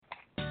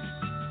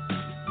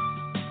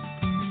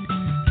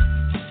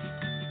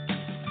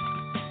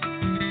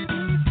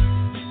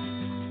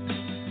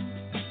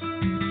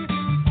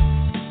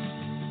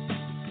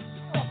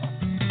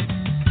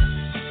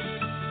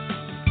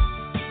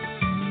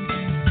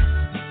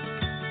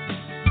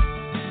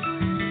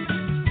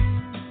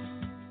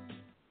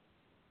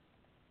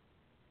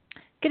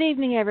Good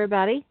evening,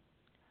 everybody.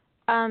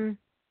 Um,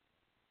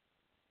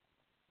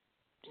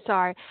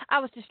 Sorry, I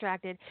was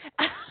distracted.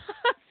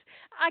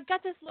 I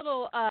got this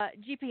little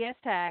GPS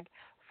tag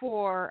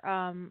for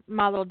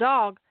my little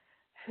dog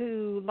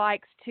who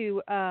likes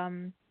to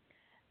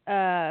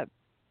uh,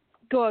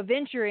 go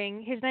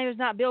adventuring. His name is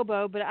not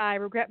Bilbo, but I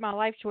regret my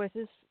life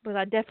choices because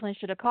I definitely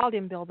should have called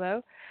him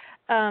Bilbo.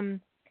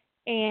 Um,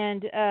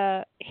 and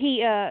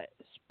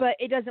but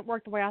it doesn't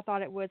work the way I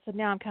thought it would. So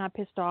now I'm kind of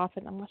pissed off,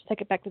 and I'm going to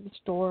take it back to the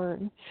store.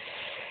 And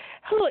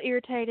I'm a little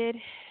irritated.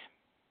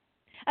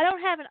 I don't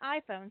have an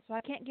iPhone, so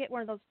I can't get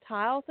one of those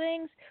tile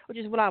things, which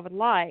is what I would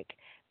like.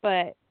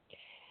 But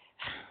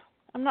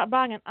I'm not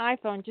buying an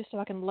iPhone just so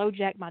I can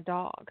LoJack my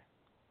dog.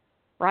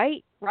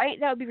 Right? Right?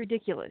 That would be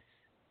ridiculous.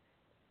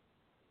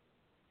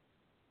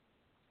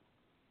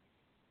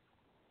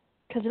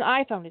 Because an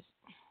iPhone is,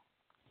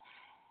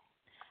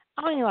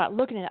 I don't even like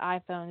looking at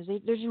iPhones.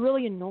 They're just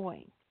really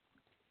annoying.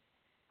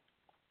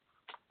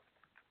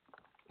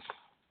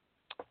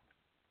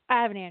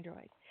 I have an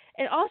Android.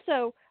 And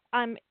also,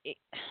 I'm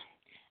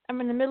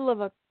I'm in the middle of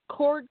a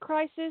cord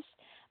crisis.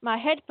 My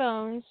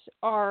headphones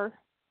are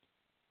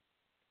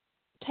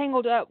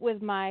tangled up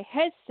with my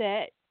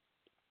headset.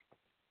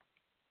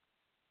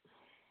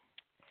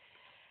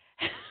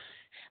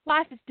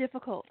 Life is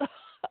difficult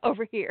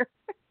over here.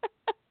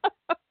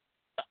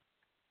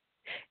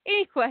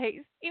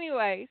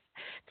 anyways,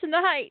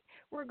 tonight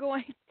we're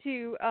going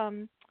to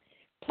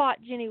plot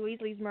Ginny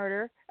Weasley's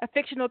murder, a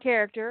fictional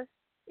character.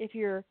 If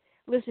you're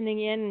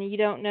listening in and you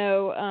don't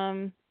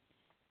know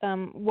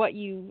what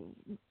you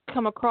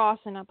come across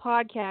in a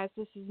podcast,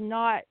 this is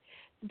not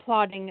the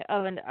plotting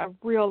of a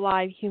real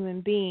live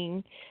human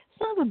being.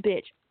 Son of a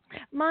bitch.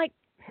 My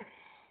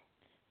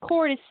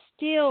cord is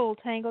still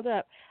tangled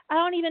up. I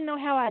don't even know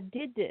how I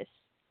did this.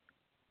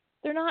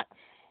 They're not.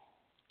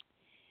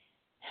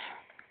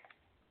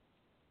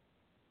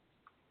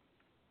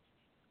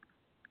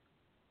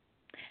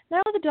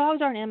 No, the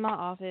dogs aren't in my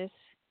office.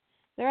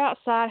 They're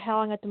outside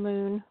howling at the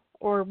moon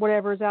or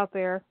whatever's out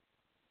there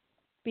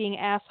being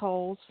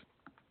assholes.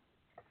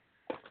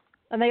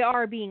 And they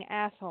are being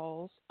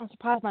assholes. I'm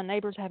surprised my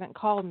neighbors haven't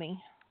called me.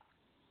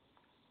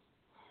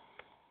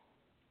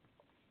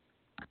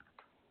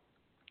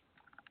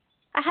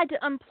 I had to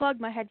unplug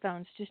my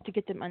headphones just to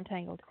get them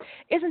untangled.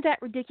 Isn't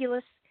that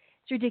ridiculous?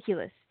 It's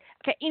ridiculous.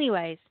 Okay,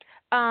 anyways,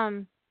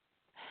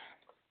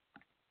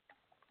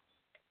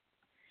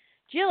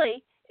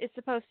 Jilly is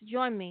supposed to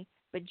join me,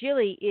 but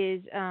Jilly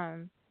is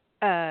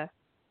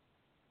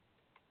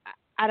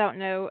I don't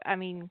know. I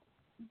mean,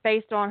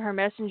 based on her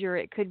messenger,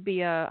 it could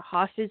be a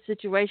hostage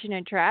situation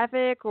in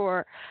traffic,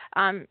 or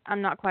I'm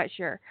not quite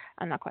sure.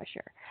 I'm not quite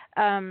sure.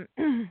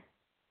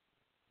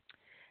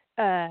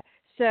 Uh,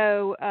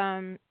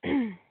 so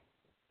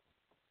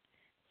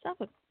so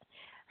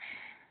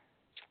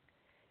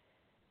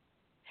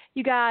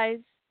you guys,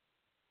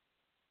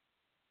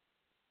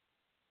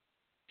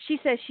 she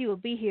says she will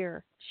be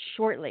here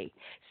shortly.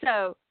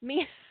 So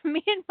me,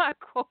 me and my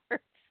course.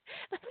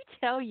 Let me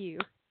tell you.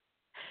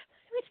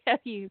 Let me tell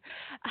you.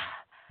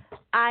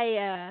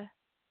 I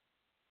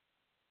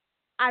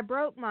I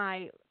broke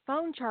my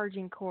phone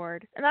charging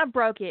cord, and I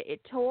broke it.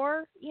 It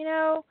tore,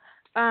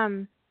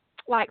 um,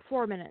 like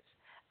 4 minutes.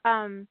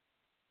 Um,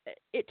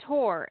 it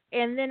tore,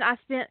 and then I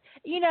spent.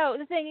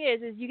 The thing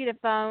is you get a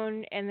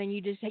phone, and then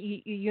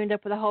you end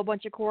up with a whole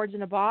bunch of cords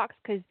in a box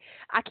because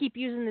I keep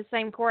using the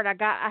same cord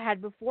I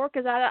had before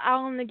because I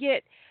only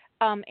get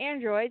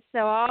Android, so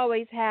I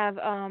always have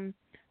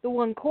the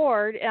one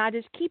cord, and I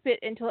just keep it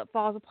until it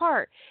falls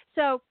apart.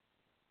 So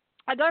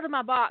I go to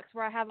my box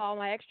where I have all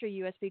my extra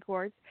USB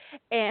cords,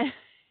 and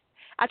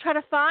I try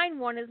to find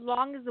one as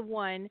long as the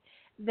one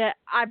that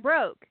I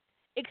broke,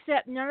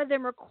 except none of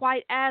them are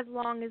quite as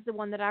long as the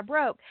one that I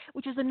broke,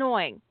 which is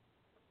annoying.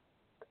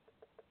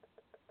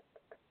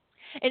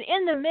 And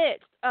in the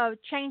midst of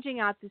changing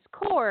out this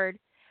cord,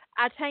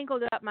 I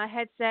tangled up my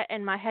headset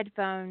and my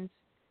headphones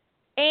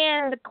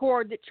and the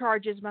cord that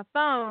charges my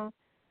phone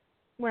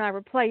when I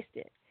replaced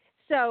it.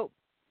 So,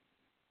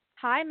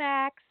 hi,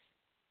 Max.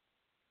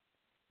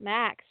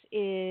 Max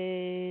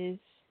is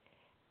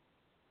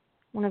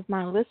one of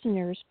my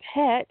listeners'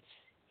 pets.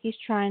 He's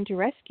trying to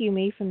rescue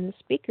me from the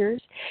speakers.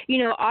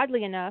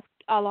 Oddly enough,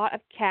 a lot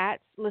of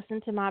cats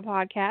listen to my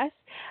podcast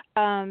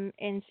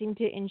and seem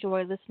to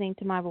enjoy listening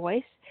to my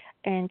voice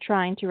and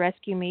trying to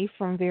rescue me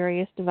from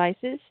various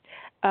devices.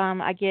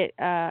 I get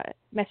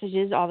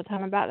messages all the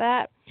time about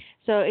that.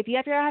 So if you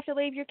ever have to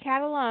leave your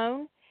cat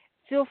alone,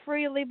 feel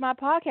free to leave my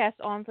podcast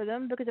on for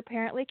them because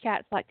apparently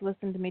cats like to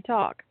listen to me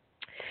talk.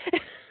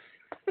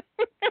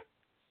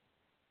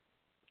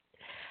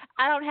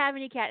 I don't have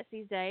any cats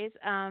these days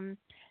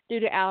due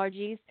to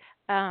allergies.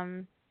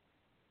 Um,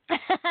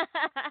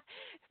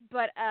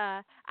 but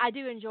I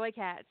do enjoy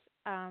cats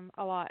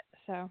a lot.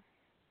 So,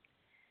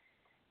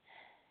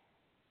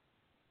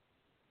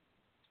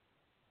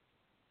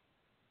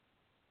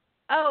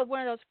 oh,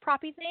 one of those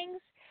proppy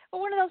things.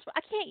 Well, one of those.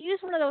 I can't use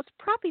one of those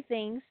proppy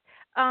things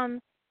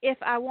if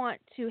I want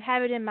to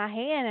have it in my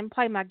hand and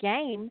play my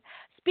game.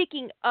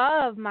 Speaking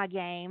of my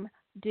game,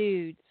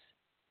 dudes.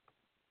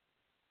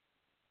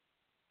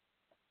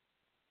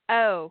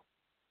 Oh,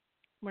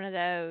 one of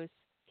those.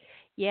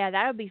 Yeah,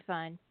 that would be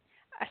fun.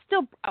 I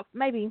still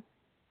maybe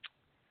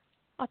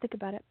I'll think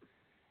about it.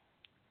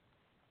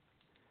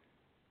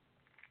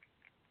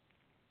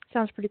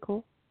 Sounds pretty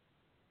cool.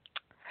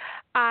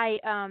 I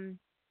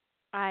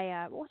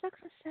what was I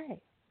gonna say?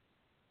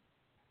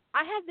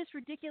 I have this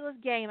ridiculous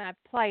game I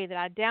play that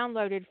I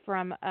downloaded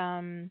from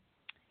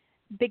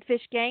Big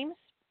Fish Games.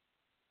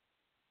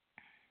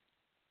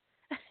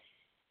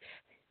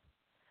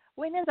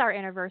 When is our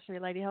anniversary,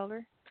 Lady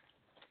Holder?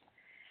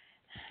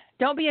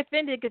 Don't be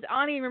offended because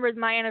Ani remembers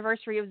my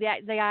anniversary of the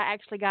day I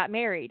actually got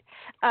married.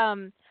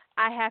 I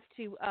have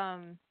to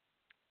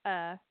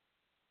uh,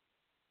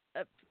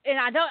 and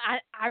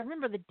I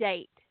remember the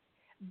date.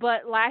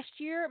 But last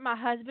year, my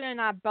husband and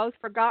I both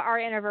forgot our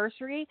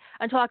anniversary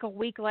until like a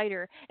week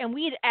later, and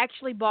we had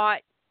actually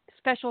bought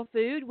special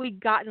food. We'd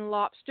gotten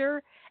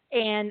lobster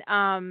and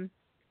some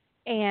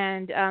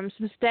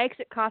steaks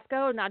at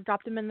Costco, and I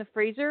dropped them in the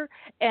freezer,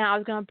 and I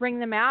was going to bring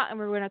them out, and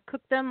we were going to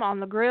cook them on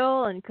the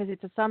grill, and because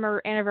it's a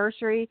summer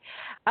anniversary.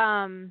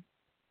 Um,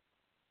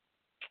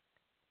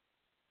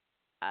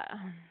 uh,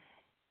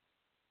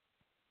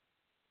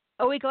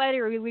 a week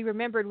later, we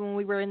remembered when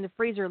we were in the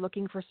freezer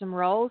looking for some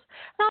rolls,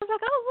 and I was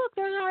like, "Oh, look,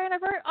 there's our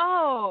anniversary!"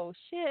 Oh,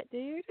 shit,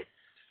 dude.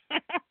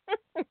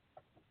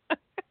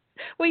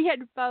 We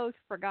had both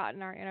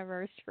forgotten our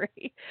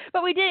anniversary,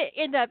 but we did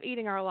end up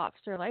eating our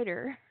lobster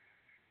later.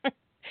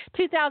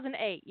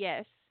 2008,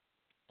 yes,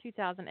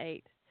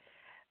 2008.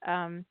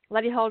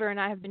 Letty Holder and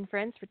I have been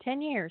friends for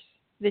 10 years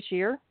this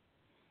year.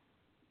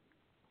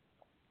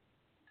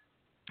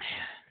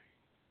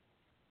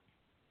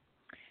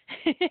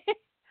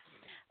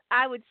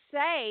 I would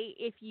say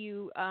if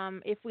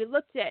we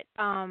looked at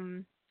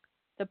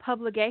the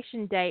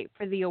publication date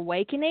for The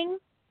Awakening,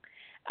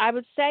 I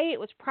would say it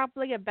was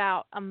probably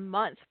about a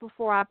month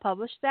before I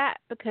published that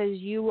because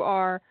you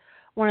are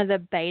one of the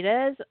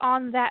betas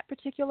on that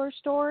particular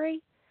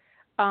story.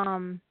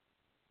 Um,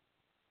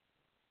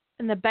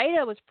 and the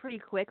beta was pretty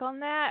quick on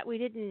that. We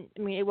didn't,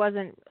 I mean, it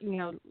wasn't,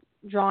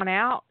 drawn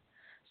out.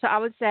 So I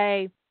would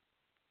say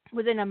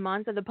within a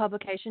month of the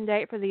publication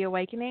date for The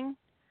Awakening.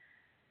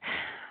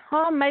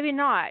 Well, maybe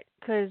not,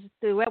 because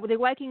the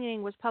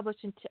Awakening was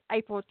published in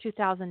April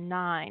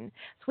 2009.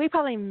 So we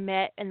probably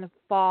met in the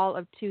fall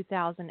of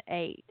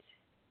 2008.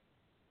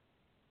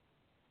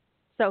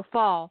 So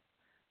fall.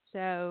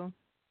 So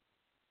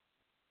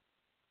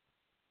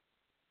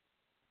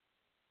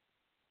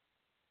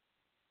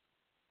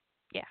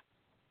yeah,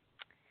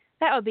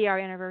 that would be our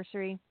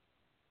anniversary.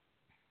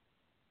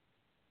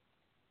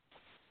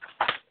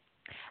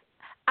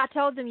 I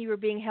told them you were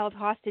being held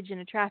hostage in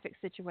a traffic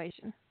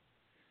situation.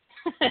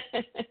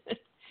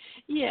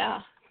 Yeah.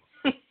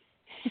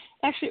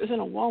 Actually, it was in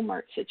a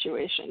Walmart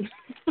situation.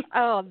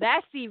 Oh,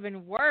 that's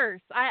even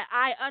worse.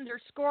 I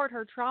underscored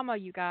her trauma,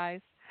 you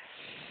guys.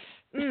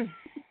 Mm.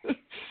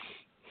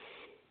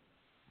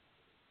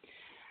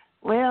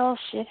 Well,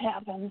 shit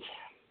happens.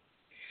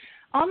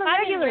 On the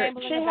regular,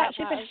 shit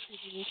happens.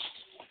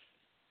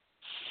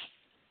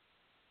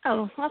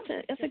 Oh,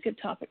 that's a good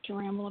topic to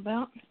ramble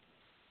about.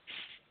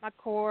 My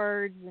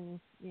cords and,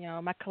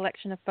 my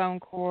collection of phone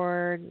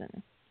cords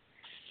and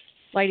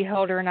Lady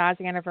Holder and I's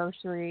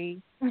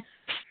anniversary.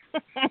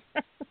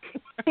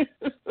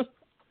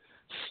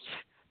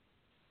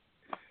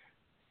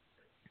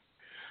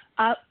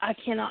 I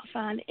cannot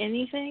find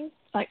anything.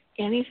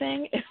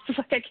 It's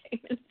like I came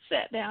and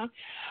sat down.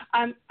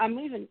 I'm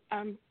leaving.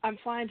 I'm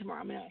flying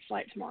tomorrow. I'm on a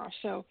flight tomorrow.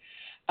 So,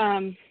 but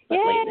Yay!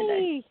 late in the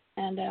day.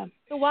 And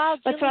the wild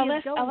Jilly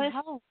is going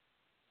home.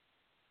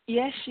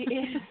 Yes, she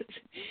is.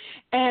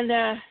 And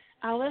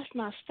I left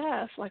my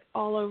stuff like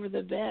all over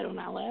the bed when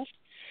I left.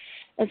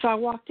 And so I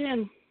walked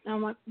in, and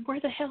I'm like, where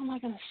the hell am I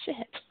going to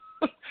sit?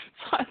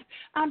 So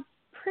I'm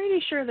pretty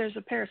sure there's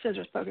a pair of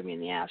scissors poking me in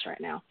the ass right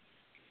now.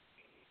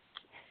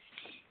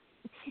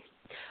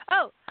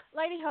 Oh,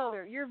 Lady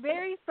Holder, your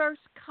very first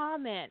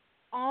comment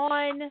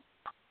on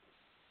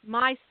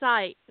my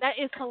site, that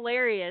is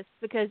hilarious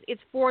because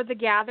it's for The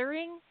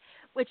Gathering,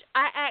 which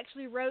I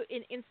actually wrote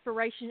in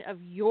inspiration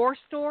of your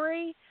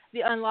story,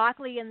 The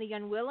Unlikely and the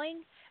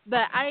Unwilling,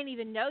 but I didn't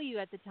even know you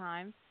at the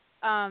time.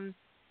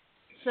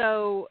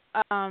 So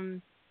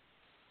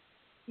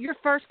your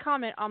first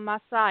comment on my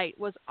site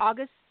was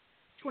August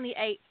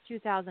 28th,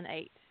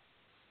 2008.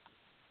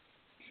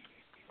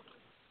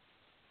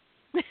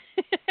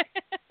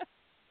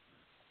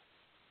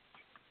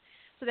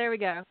 So there we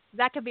go.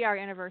 That could be our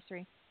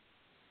anniversary.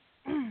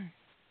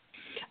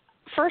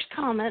 First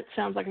comment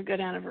sounds like a good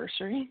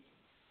anniversary.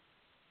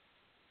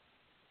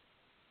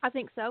 I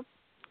think so.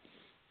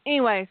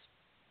 Anyways,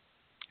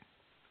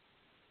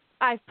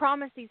 I've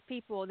promised these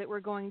people that we're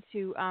going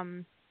to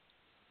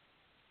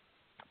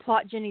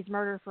plot Jenny's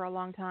murder for a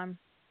long time.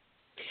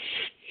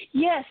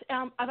 Yes,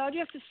 I thought you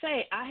have to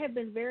say I have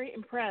been very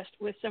impressed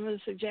with some of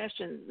the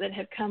suggestions that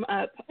have come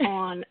up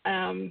on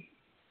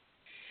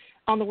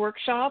the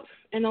workshop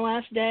in the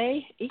last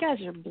day. You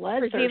guys are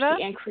bloodthirsty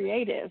and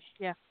creative.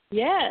 Yeah.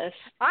 Yes.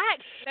 I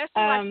especially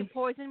like the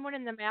poison one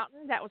in the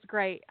mountain. That was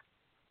great.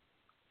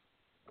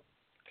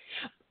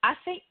 I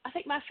think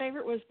my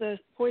favorite was the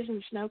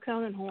poison snow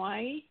cone in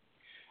Hawaii.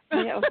 I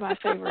think that was my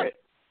favorite.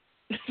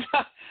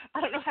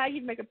 I don't know how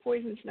you'd make a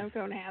poison snow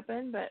cone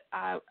happen, but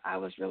I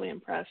was really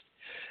impressed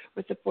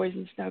with the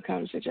poison snow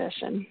cone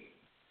suggestion.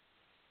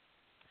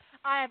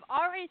 I have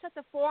already set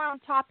the forum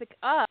topic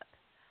up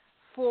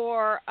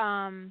for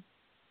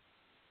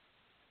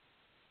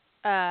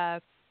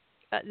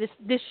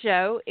this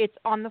show. It's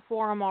on the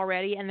forum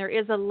already, and there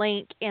is a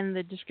link in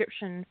the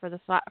description for the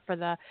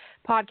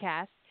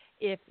podcast.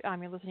 If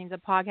you're listening to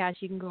the podcast,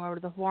 you can go over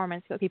to the forum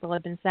and see what people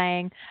have been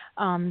saying.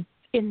 In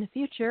the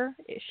future,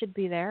 it should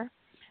be there.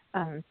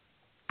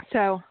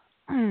 So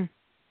I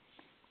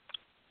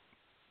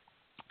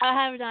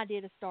have an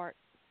idea to start.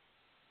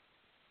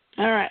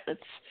 All right, let's.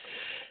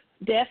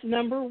 Death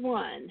number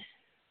 1.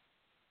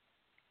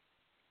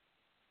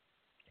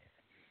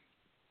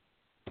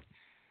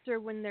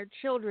 When they're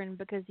children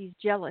because he's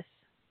jealous.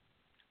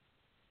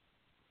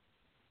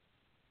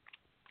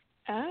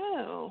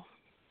 Oh.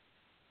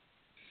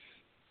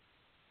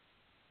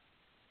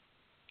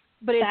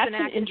 But it's That's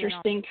an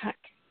interesting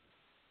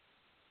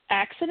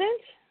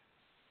accident?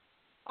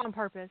 On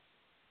purpose.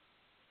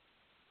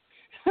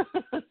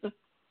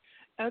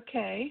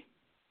 Okay.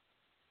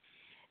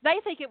 They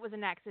think it was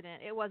an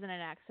accident. It wasn't an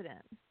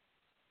accident.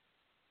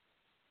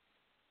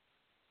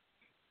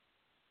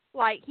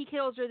 Like, he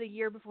kills her the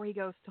year before he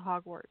goes to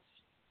Hogwarts.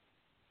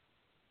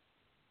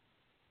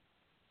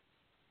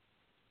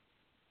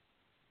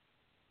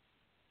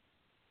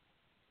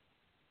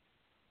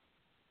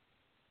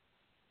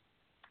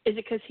 Is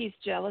it because he's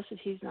jealous that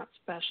he's not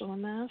special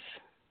enough?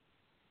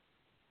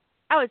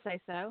 I would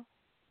say so.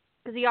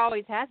 Because he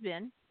always has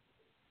been.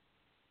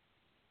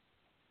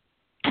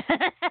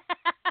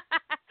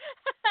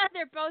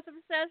 They're both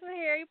obsessed with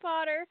Harry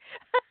Potter.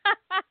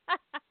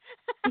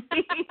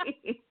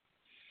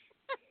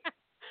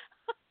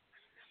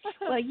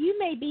 Well, you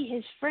may be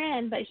his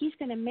friend, but he's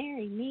going to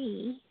marry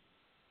me.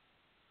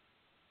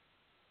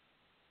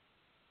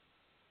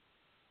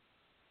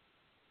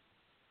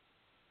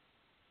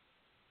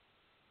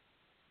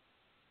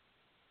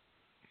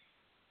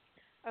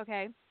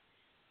 Okay.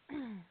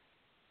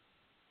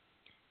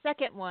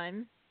 Second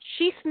one.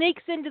 She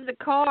sneaks into the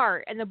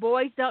car, and the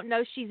boys don't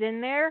know she's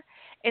in there.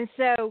 And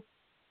so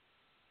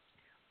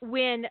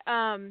when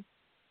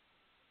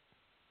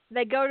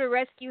they go to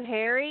rescue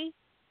Harry,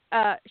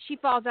 she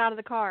falls out of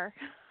the car.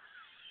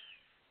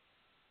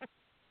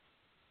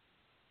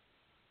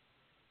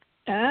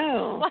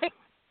 Oh. Like,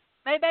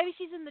 maybe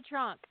she's in the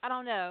trunk. I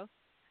don't know.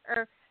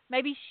 Or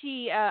maybe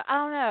she, I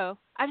don't know.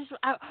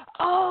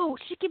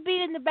 She could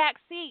be in the back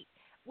seat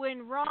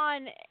when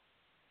Ron,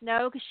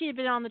 no, because she had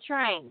been on the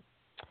train.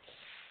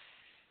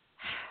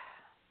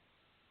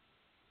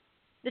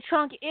 The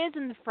trunk is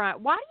in the front.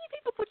 Why do you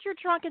people put your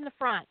trunk in the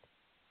front?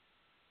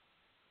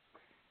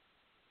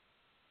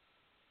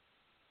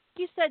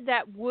 You said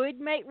that would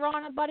make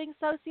Ron a budding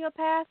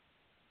sociopath?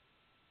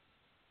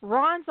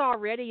 Ron's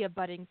already a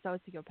budding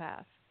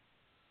sociopath.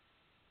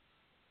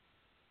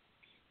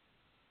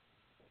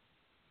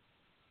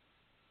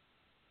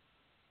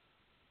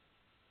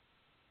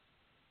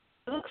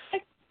 It looks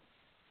like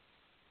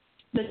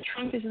the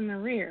trunk is in the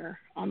rear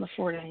on the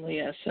Ford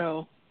Anglia,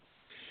 so.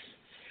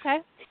 Okay.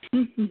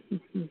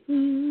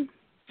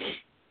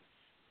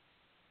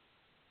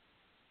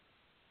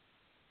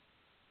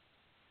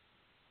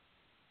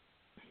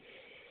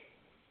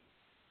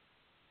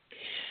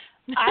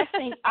 I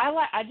think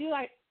I do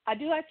like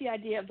the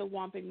idea of the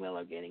Whomping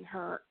Willow getting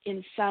her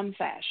in some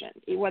fashion,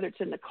 whether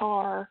it's in the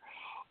car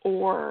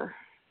or.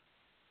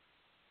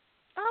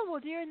 Oh, well,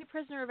 during the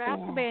Prisoner of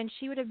Azkaban,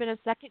 she would have been a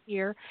second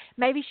year.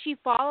 Maybe she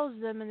follows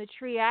them and the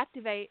tree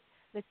activates,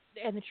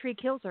 and the tree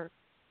kills her.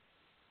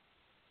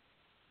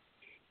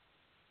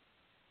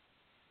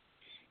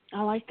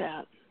 I like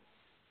that.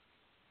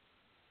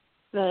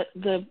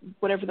 The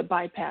whatever the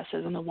bypass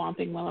is and the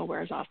Whomping Willow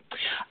wears off.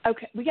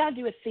 Okay, we got to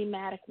do a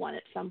thematic one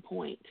at some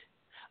point,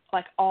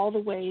 like all the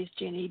ways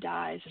Ginny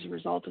dies as a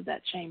result of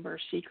that Chamber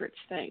of Secrets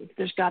thing.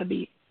 There's got to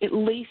be at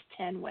least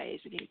 10 ways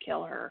we can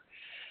kill her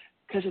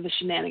because of the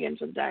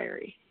shenanigans of the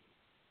diary.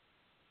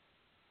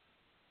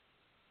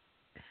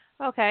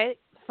 Okay,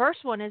 the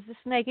first one is the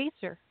snake eats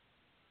her.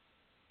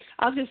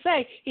 I was going to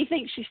say, he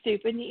thinks she's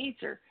stupid and he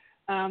eats her.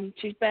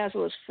 She's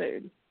Basilisk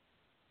food.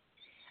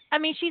 I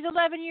mean, she's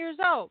 11 years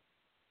old.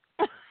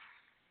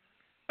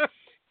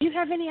 Do you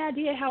have any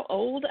idea how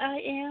old I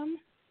am?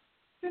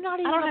 You're not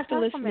even I don't have to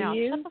listen to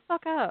you. Shut the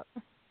fuck up.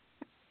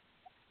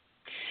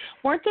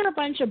 Weren't there a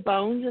bunch of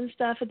bones and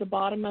stuff at the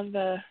bottom of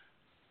the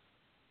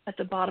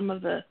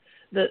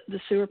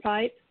sewer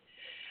pipe?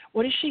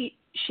 What is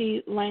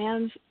she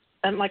lands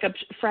and like a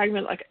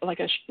fragment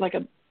like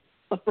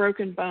a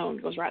broken bone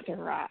goes right through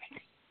her eye.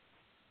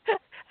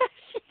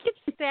 She gets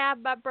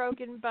stabbed by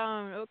broken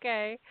bone,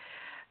 okay?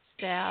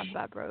 Stabbed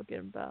by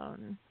broken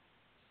bone.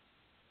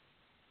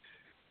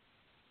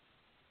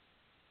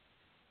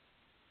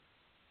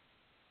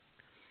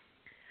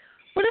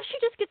 What if she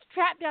just gets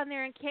trapped down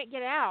there and can't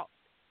get out.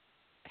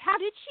 How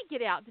did she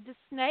get out? Did the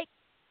snake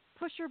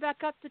push her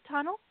back up the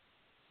tunnel?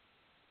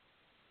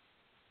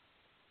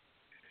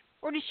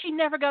 Or did she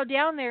never go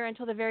down there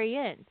until the very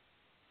end?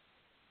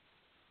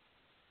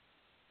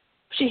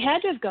 She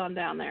had to have gone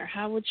down there.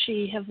 How would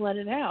she have let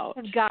it out?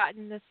 Have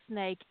gotten the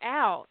snake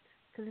out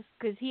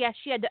because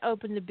she had to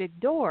open the big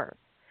door.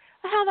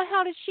 How the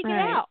hell did she get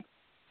out?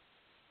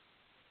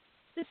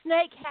 The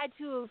snake had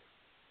to have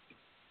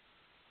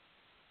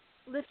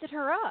lifted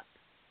her up.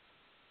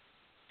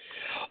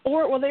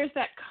 Or, well, there's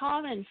that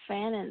common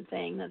Fanon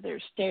thing that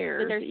there's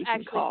stairs there's that you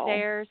actually can call.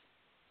 Stairs.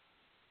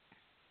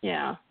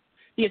 Yeah,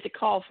 you have to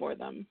call for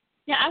them.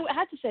 Yeah, I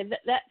have to say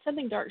that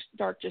something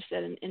Dark just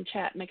said in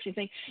chat makes me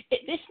think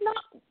it's not.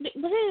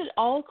 Was it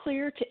all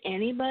clear to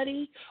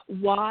anybody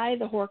why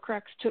the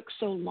Horcrux took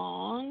so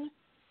long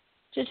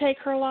to take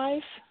her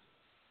life?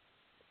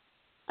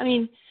 I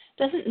mean,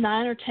 doesn't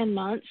 9 or 10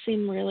 months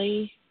seem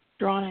really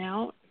drawn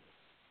out?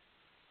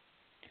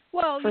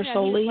 Well, for he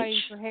Soul was Leech?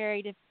 waiting for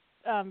Harry to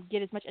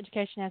get as much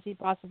education as he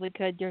possibly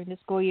could during the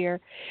school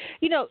year.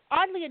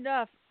 Oddly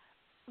enough,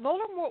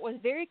 Voldemort was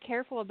very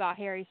careful about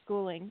Harry's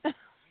schooling.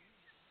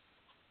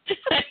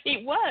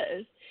 He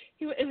was.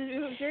 He was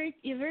a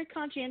very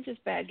conscientious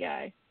bad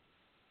guy.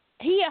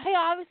 He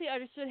obviously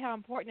understood how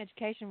important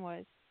education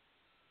was.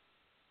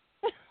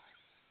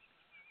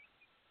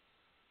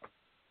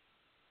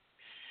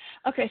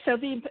 Okay, so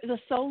the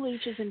Soul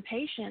Leech is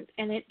impatient,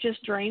 and it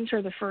just drains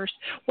her the first.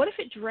 What if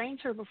it drains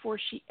her before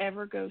she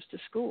ever goes to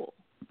school?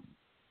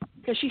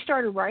 Because she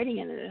started writing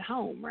in it at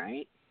home,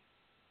 right?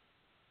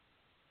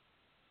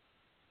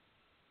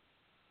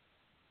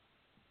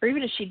 Or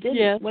even if she didn't,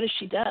 Yeah. what if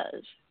she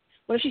does?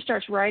 What if she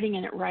starts writing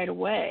in it right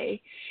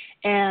away,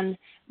 and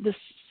the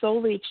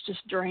Soul Leech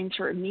just drains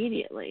her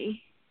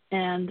immediately,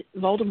 and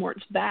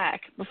Voldemort's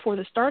back before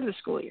the start of the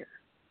school year?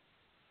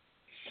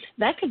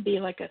 That could be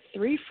like a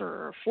 3-fer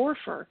or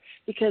 4-fer,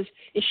 because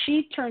if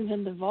she turns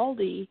into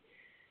Voldy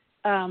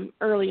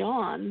early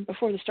on,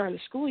 before the start of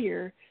the school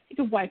year, it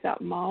could wipe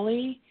out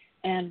Molly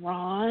and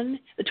Ron.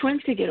 The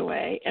twins could get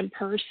away, and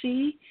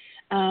Percy,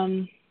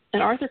 and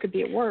Arthur could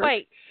be at work.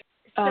 Wait,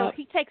 so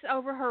he takes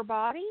over her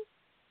body?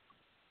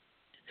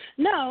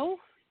 No.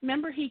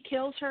 Remember he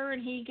kills her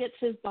and he gets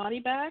his body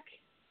back?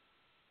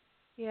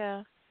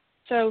 Yeah.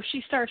 So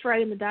she starts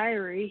writing the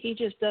diary. He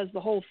just does the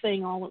whole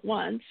thing all at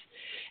once.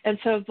 And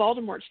so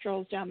Voldemort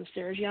strolls down the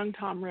stairs, young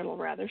Tom Riddle,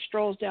 rather,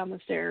 strolls down the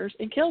stairs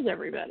and kills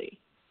everybody.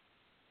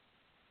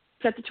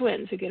 Except the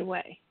twins who get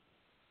away.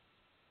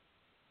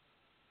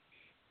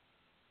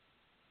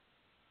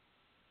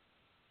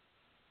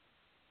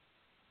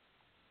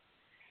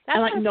 That's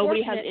and, like,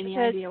 nobody has unfortunate any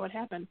because, idea what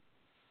happened.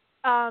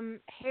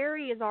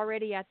 Harry is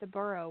already at the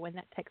Burrow when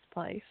that takes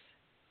place.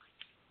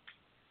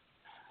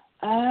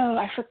 Oh,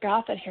 I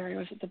forgot that Harry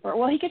was at the Burrow.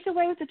 Well, he gets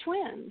away with the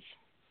twins.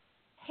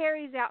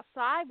 Harry's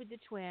outside with the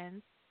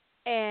twins,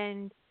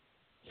 and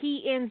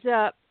he ends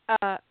up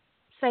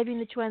saving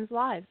the twins'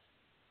 lives.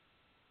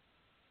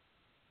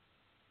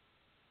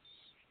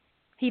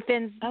 He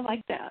fends I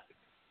like that.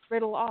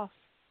 Riddle off.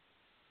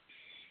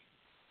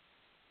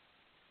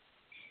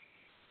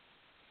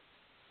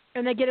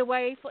 And they get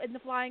away in the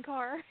flying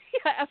car.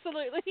 Yeah,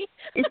 absolutely.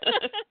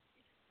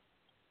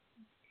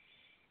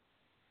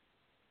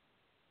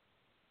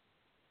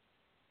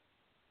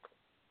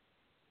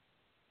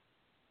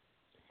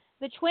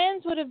 The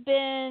twins would have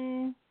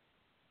been,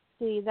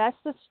 that's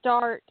the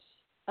start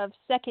of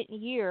second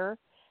year.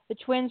 The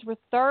twins were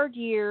third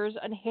years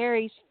and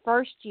Harry's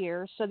first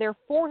year, so they're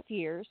fourth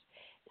years.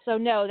 So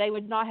no, they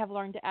would not have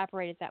learned to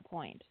apparate at that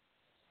point.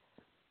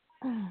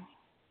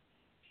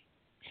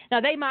 Now,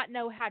 they might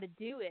know how to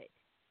do it,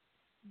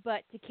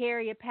 but to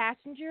carry a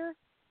passenger,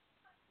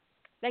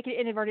 they could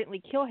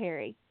inadvertently kill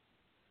Harry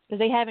because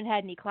they haven't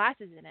had any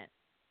classes in it.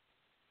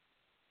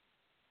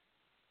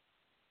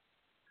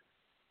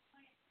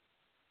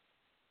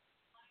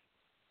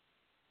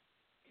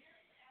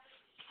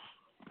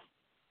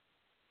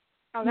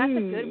 Oh, that's a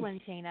good one,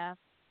 Tina.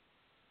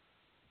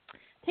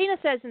 Tina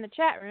says in the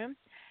chat room,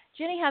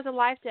 Ginny has a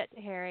life debt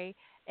to Harry,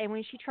 and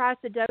when she tries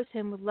to dose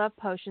him with love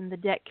potion, the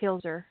debt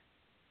kills her.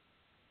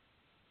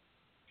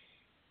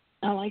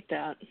 I like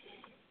that.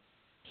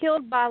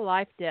 Killed by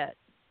life debt.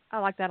 I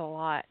like that a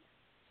lot.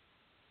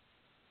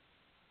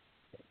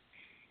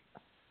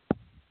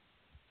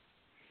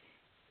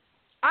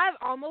 I've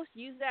almost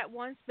used that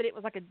once, but it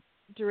was like a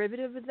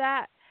derivative of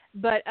that.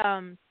 But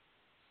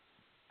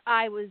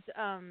I was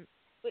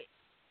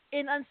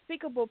in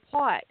Unspeakable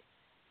Plot.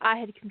 I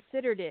had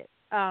considered it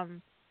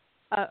of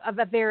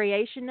a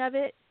variation of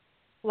it,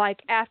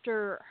 like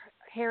after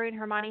Harry and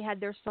Hermione had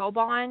their soul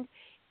bond.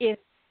 If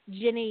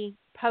Ginny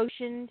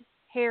potioned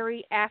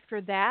Harry after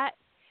that,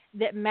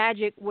 that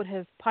magic would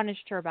have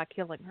punished her by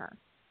killing her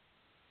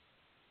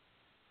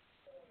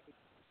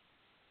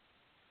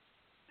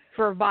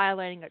for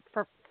violating it,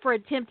 for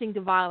attempting to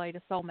violate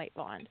a soulmate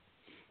bond.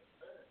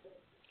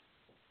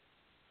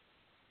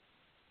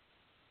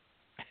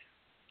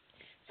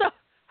 So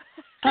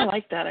I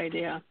like that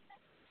idea.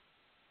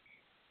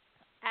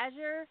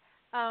 Azure,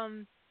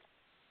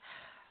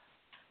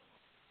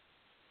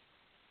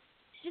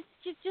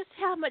 just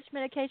how much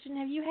medication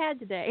have you had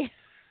today?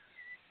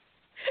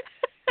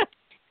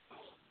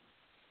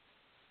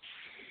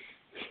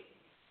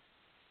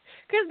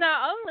 Because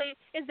not only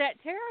is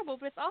that terrible,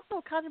 but it's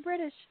also kind of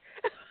British.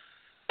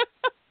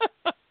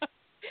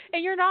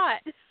 And you're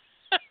not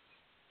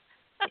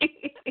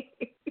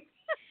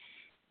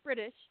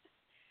British.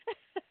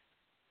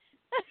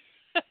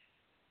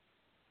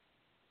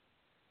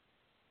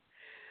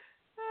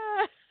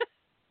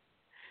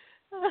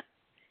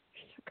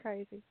 You're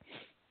crazy.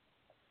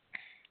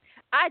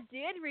 I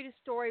did read a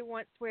story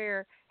once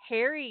where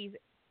Harry's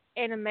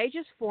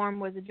animagus form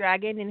was a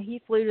dragon, and he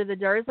flew to the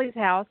Dursleys'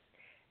 house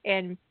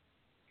and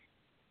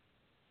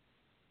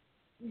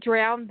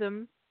drowned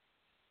them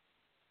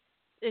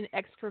in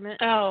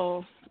excrement.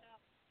 Oh.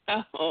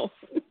 Oh.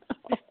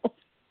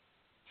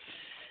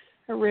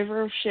 A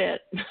river of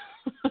shit. More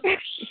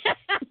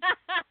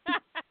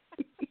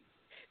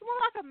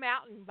like a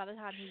mountain by the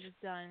time he was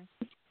done.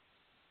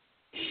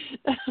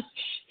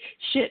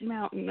 Shit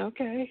mountain,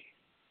 okay.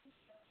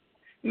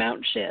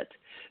 Mount shit.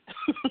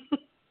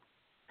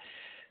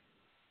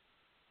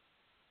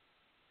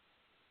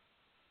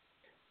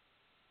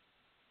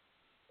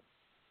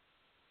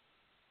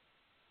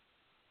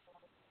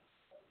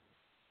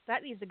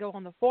 That needs to go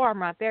on the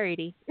forum right there,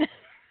 Edie.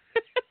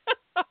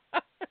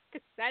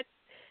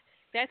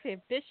 That's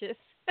ambitious.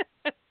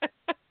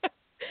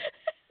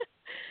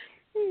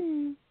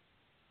 Hmm.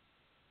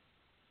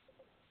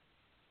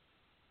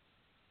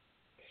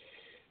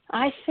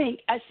 I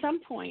think at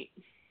some point,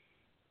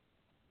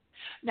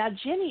 now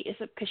Jenny is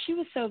because she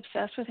was so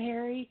obsessed with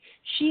Harry,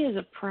 she is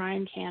a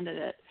prime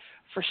candidate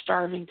for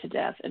starving to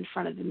death in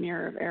front of the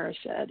mirror of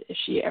Erised if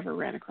she ever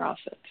ran across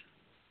it.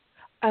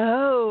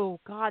 Oh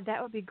God,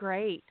 that would be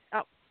great.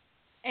 Oh,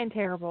 and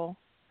terrible.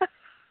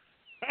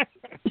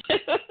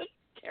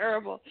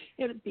 Terrible.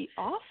 It would be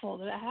awful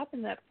that it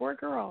happened to that poor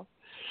girl.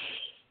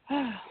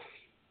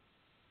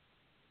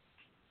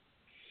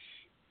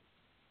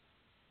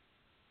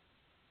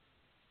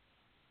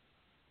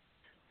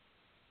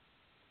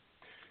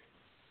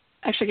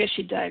 Actually, I guess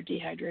she died of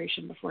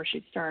dehydration before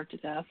she'd starved to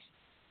death.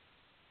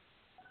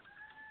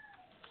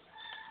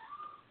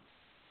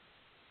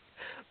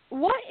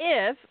 What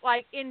if,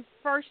 like in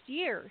first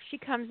year, she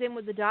comes in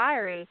with the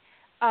diary,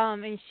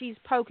 and she's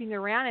poking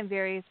around in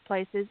various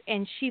places,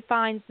 and she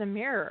finds the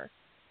mirror,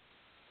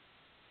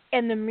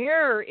 and the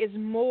mirror is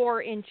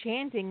more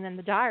enchanting than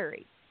the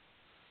diary.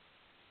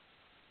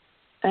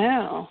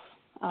 Oh,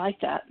 I like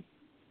that.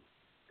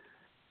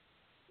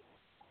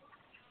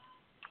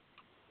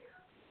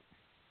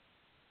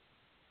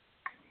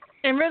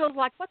 And Riddle's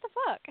like, "What the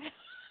fuck?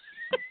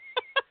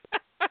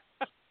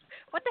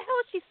 What the hell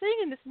is she seeing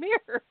in this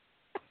mirror?"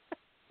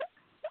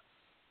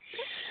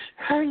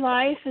 Her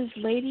life is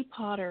Lady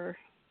Potter.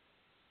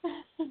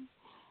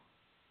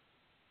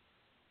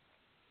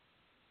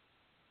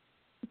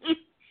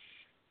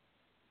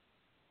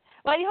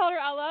 Lady Holder,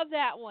 I love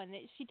that one.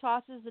 She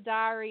tosses the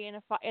diary in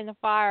the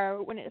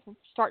fire when it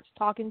starts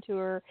talking to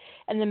her,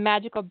 and the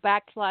magical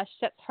backslash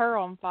sets her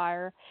on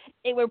fire.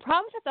 It would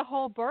probably set the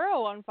whole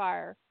burrow on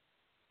fire.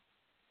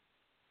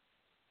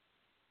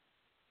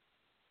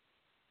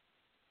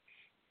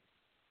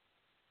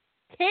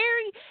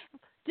 Harry,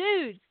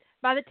 dude,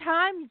 by the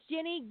time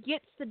Jenny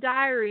gets the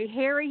diary,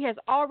 Harry has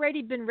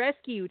already been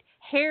rescued.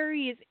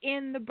 Harry is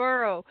in the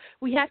burrow.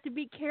 We have to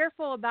be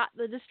careful about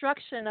the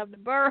destruction of the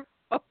burrow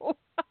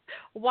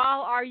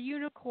while our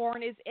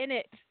unicorn is in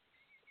it.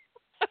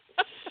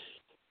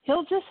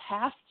 He'll just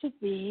have to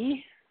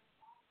be.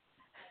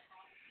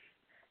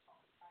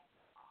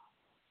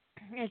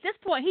 At this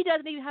point, he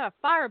doesn't even have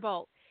a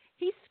firebolt.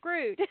 He's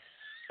screwed.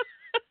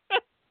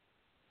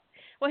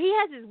 Well, he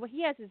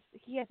has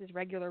his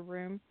regular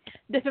room.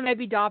 This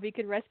maybe Dobby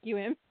could rescue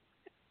him.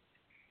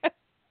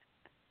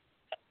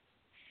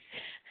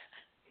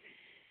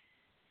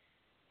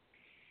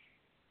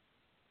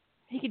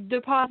 He could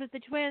deposit the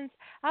twins.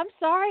 I'm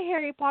sorry,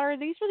 Harry Potter.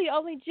 These were the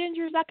only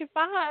gingers I could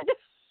find.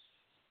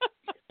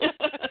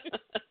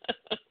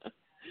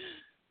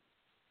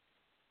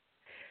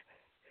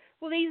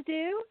 Will these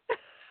do?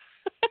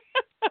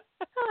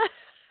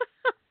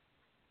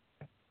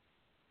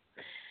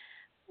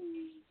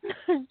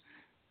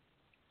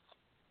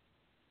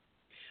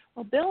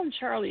 Well, Bill and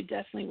Charlie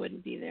definitely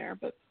wouldn't be there,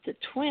 but the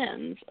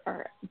twins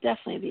are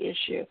definitely the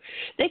issue.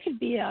 They could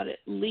be out at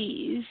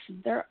Lee's.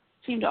 They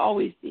seem to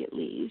always be at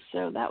Lee's,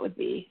 so that would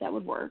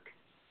work.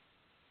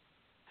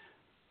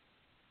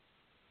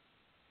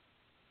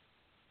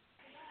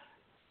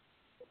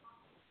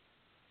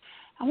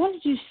 I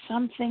want to do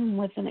something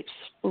with an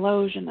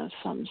explosion of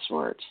some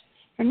sort.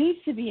 There needs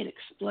to be an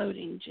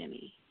exploding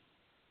Ginny.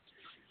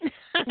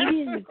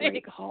 Maybe in the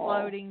Great Hall.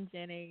 Exploding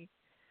Ginny.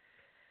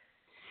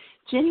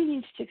 Ginny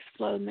needs to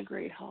explode in the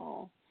Great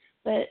Hall.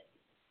 But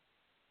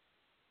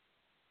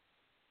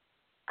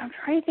I'm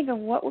trying to think of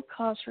what would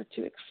cause her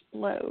to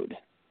explode.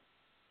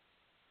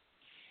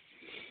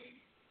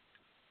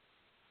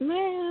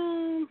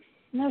 Well,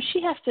 no,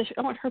 she has to.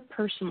 I want her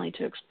personally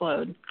to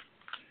explode.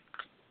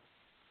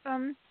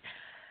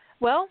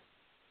 Well,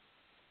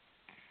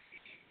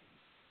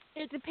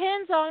 It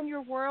depends on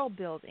your world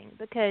building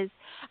because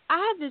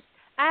I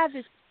have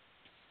this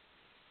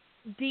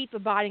deep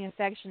abiding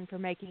affection for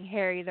making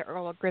Harry the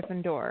Earl of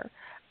Gryffindor,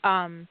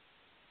 um,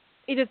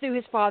 either through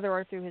his father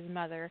or through his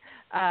mother.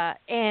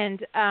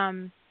 And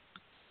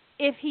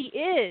if he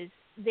is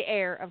the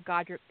heir of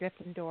Godric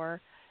Gryffindor,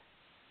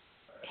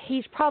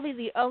 he's probably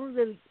the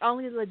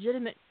only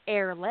legitimate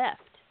heir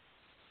left.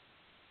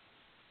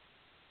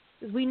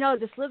 Because we know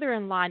the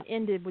Slytherin line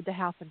ended with the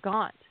House of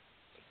Gaunt.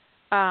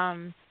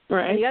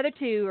 Right. And the other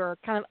two are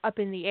kind of up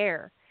in the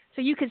air.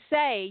 So you could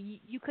say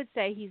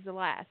he's the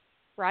last,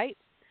 right?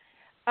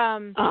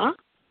 Uh-huh.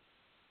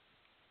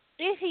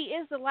 If he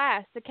is the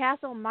last, the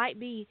castle might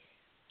be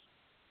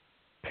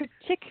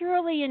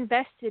particularly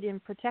invested in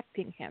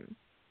protecting him.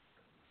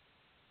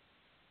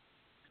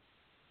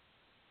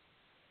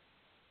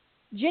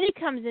 Ginny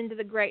comes into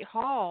the Great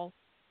Hall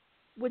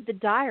with the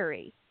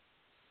diary.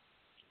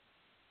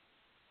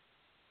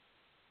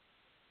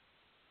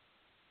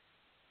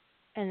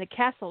 And the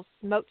castle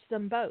smokes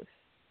them both.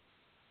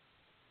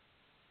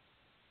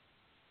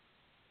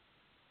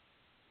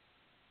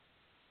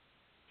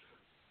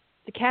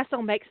 The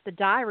castle makes the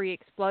diary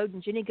explode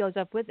and Ginny goes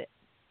up with it.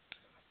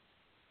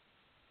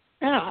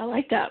 Oh, I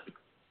like that.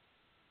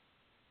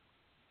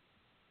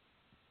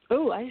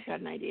 Oh, I just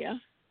got an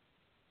idea.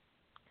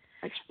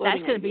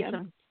 Exploding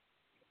idea.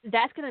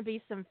 That's gonna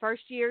be some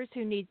first years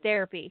who need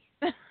therapy.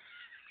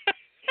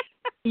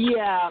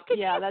 Yeah,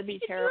 that'd be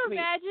terrible. Can you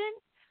imagine?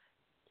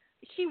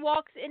 She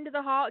walks into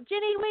the hall,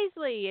 Ginny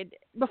Weasley, and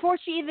before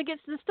she even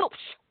gets to the stool,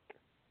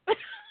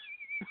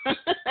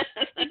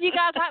 did you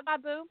guys like my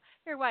boom?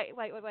 Here, wait.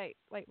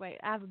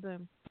 I have a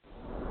boom.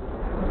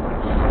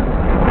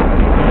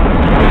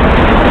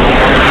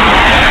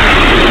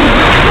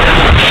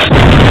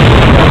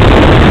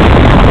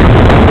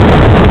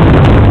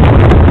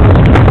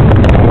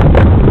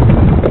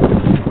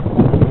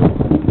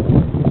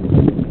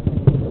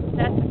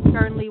 That's a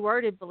sternly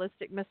worded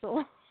ballistic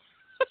missile.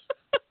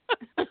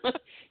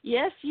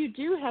 Yes, you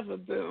do have a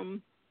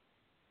boom.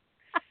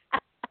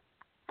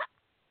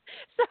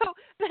 So,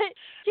 but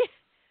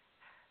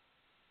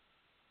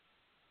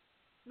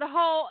the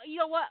whole, you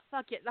know what?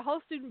 Fuck it. The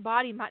whole student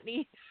body might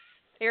need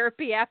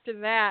therapy after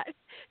that.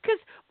 Because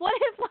what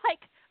if,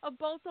 like, a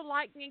bolt of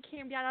lightning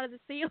came down out of the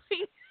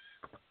ceiling?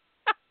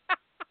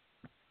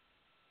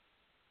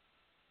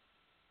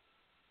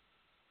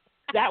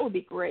 That would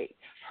be great.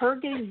 Her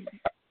getting,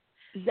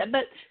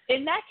 but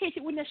in that case,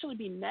 it wouldn't necessarily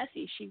be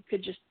messy. She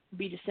could just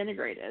be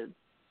disintegrated.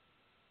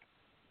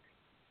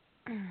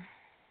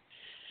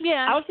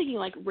 Yeah. I was thinking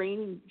like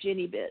raining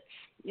Ginny bits,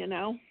 you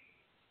know.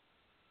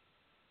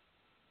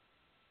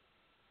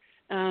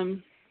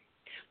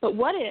 But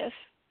what if,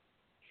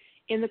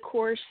 in the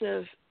course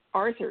of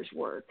Arthur's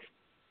work,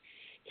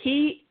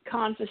 he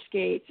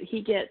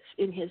gets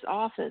in his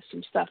office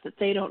some stuff that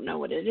they don't know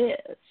what it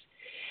is.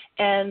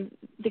 And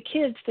the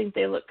kids think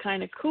they look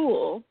kind of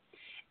cool.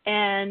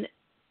 And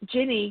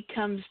Ginny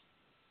comes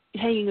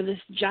hanging with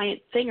this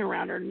giant thing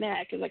around her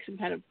neck, as like some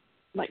kind of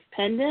like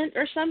pendant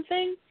or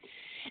something.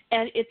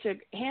 And it's a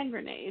hand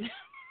grenade.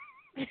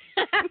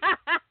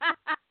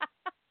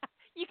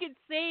 You can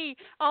see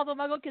all the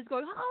Muggle kids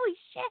going, holy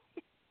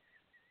shit.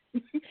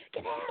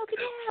 Get out.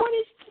 What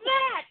is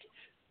that?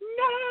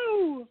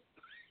 No.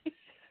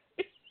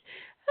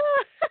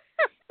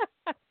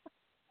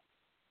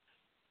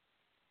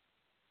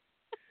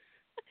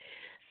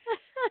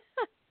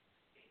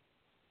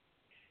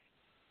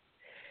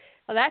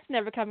 Well, that's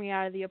never coming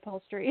out of the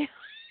upholstery.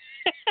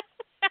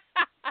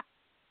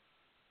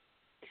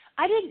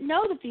 I didn't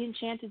know that the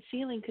enchanted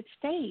ceiling could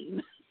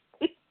stain.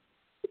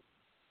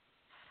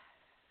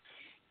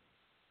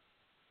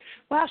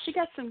 Wow, she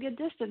got some good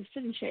distance,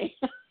 didn't she?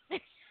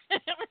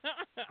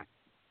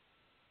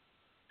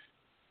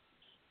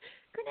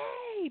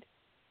 Grenade!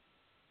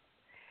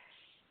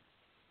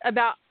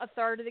 About a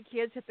third of the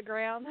kids hit the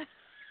ground.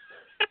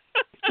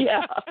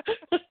 Yeah.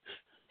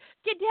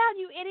 Get down,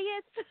 you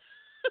idiots!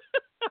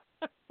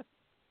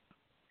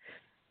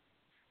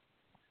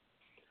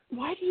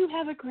 Why do you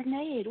have a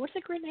grenade? What's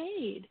a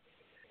grenade?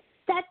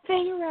 That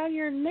thing around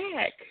your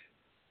neck.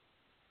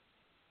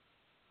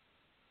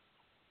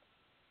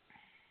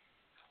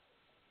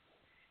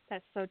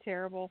 That's so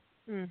terrible.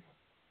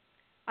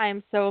 I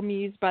am so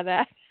amused by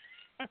that.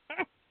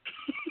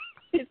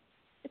 It's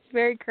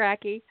very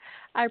cracky.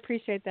 I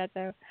appreciate that,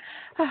 though.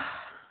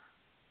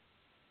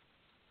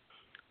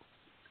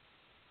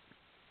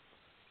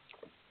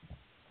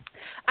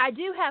 I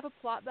do have a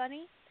plot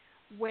bunny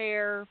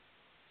where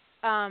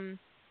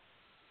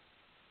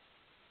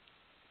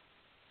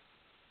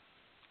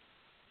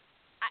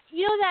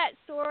you know that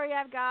story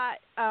I've got,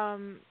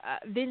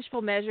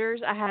 Vengeful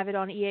Measures? I have it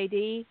on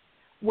EAD,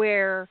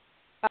 where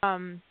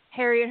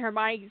Harry and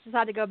Hermione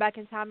decide to go back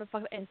in time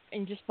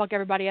and just fuck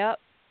everybody up.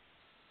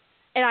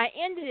 And I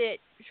ended it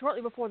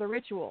shortly before the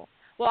ritual.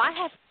 Well, I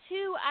have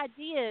two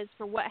ideas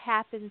for what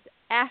happens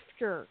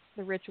after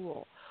the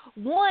ritual.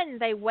 One,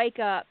 they wake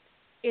up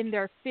in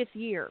their 5th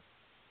year,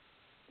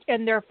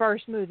 and their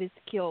first move is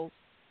to kill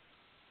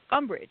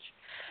Umbridge.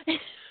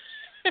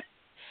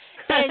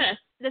 And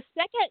the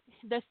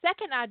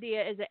second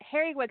idea is that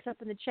Harry wakes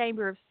up in the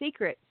Chamber of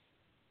Secrets,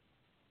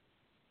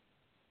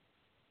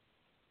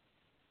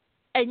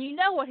 and you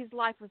know what his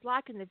life was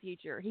like in the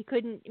future. He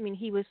couldn't. I mean,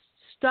 he was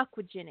stuck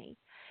with Ginny,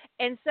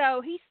 and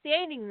so he's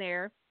standing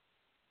there,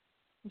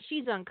 and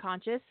she's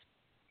unconscious,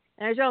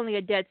 and there's only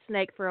a dead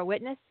snake for a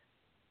witness.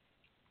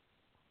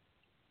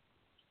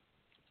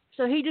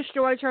 So he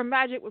destroys her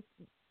magic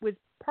with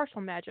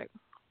partial magic.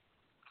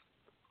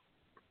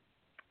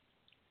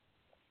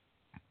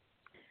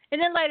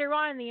 And then later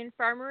on in the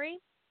infirmary,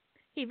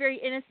 he very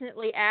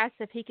innocently asks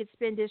if he could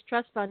spend his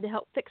trust fund to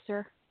help fix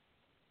her.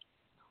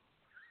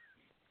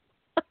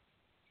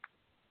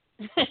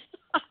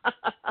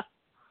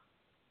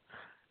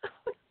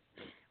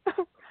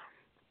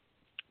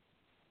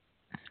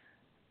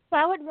 But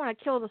I wouldn't want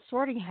to kill the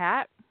Sorting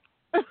Hat.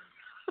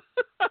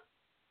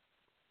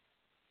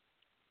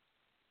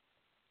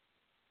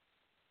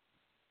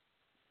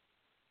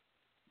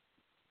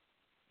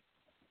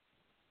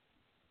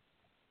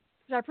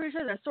 I'm pretty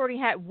sure the Sorting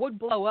Hat would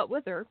blow up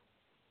with her.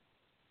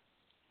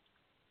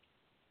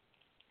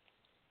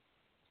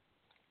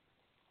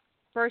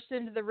 Bursts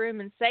into the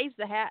room and saves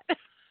the hat.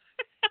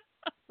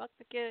 Fuck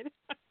the kid.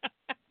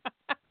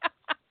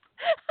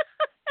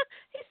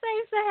 He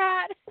saves the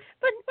hat,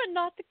 but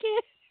not the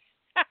kid.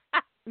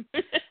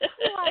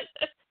 Like,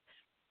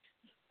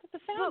 but the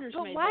founders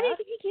made why that.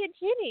 did he get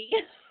Ginny?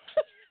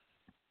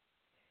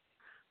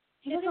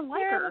 He doesn't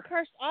like terrible her.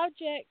 Cursed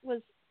object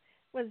was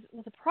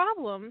a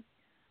problem.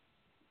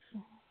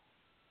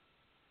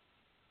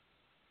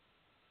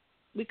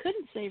 We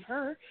couldn't save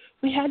her.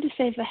 We had to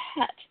save the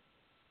hat.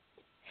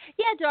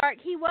 Yeah, Dark,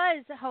 he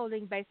was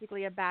holding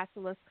basically a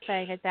basilisk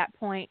thing at that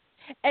point.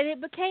 And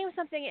it became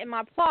something in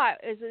my plot.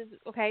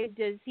 Okay,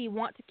 does he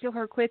want to kill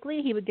her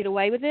quickly? He would get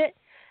away with it.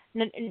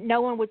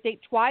 No one would think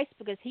twice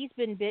because he's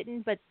been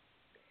bitten, but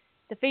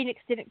the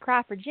Phoenix didn't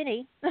cry for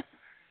Ginny.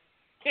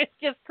 It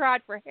just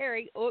cried for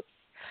Harry. Oops.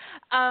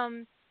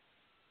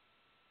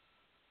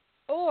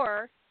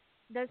 Or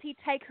does he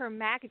take her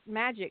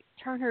magic,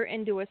 turn her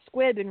into a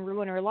squib, and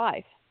ruin her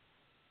life?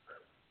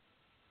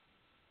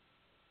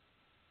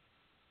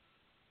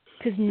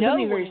 Because no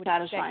one would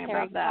expect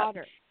Harry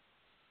Potter.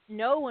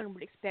 No one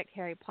would expect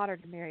Harry Potter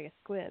to marry a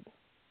squib.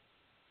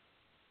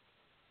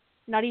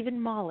 Not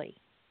even Molly.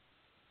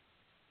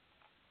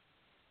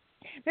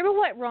 Remember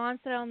what Ron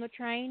said on the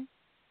train?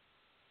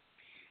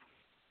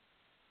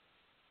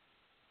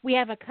 We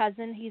have a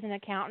cousin. He's an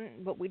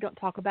accountant, but we don't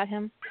talk about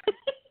him.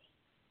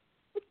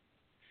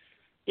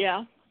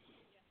 Yeah.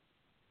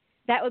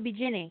 That would be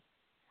Ginny.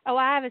 Oh,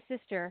 I have a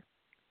sister.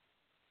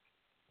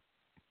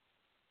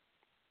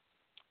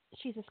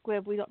 She's a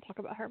squib. We don't talk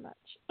about her much.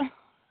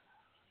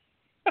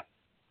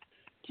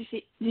 Did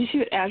you see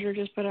what Azure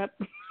just put up?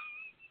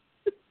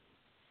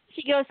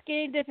 She goes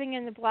skinny dipping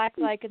in the Black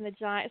Lake, and the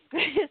giant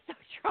squid is so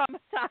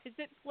traumatized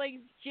it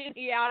flings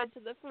Ginny out into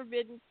the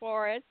forbidden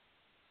forest.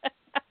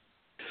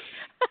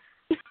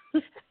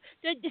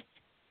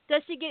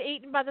 Does she get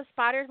eaten by the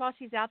spiders while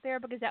she's out there?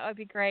 Because that would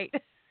be great.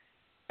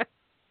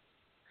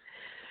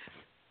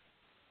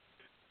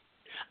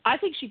 I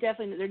think she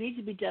definitely, there needs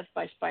to be death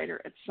by spider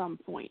at some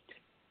point.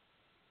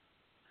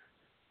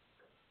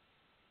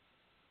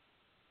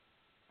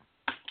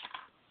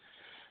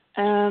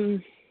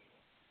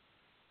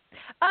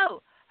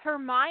 Oh,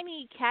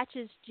 Hermione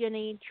catches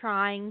Ginny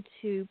trying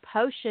to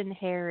potion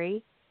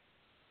Harry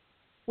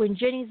when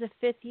Ginny's a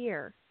fifth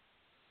year.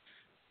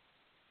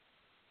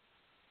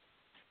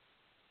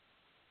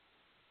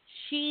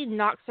 She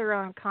knocks her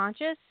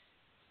unconscious,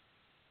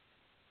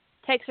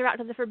 takes her out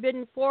to the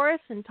Forbidden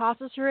Forest, and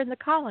tosses her in the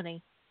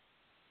colony.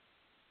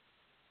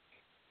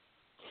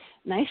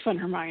 Nice one,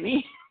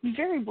 Hermione.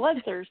 Very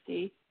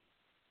bloodthirsty.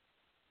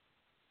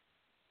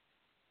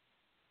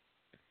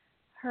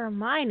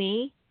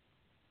 Hermione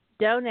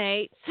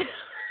donates.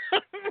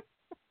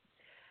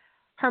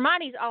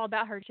 Hermione's all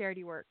about her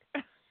charity work.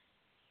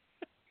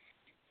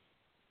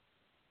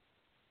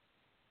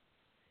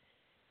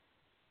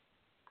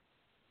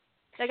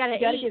 They gotta You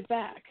gotta give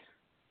back.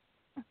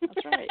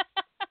 That's right.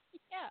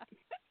 Yeah.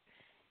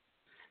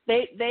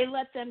 They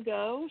let them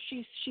go.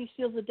 She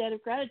feels a debt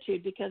of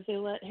gratitude because they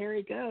let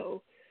Harry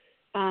go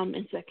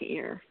in second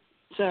year.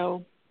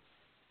 So,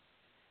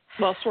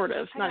 well, sort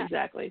of, not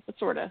exactly, but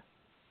sort of.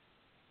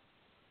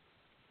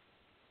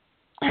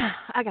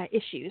 I got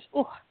issues.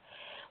 Oh.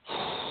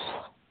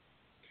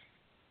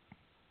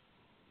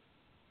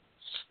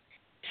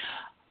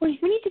 We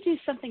need to do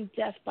something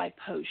death by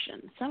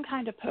potion, some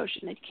kind of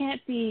potion. It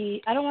can't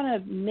be, I don't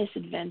want to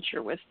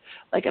misadventure with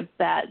like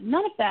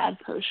not a bad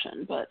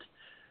potion, but.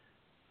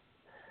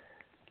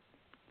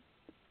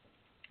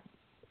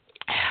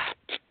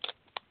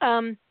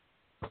 There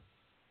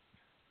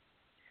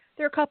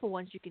are a couple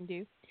ones you can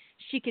do.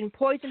 She can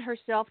poison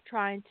herself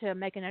trying to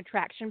make an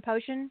attraction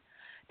potion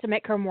to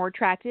make her more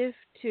attractive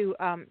to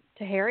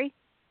Harry.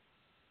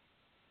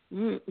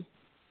 Mm.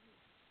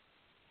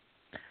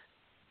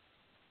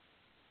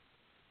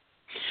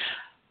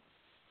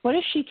 What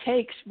if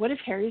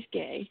Harry's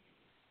gay,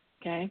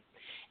 okay,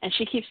 and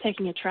she keeps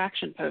taking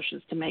attraction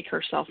potions to make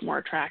herself more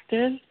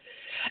attractive.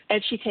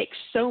 And she takes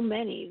so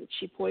many that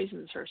she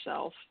poisons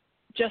herself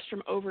just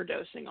from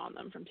overdosing on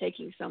them, from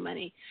taking so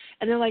many.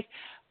 And they're like,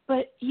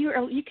 but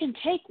you can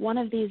take one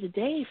of these a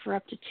day for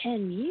up to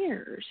 10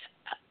 years.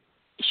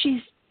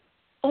 She's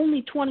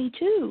only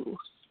 22.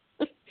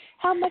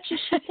 How much is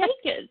she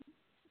taking?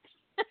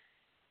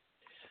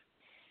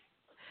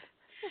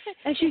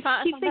 And she keeps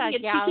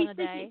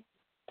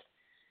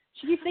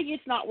thinking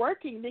it's not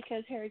working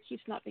because Harry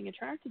keeps not being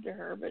attracted to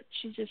her, but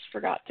she just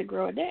forgot to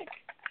grow a dick.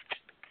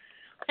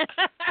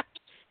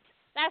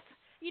 That's,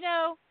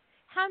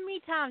 how many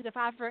times have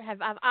I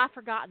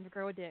forgotten to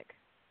grow a dick?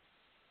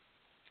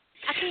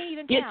 I can't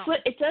even count.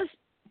 It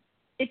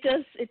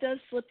does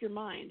slip your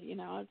mind.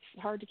 It's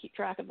hard to keep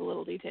track of the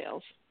little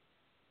details.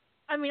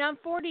 I mean, I'm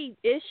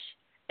 40-ish,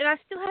 and I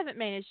still haven't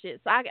managed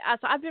it. So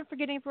I've been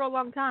forgetting for a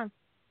long time.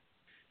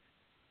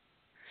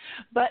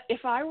 But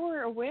if I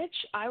were a witch,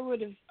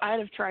 I'd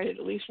have tried it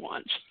at least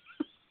once.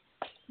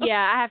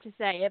 Yeah, I have to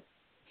say,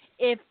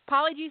 if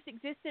polyjuice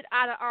existed,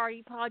 I'd have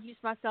already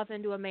polyjuiced myself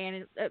into a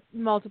man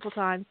multiple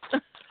times.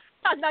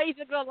 I'm not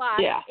even gonna lie.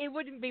 Yeah. It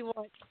wouldn't be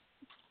once,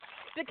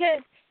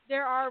 because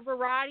there are a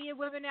variety of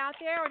women out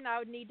there, and I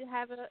would need to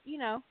have a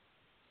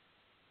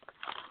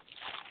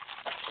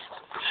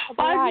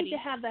I need to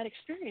have that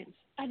experience.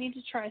 I need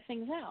to try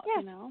things out.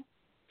 Yeah.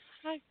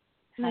 I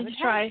need to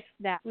try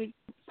that.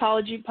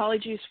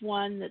 Polyjuice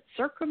one that's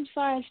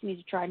circumcised. Need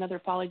to try another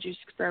polyjuice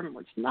experiment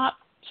where it's not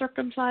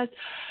circumcised.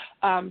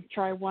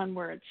 Try one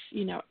where it's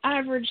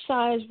average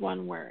size.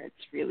 One where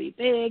it's really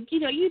big. You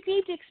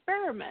need to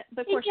experiment.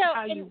 But of course,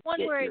 how you one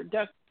get where your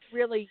duck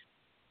really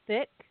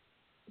thick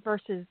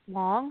versus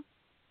long,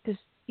 because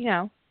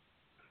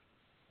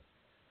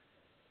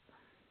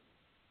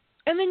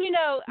And then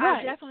right.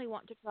 I definitely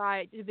want to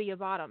try to be a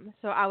bottom,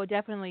 so I would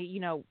definitely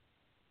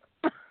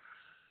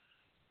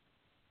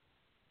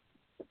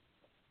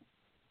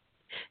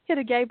hit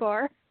a gay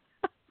bar.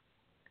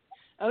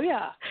 Oh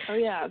yeah.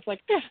 It's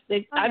like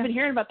I've been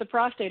hearing about the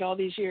prostate all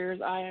these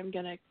years. I'm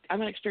gonna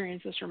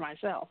experience this for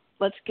myself.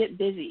 Let's get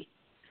busy.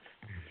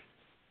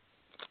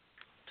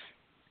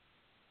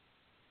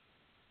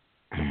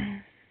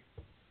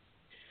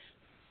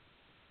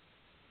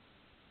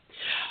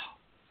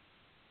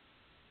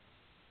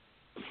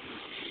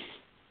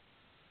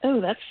 Oh,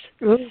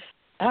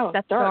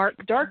 that's dark.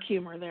 Dark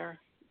humor there.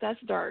 That's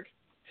dark.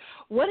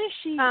 What if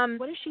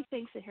she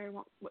thinks that Harry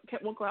won't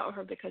go out with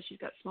her because she's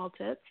got small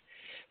tits?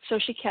 So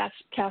she casts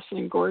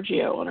an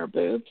Engorgio on her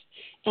boobs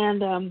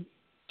and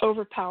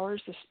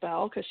overpowers the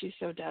spell because she's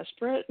so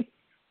desperate.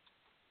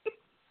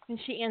 And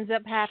she ends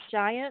up half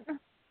giant.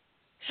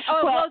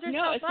 Oh, blows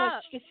herself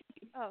up.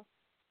 Oh.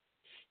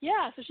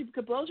 Yeah, so she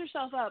blows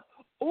herself up,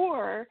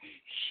 or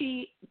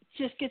she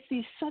just gets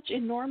these such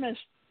enormous,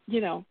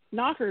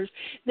 knockers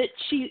that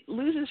she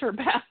loses her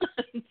balance.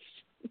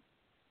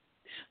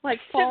 Like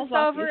falls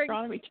off the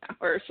astronomy tower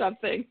or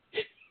something.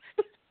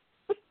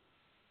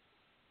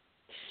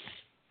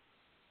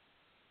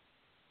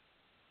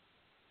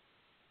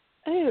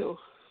 Ew.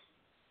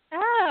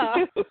 Oh.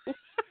 Ew.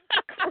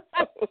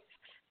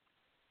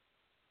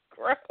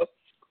 Gross.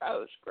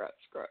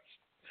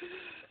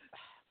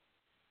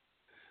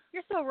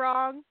 You're so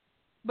wrong,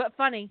 but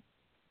funny.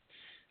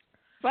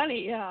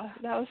 Funny, yeah.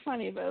 That was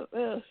funny, but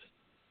ugh.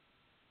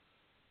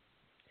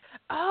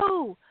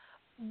 Oh,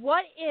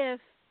 what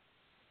if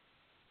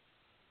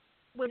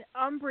when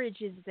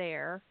Umbridge is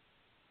there,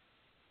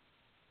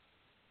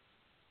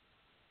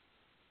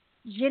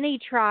 Ginny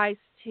tries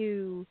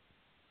to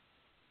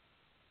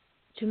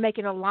make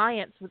an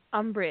alliance with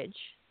Umbridge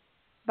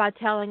by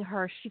telling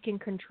her she can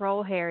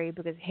control Harry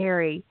because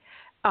Harry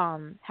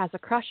has a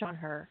crush on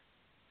her.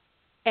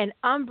 And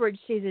Umbridge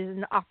sees it as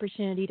an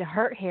opportunity to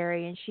hurt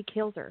Harry, and she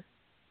kills her.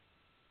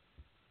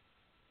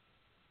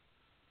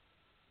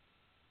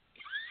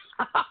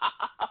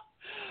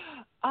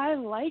 I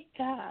like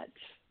that.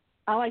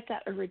 I like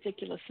that a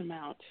ridiculous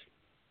amount.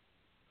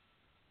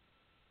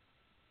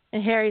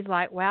 And Harry's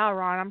like, wow,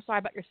 Ron, I'm sorry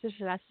about your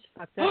sister. That's just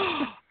fucked up.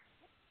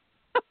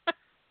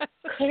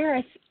 Claire,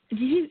 I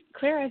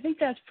think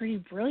that's pretty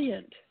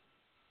brilliant.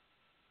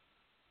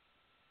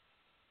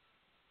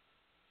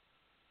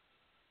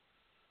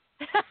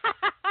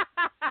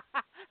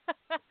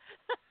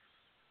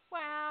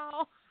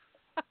 Wow.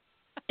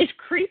 It's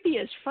creepy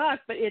as fuck,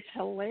 but it's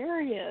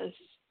hilarious.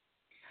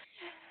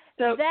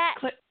 So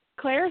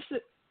Claire,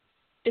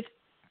 it's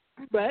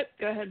what?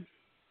 Go ahead.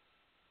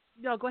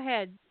 No, go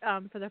ahead.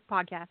 For the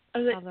podcast.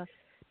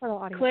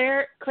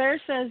 Claire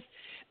says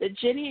that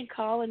Ginny and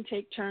Colin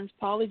take turns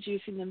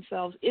polyjuicing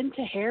themselves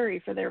into Harry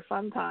for their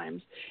fun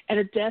times, and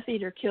a Death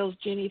Eater kills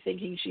Ginny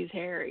thinking she's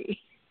Harry.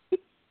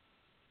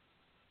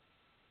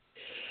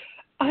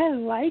 I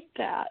like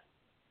that.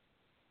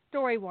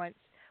 Story once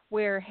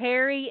where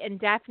Harry and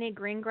Daphne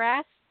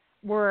Greengrass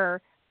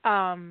were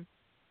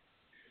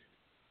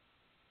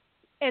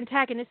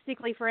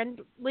antagonistically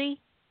friendly,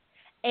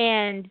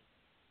 and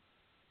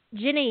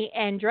Ginny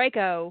and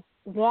Draco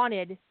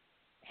wanted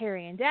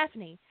Harry and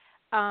Daphne,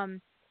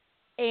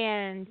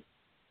 and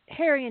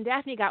Harry and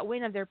Daphne got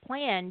wind of their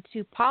plan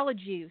to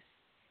polyjuice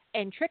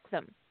and trick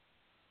them.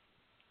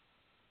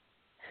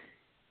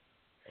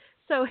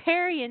 So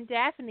Harry and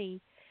Daphne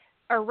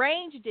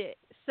arranged it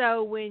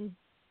so when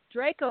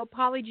Draco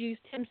polyjuiced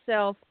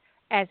himself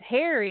as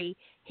Harry,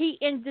 he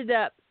ended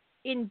up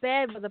in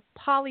bed with a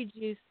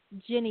polyjuiced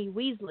Ginny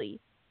Weasley,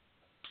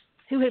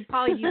 who had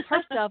polyjuiced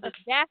herself as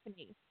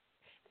Daphne.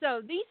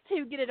 So these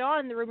two get it on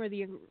in the room of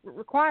the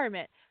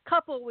requirement. A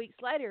couple of weeks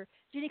later,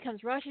 Ginny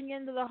comes rushing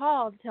into the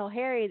hall to tell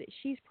Harry that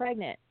she's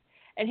pregnant.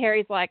 And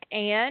Harry's like,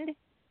 and?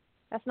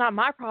 That's not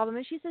my problem.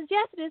 And she says,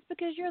 yes, it is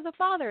because you're the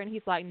father. And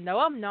he's like, no,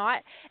 I'm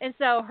not. And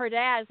so her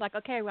dad's like,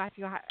 okay, well,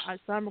 son,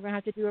 we're going to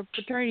have to do a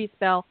paternity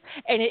spell.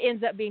 And it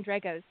ends up being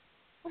Draco's.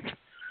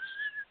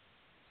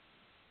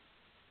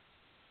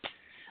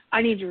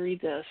 I need to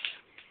read this.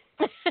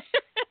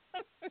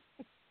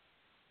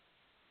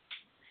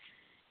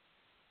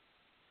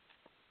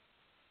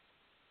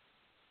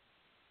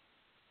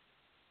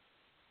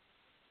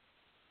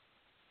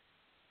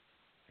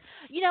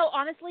 You know,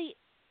 honestly,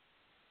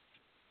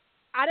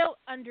 I don't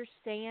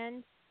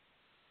understand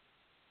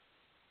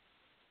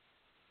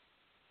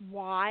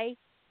why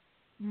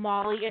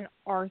Molly and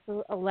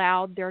Arthur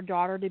allowed their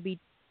daughter to be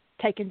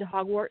taken to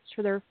Hogwarts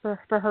for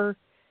her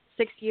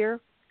 6th year.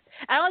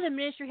 I know the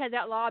ministry has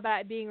that law about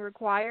it being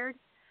required,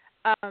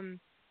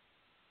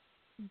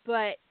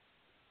 but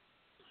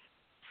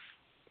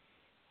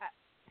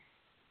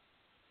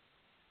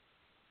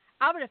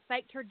I would have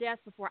faked her death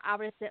before I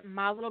would have sent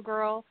my little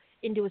girl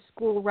into a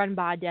school run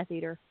by a Death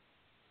Eater.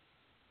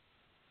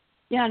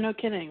 Yeah, no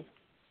kidding.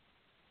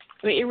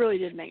 I mean, it really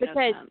did make no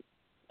sense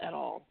at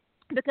all.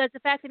 Because the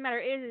fact of the matter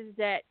is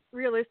that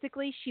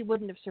realistically, she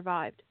wouldn't have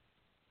survived.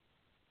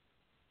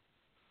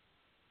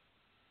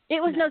 It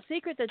was no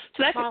secret that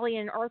Molly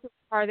and Arthur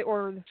were part of the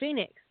Order of the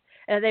Phoenix.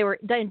 They were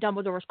in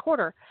Dumbledore's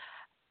quarter.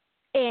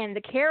 And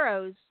the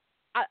Carrows,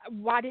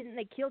 why didn't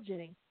they kill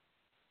Ginny?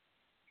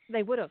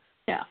 They would have.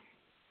 Yeah.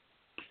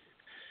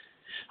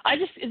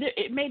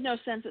 It made no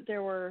sense that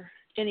there were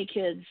any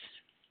kids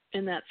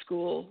in that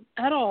school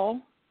at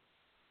all.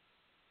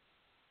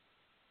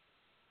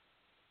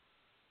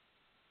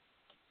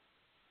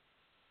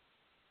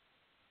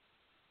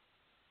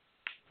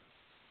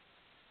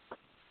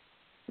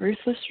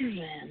 Ruthless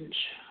Revenge.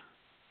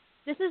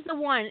 This is the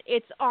one.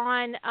 It's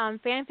on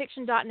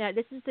fanfiction.net.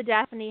 This is the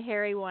Daphne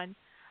Harry one,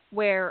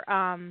 where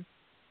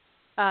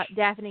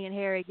Daphne and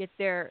Harry get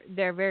their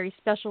very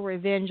special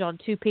revenge on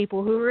two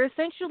people who are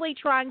essentially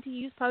trying to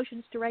use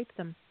potions to rape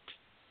them.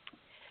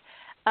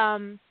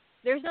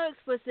 There's no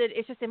explicit.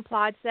 It's just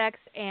implied sex,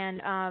 and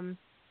and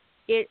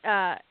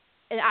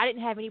I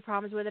didn't have any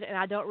problems with it, and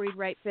I don't read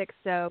rape fic,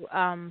 so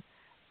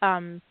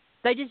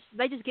they just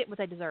get what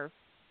they deserve.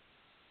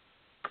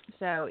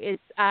 So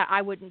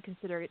I wouldn't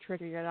consider it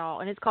triggering at all.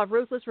 And it's called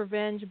Ruthless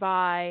Revenge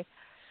by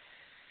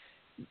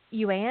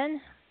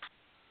Yuan,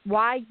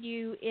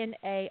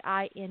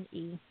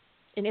 Yunaine,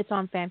 and it's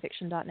on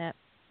fanfiction.net.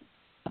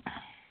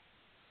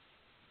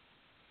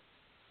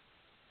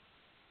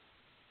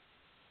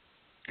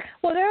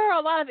 Well, there are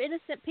a lot of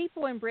innocent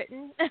people in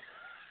Britain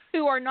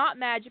who are not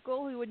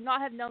magical, who would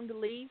not have known to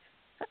leave.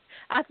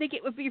 I think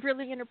it would be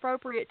really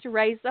inappropriate to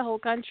raise the whole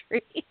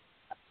country.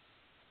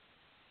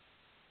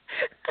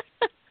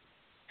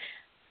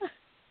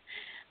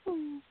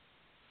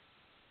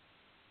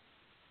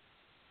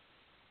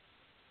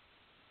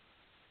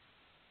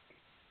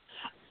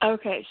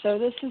 Okay, so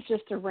this is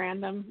just a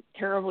random,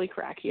 terribly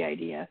cracky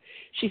idea.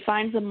 She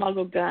finds a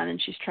Muggle gun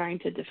and she's trying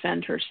to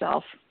defend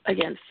herself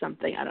against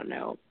something, I don't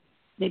know,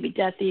 maybe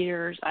Death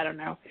Eaters, I don't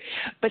know.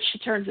 But she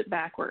turns it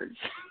backwards.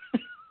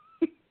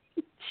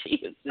 She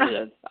uses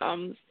her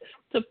thumbs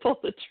to pull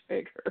the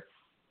trigger.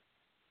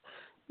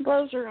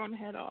 Blows her own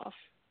head off.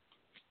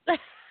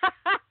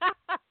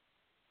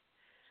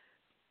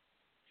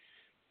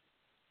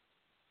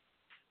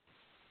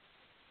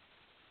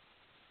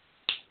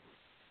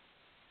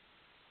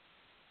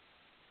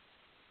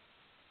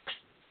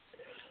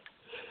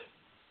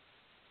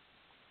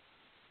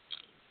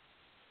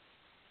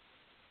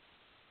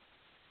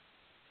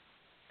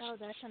 Oh,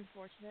 that's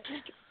unfortunate.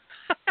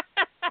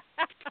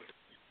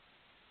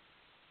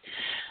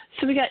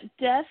 So we got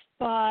Death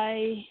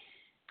by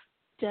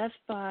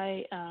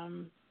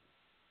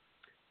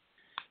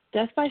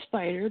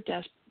Spider,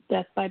 Death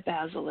by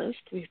Basilisk.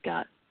 We've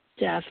got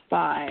Death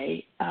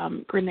by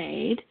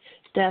Grenade,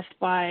 Death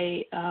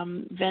by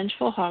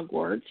Vengeful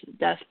Hogwarts,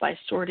 Death by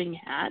Sorting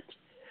Hat,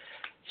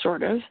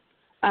 sort of.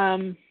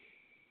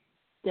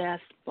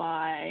 Death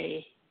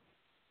by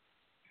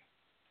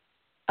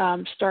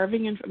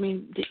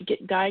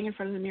dying in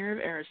front of the Mirror of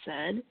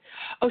Erised.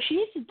 Oh, she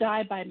needs to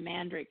die by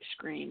Mandrake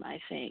Scream, I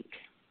think.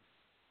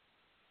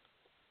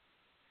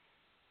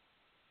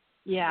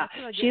 Yeah,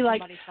 she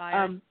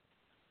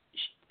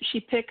she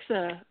picks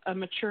a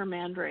mature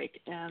Mandrake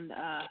and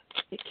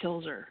it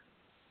kills her.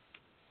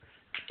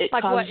 It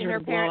like causes what, in her her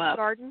to blow parents' up.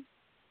 garden?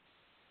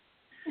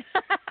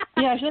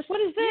 Yeah, she's like,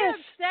 what is this?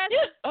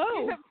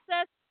 You're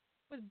obsessed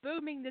with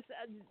booming this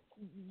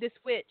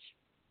witch.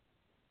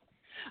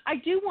 I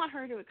do want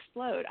her to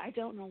explode. I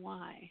don't know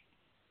why.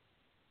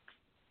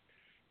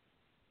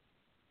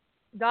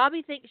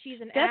 Dobby thinks she's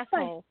an That's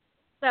asshole,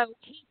 so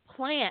he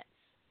plants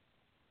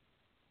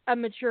a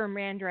mature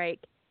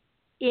mandrake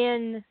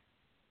in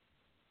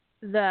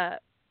Mrs.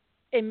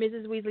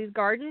 Weasley's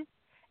garden,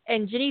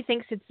 and Ginny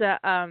thinks it's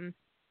a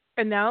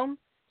gnome,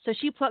 so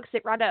she plucks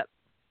it right up.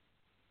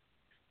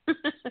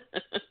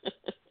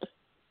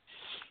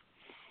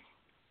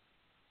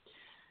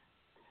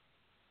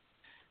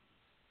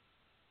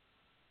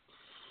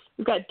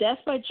 We've got death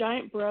by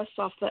giant breasts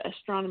off the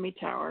astronomy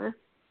tower.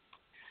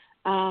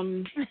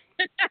 You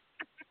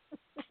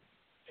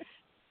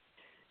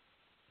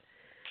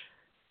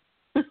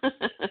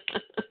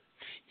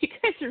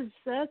guys are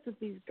obsessed with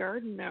these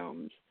garden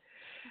gnomes.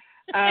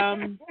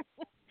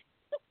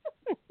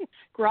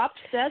 Grop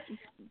steps,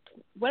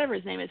 whatever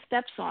his name is,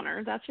 steps on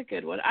her. That's a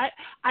good one.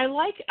 I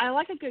like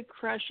a good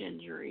crush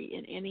injury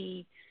in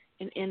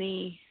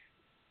any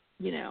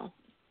you know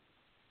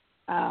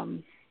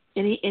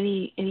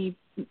any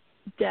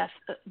death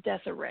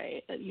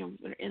array.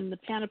 In the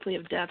panoply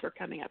of death are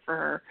coming up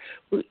for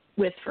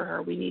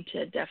her. We need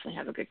to definitely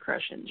have a good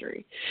crush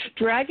injury.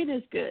 Dragon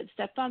is good.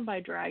 Stepped on by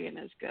dragon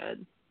is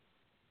good.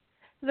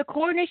 The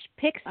Cornish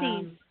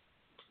pixies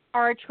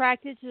are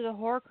attracted to the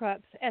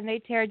Horcrux, and they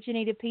tear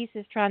Ginny to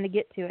pieces trying to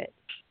get to it.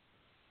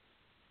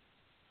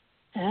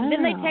 Oh.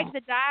 Then they take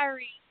the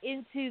diary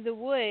into the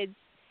woods,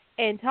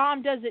 and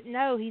Tom doesn't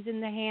know he's in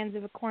the hands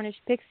of a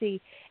Cornish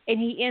pixie, and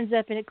he ends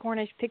up in a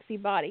Cornish pixie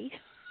body.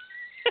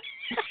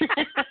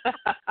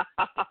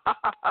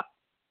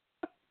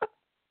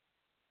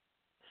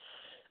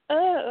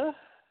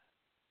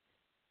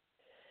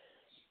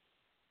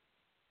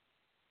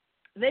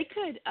 They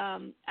could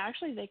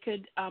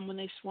when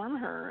they swarm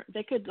her,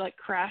 they could like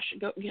crash,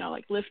 go,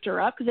 like lift her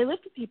up, because they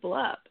lifted people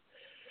up,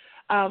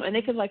 and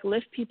they could like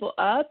lift people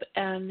up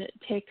and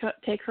take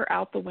her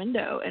out the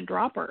window and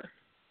drop her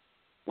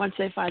once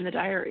they find the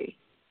diary.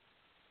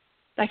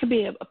 That could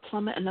be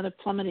another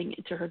plummeting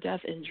to her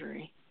death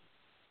injury.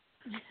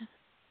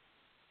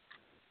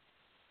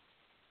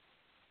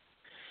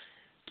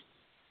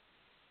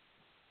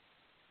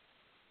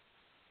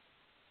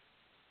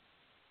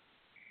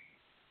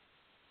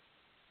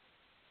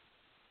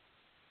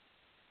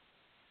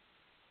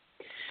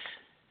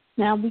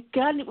 Now we've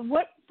got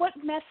what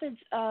methods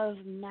of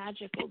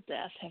magical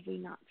death have we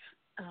not?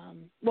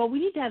 Well, we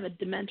need to have a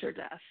Dementor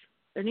death.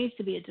 There needs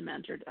to be a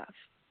Dementor death.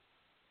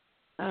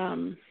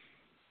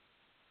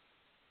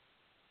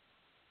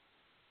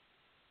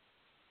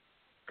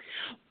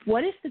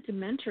 What if the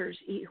Dementors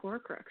eat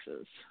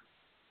Horcruxes?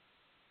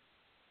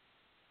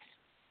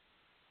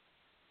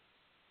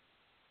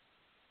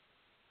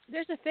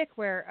 There's a fic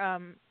where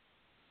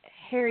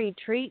Harry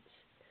treats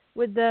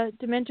with the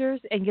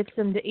Dementors and gets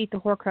them to eat the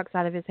Horcrux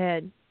out of his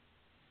head.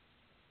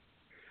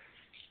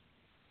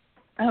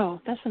 Oh,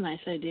 that's a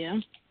nice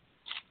idea.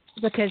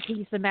 Because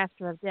he's the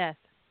master of death.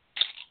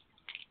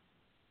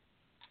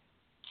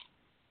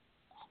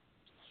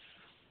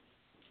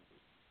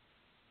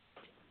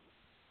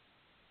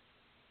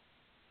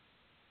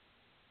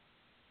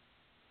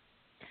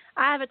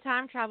 I have a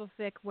time travel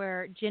fic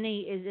where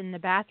Ginny is in the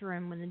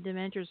bathroom when the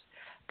Dementors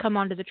come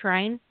onto the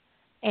train,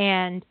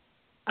 and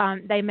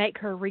they make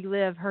her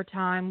relive her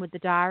time with the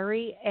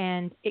diary,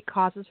 and it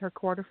causes her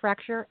core to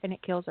fracture, and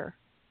it kills her.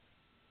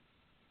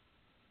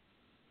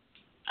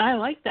 I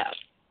like that.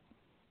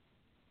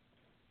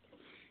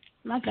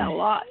 I like that a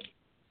lot.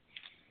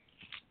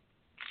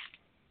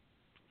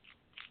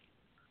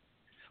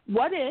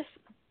 What if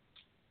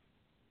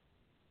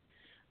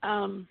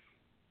when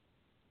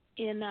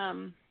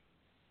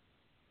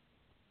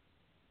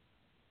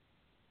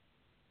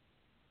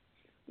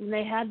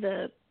they had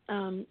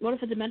what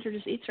if the Dementor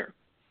just eats her?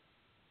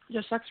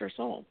 Just sucks her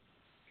soul.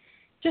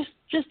 Just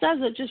does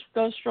it. Just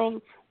goes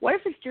strong. What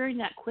if it's during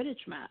that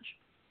Quidditch match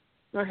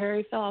where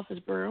Harry fell off his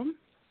broom?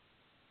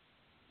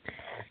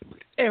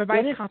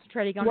 Everybody's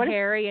concentrating on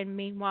Harry, and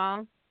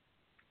meanwhile,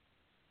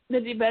 the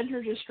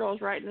Dementor just strolls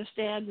right in the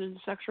stands and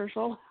sucks her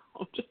soul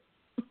out.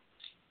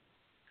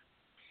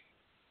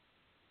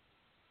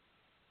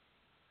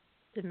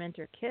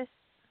 Dementor kiss.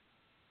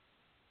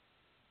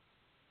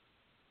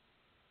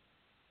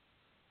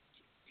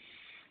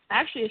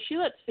 Actually, if she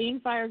lets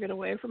Fiendfire get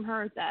away from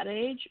her at that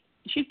age,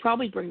 she'd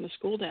probably bring the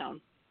school down.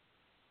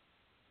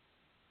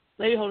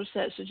 Lady Holder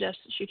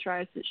suggests that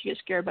she gets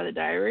scared by the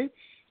diary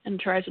and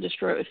tries to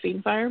destroy it with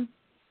Fiendfire.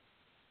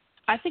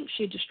 I think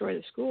she'd destroy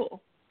the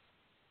school.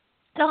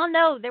 Oh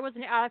no, there was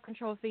an out of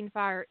control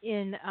Fiendfire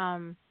in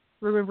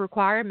Room of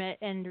Requirement,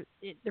 and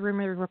the Room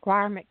of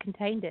Requirement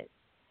contained it.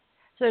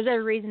 So there's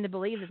every reason to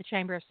believe that the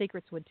Chamber of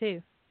Secrets would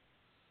too.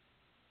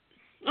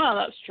 Oh,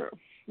 that's true.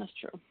 That's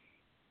true.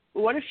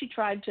 But what if she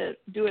tried to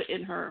do it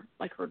in her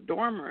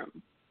dorm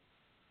room?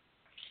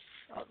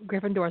 Oh,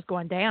 Gryffindor's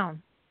going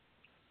down.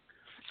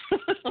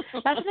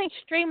 That's an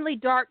extremely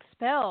dark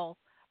spell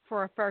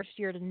for a first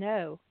year to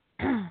know.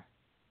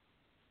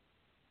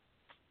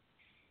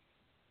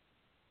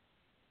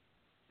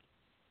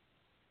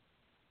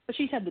 But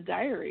she's had the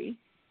diary.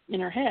 in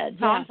her head.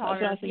 Tom Yeah, taught that's what I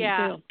her. was thinking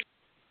Yeah. too.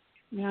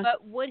 Yeah.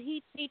 But would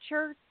he teach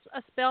her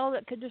a spell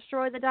that could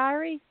destroy the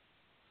diary?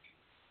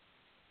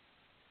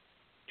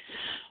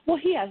 Well,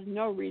 he has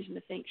no reason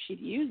to think she'd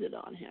use it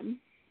on him.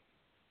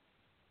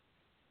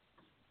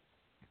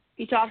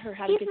 He taught her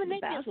how to get to the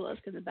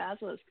basilisk, and the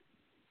basilisk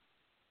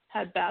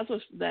had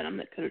basilisk venom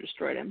that could have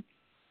destroyed him.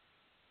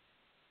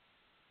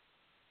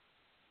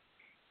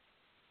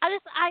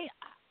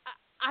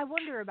 I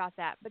wonder about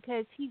that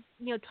because he's,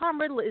 Tom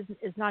Riddle is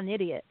not an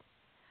idiot.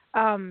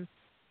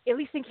 At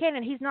least in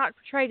canon, he's not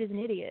portrayed as an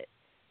idiot.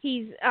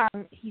 He's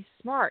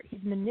smart.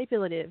 He's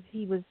manipulative.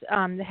 He was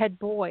the head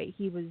boy.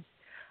 He's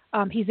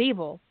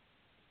evil.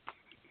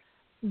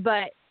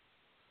 But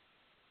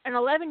an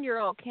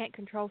 11-year-old can't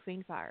control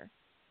Fiendfire.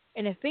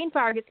 And if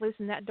Fiendfire gets loose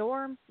in that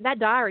dorm, that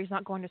diary's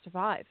not going to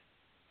survive.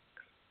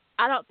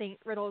 I don't think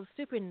Riddle is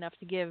stupid enough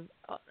to give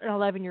an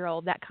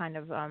 11-year-old that kind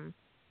of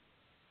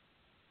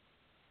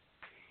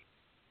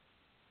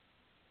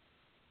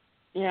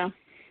Yeah.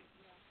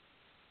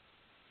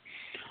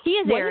 He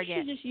is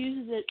arrogant.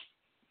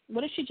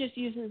 What if she just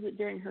uses it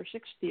during her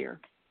 6th year?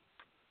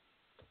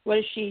 What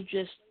if she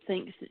just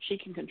thinks that she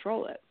can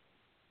control it?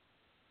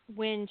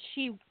 When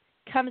she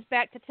comes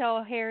back to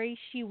tell Harry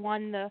she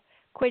won the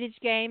Quidditch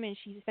game and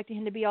she's expecting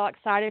him to be all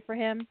excited for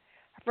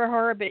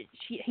her, but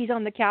he's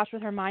on the couch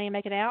with Hermione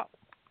making out.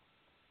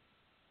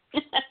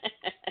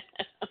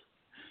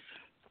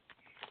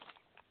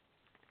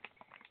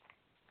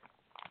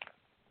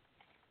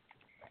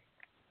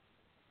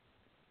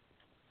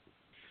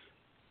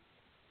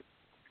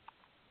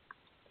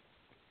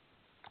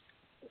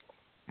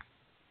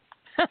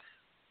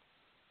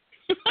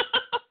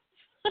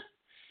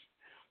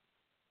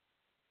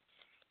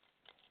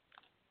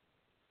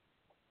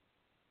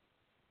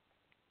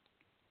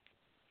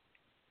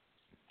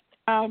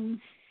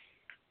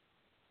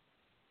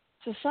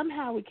 So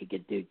somehow we could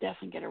do Death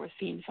and get her with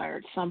Fiendfire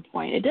at some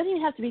point. It doesn't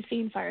even have to be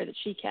Fiendfire that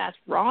she casts.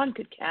 Ron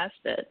could cast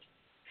it.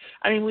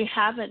 I mean, we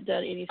haven't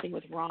done anything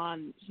with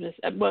Ron,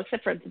 well,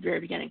 except for at the very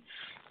beginning.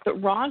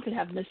 But Ron could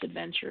have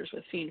misadventures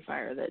with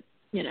Fiendfire that,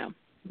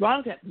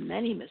 Ron could have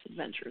many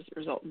misadventures that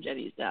result in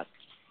Ginny's death.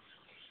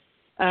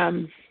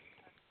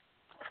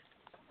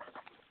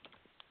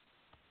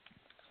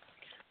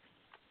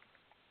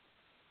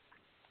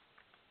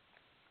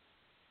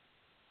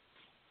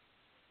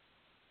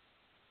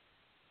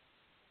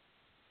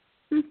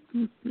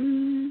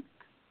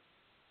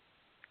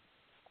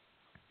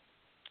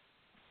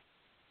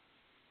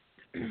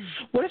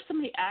 What if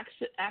somebody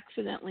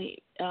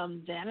accidentally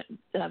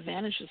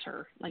vanishes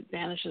her,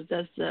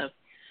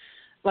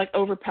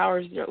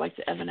 overpowers her, like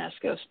the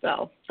Evanesco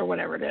spell or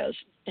whatever it is?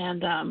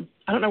 And I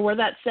don't know where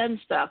that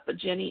sends stuff, but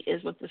Jenny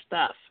is with the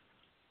stuff.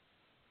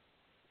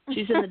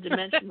 She's in the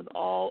dimension with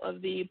all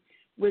of the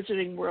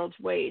Wizarding World's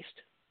waste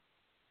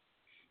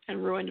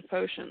and ruined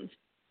potions.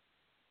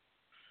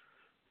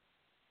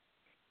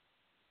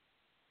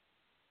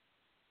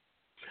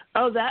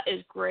 Oh, that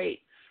is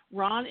great.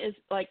 Ron is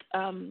like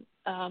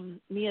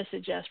Mia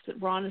suggests that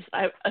Ron is,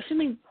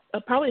 assuming,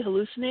 probably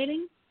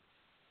hallucinating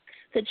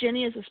that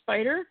Jenny is a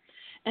spider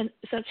and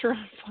sets her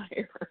on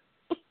fire.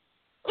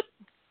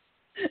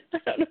 I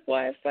don't know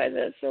why I find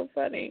that so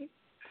funny.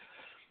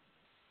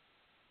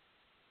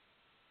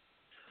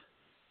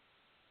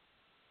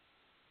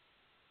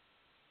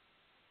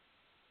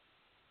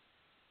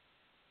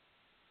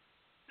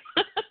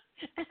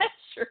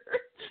 Sure.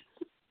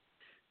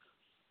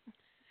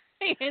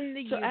 In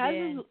the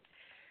U-Bend.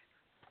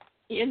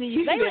 In the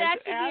U-Bend. They would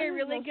actually be a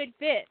really good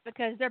fit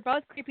because they're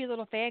both creepy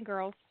little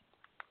fangirls.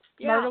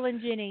 Yeah. Myrtle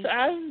and Ginny.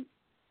 So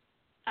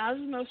as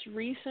the most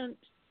recent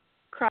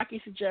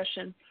Crocky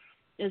suggestion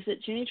is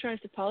that Ginny tries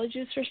to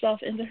polyjuice herself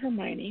into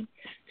Hermione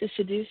to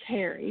seduce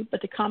Harry,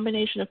 but the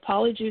combination of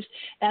polyjuice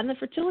and the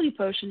fertility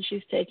potion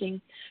she's taking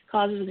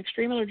causes an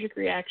extreme allergic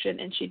reaction,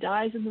 and she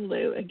dies in the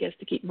loo and gets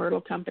to keep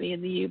Myrtle company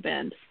in the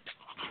U-Bend.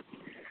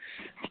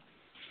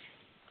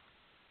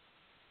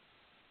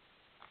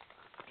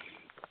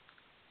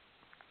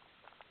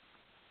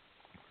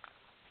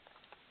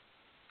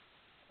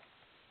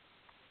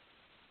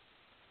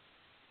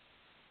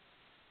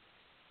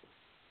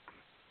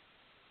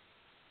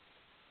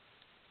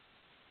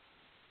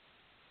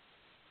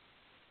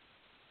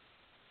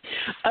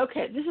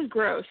 Okay, this is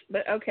gross,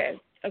 but okay.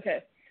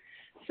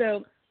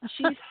 So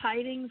she's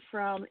hiding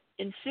from,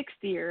 in 6th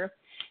year,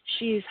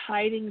 she's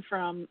hiding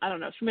from, I don't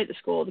know, somebody at the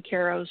school, the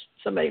Caros,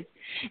 somebody.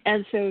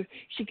 And so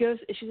she's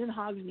in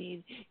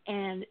Hogsmeade,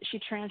 and she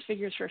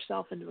transfigures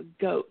herself into a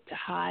goat to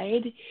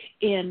hide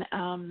in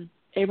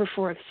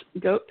Aberforth's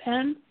goat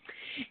pen.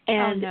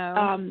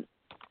 And,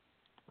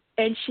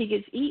 and she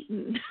gets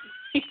eaten.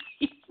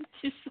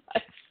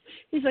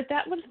 He's like,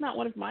 that one's not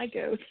one of my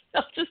goats.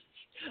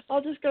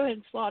 I'll just go ahead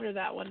and slaughter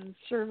that one and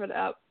serve it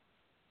up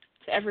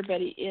to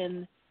everybody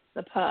in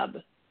the pub.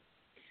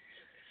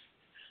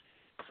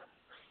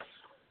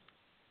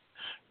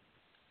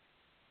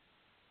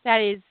 That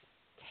is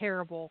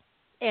terrible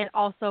and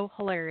also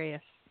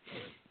hilarious.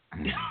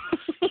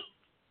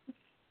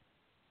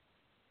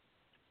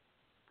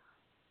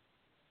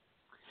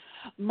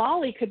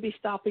 Molly could be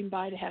stopping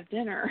by to have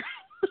dinner.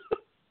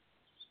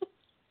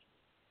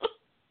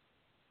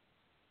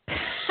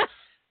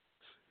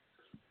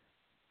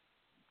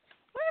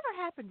 Whatever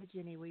happened to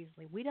Ginny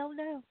Weasley? We don't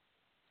know.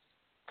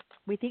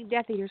 We think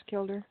Death Eaters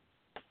killed her.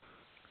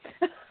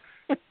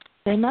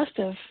 They must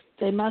have.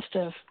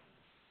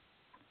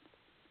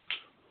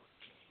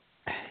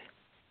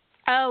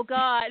 Oh,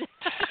 God.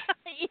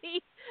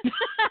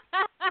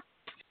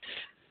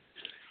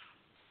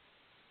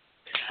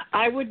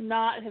 I would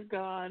not have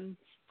gone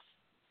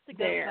To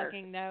go there.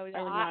 fucking no.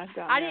 I would not have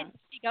gone I there. didn't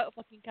see goat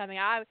fucking coming.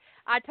 I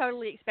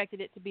totally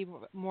expected it to be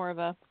more of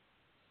a...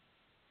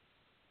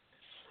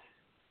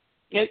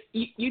 Yeah,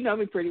 you know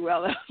me pretty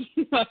well, though.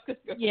 You know I'm going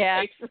to go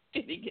Yeah. for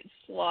Ginny gets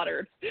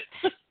slaughtered.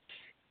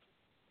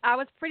 I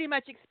was pretty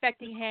much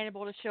expecting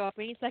Hannibal to show up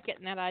any second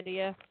in that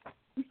idea.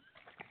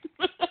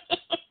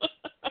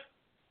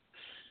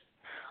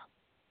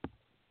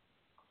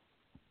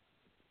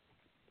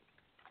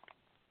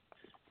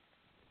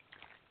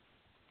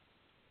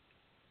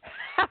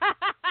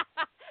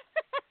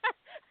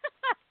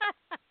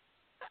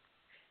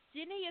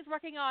 Ginny is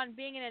working on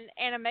being an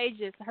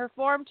animagus. Her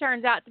form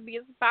turns out to be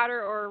a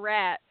spider or a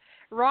rat.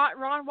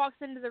 Ron walks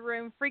into the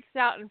room, freaks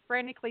out, and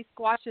frantically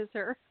squashes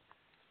her.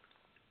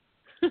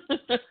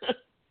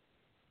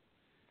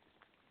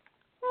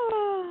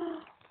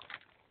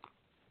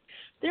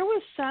 There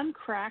was some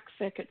crack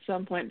fic at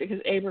some point because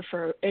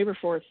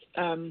Aberforth's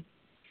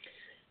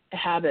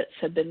habits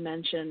had been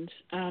mentioned.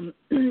 Were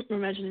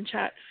mentioned in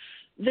chat.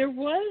 There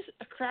was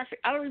a crack fic.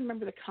 I don't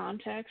remember the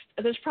context.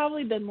 There's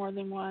probably been more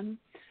than one,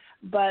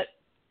 but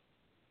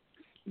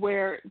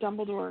where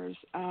Dumbledore's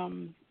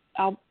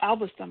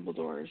Albus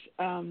Dumbledore's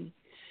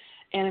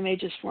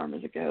animagus form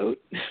as a goat,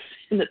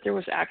 and that there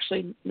was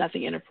actually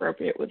nothing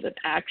inappropriate with an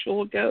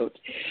actual goat,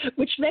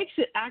 which makes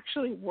it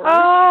actually worse.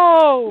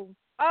 Oh!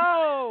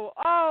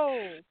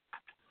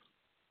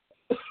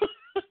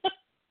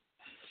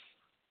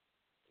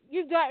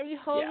 You got me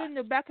holding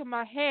the back of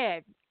my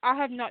head. I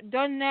have not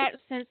done that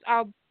since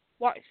I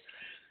watched.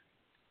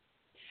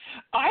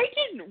 I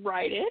didn't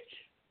write it,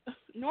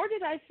 nor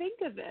did I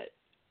think of it.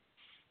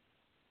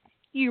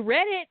 You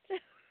read it.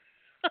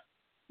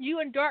 You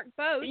and Dark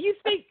both. You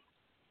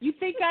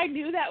think I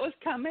knew that was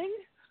coming?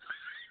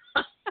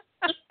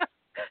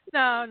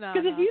 No.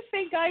 Because if you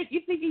think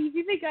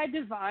I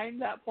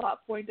divined that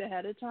plot point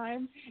ahead of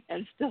time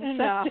and still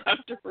sat down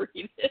to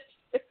read it.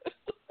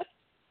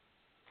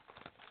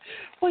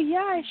 Well, yeah,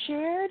 I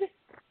shared.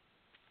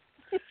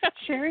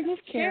 Sharing is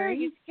caring.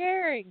 Sharing is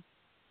caring.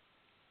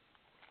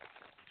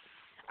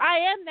 I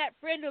am that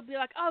friend who'll be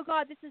like, "Oh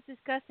God, this is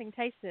disgusting.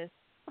 Taste this."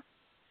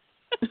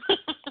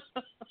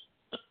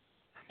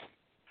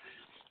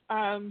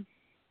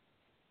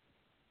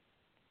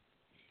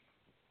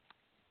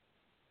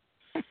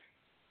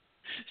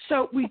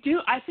 So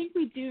I think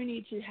we do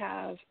need to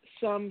have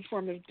some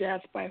form of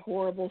death by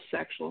horrible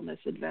sexual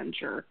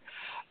misadventure.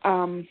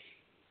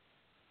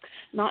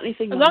 Not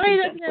anything. As long as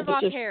it doesn't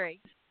involve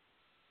Harry.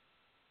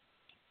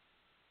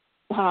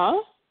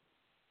 Huh?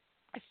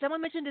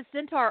 Someone mentioned a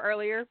centaur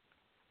earlier.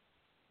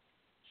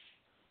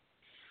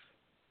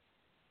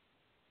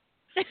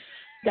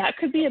 That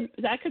could be a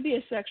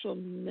sexual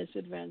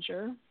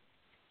misadventure.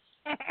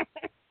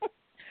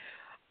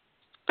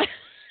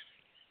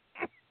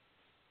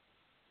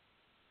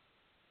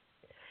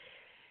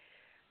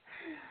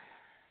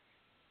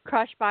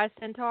 Crushed by a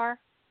centaur.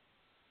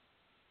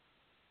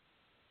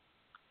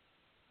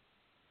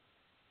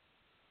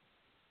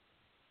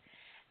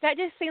 That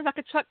just seems like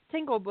a Chuck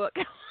Tingle book.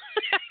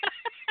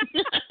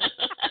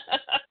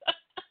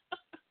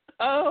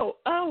 Oh,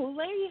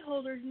 lady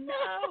holders,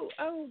 no.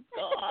 Oh,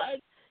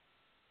 God.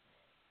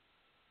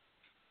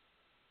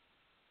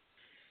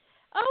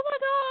 Oh, my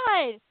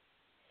God.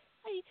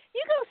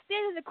 You go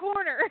stand in the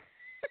corner.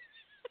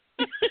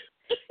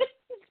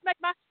 Just make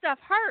my stuff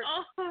hurt.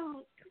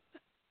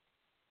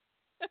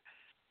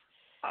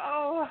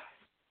 Oh.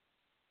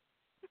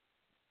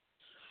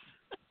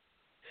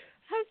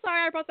 I'm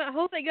sorry I brought that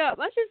whole thing up.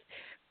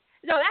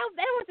 No,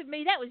 that wasn't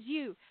me. That was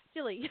you,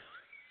 silly.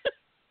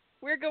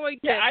 We're going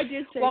to I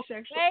did say walk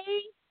sexual.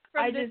 away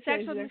from I the did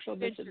say sexual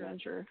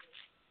misadventure.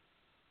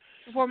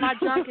 Before my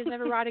junk is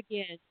never right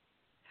again.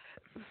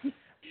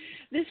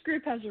 This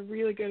group has a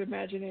really good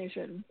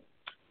imagination.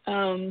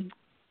 Man,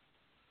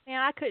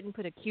 I couldn't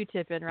put a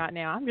Q-tip in right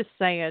now. I'm just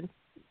saying.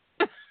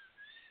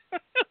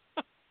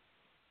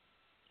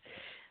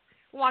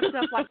 Locked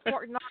up like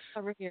Fort Knox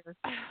over here.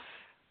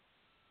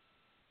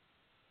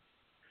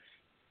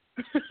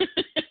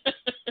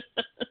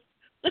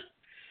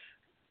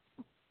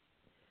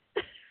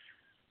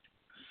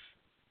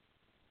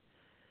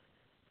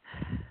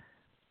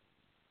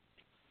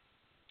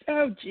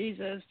 Oh,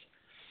 Jesus.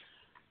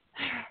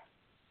 I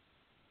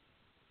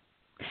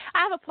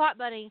have a plot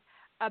bunny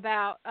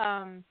about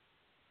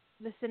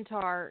the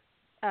centaur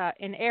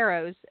in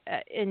Arrows,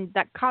 and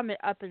that comment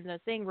up in the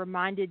thing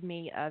reminded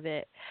me of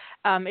it.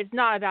 It's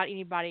not about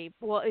anybody.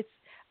 Well, it's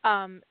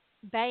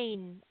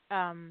Bane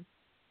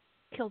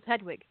kills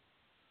Hedwig.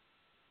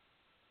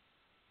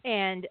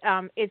 and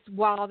it's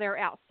while they're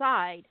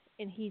outside,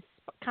 and he's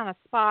kind of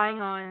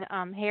spying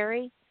on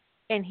Harry,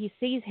 and he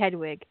sees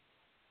Hedwig,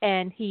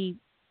 and he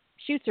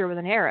shoots her with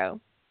an arrow,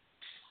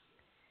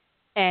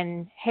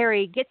 and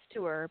Harry gets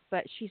to her,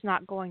 but she's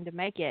not going to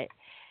make it.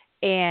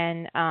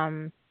 And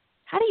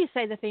how do you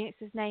say the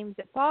Phoenix's name? Is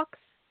it Fox?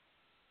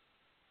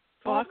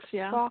 Fox,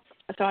 yeah. Fox.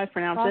 That's how I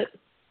pronounce Fox. it.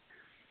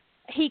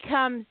 He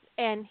comes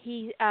and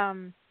he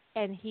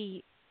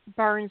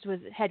burns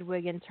with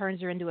Hedwig and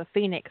turns her into a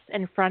phoenix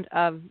in front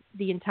of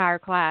the entire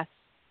class.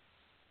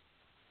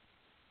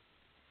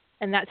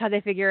 And that's how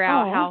they figure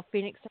out how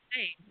Phoenix are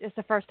made. It's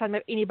the first time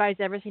that anybody's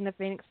ever seen a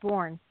phoenix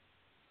born.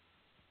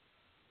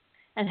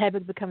 And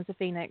Hedwig becomes a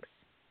phoenix.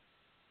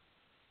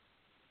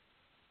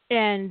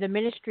 And the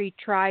Ministry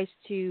tries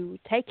to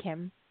take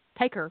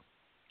her,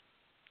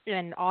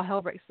 and all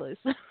hell breaks loose.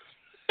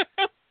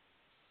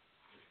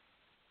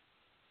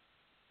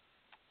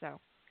 So,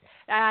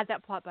 I had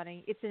that plot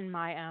bunny. It's in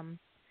my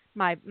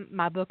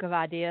my book of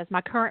ideas.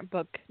 My current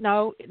book.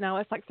 No,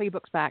 it's like 3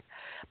 books back.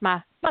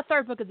 My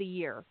third book of the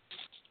year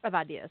of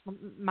ideas.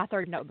 My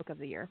third notebook of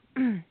the year.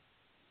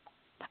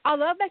 I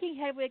love making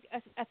Hedwig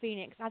a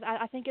phoenix.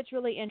 I think it's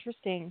really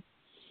interesting.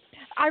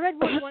 I read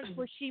one once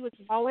where she was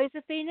always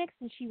a phoenix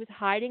and she was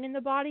hiding in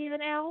the body of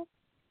an owl,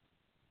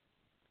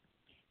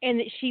 and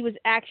that she was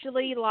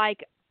actually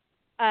like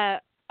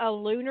a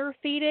lunar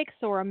phoenix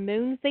or a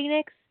moon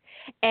phoenix,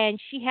 and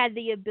she had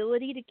the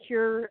ability to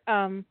cure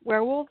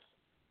werewolves.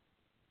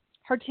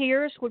 Her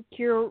tears would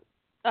cure.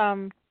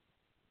 Say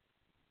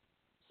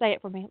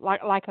it for me,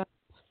 like a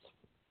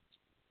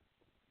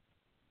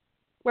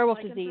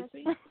werewolf disease.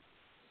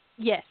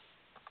 Yes,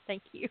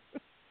 thank you.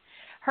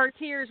 Her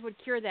tears would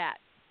cure that.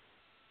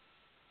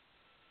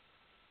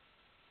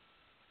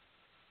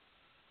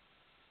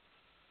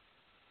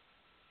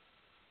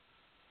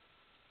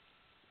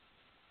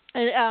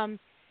 And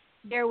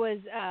there was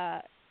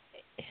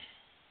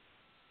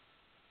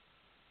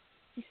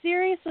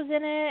Sirius was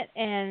in it,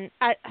 and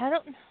I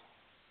don't.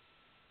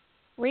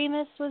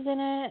 Remus was in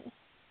it,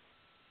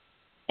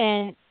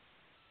 and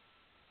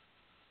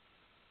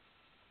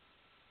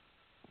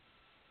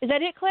is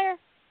that it, Claire?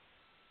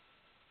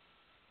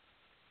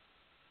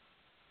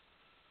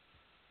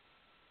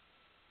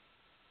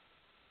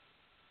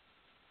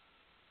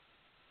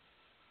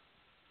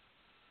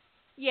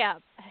 Yeah,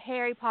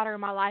 Harry Potter,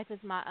 My Life is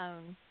My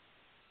Own.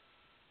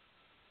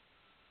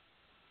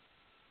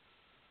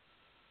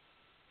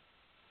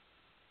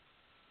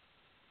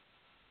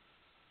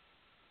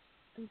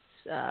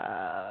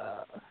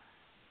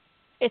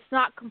 It's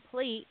not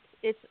complete.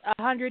 It's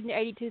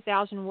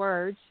 182,000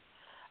 words.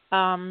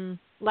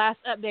 Last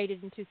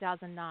updated in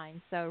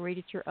 2009. So read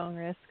at your own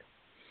risk.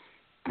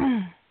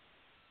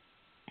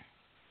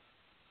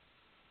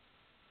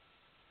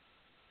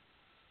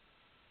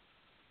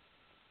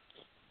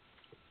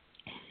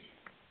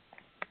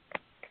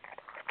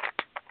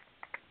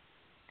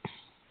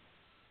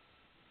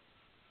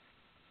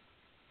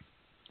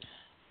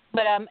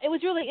 But it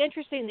was really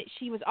interesting that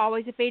she was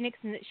always a phoenix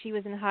and that she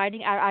was in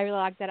hiding. I really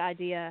like that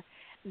idea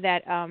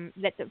that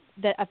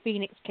that a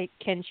phoenix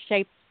can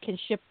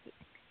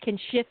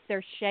shift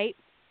their shape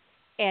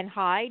and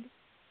hide.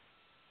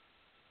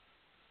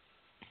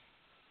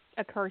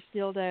 A cursed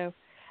dildo.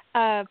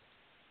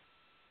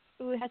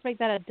 Ooh, it has to make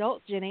that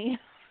adult, Jenny.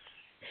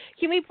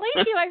 Can we please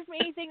get away from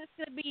anything that's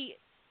going to be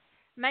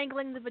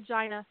mangling the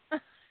vagina?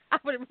 I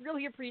would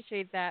really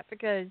appreciate that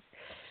because.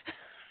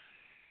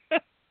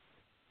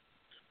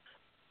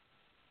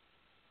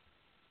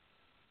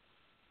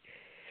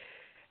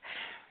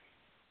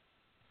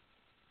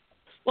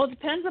 Well, it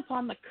depends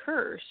upon the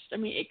curse. I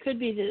mean, it could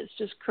be that it's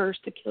just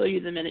cursed to kill you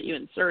the minute you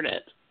insert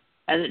it,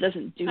 and it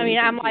doesn't do anything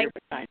I'm to like, your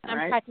vagina, I'm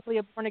right? practically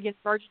a born again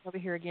virgin over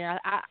here again.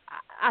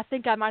 I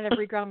think I might have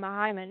regrown my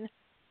hymen.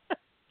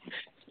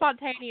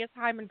 Spontaneous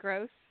hymen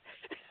growth.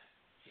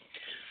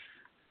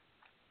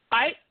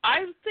 I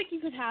think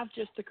you could have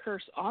just the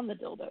curse on the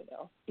dildo,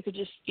 though. You could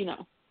just,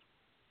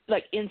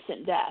 like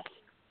instant death.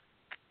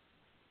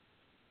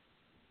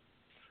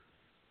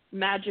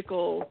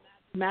 Magical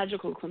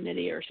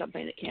chlamydia or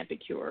something that can't be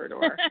cured,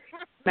 or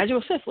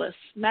magical syphilis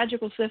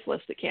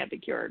that can't be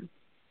cured.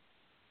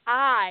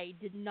 I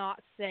did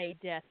not say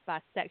death by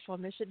sexual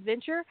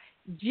misadventure.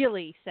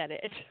 Jilly said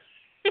it.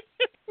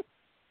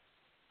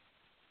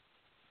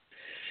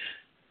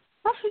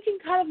 I was thinking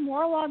kind of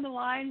more along the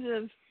lines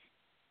of,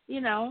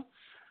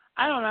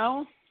 I don't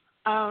know,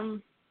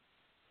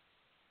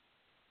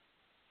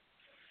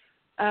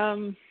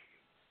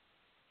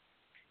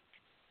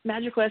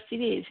 magical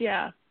STDs,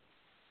 yeah.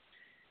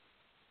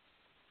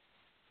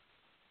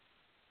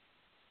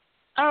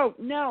 Oh,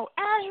 no.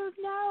 Azure,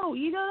 no.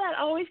 You know that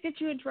always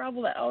gets you in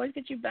trouble. That always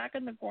gets you back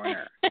in the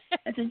corner.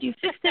 And since you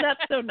fixed it up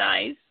so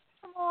nice.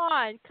 Come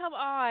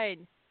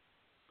on.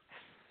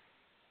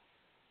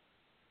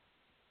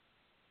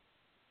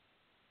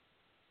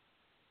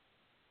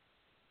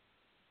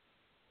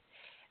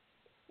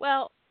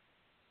 Well,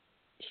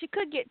 she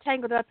could get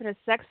tangled up in a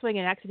sex swing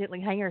and accidentally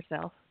hang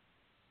herself.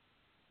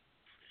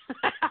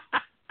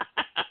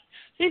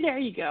 See, there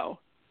you go.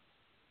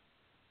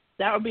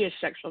 That would be a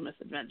sexual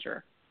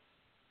misadventure.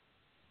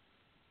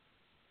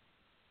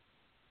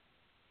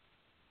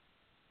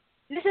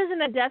 This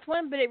isn't a death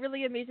one, but it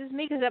really amuses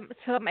me because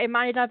it might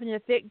not have been a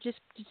fic just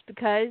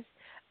because.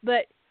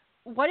 But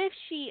what if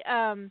she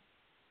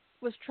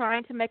was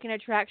trying to make an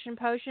attraction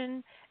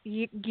potion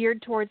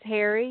geared towards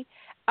Harry,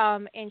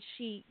 and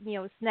she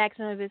snagged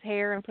some of his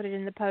hair and put it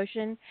in the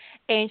potion,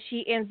 and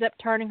she ends up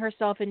turning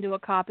herself into a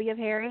copy of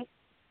Harry,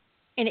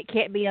 and it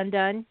can't be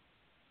undone.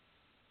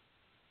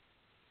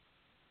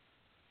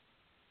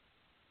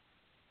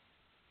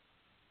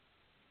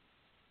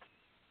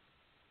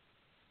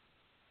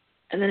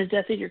 And then a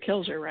Death Eater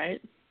kills her, right?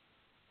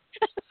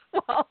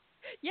 Well,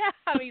 yeah,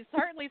 I mean,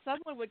 certainly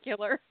someone would kill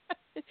her.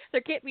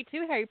 There can't be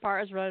two Harry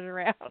Potters running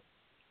around.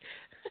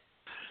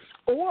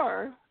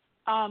 Or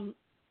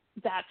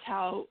that's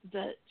how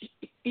this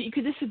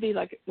would be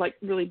like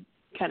really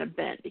kind of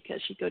bent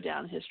because she'd go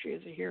down in history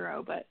as a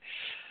hero, but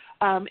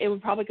it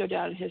would probably go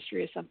down in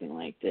history as something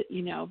like that,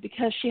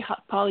 because she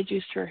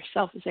polyjuiced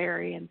herself as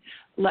Harry and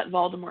let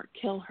Voldemort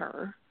kill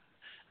her,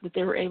 that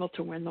they were able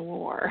to win the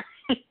war.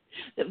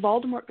 That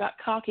Voldemort got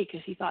cocky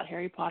because he thought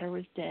Harry Potter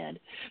was dead,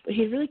 but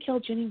he really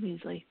killed Ginny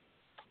Weasley.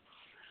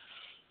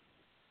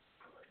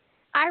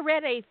 I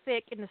read a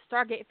fic in the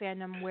Stargate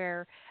fandom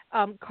where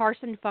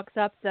Carson fucks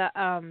up the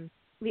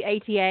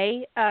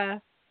ATA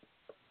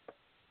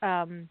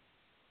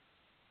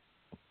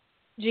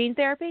gene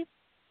therapy,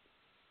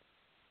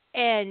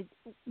 and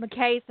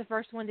McKay's the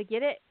first one to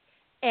get it,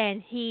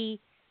 and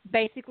he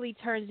basically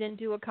turns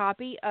into a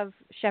copy of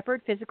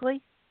Shepard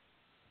physically,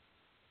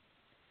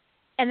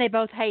 and they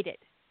both hate it.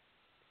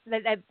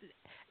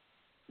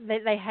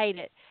 They hate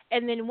it,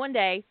 and then one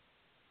day,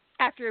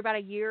 after about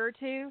a year or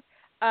two,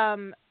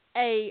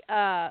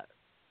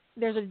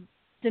 there's a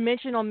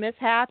dimensional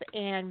mishap,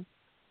 and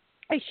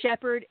a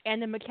Shepard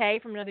and a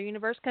McKay from another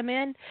universe come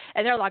in,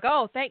 and they're like,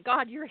 "Oh, thank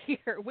God you're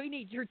here. We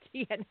need your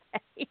DNA.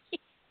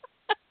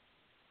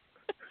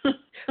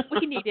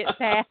 We need it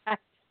bad."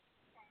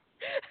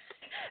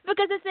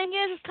 Because the thing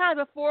is, kind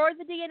of before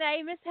the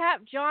DNA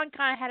mishap, John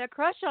kind of had a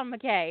crush on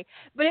McKay,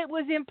 but it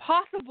was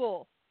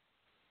impossible.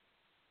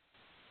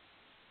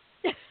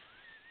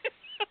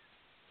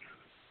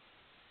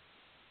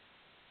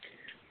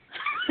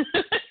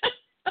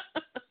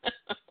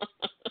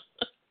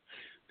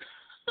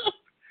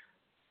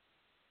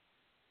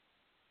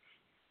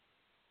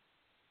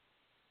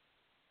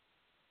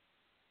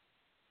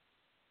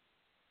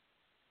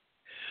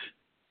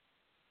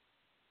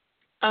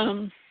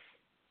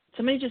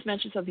 Somebody just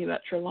mentioned something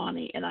about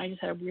Trelawney, and I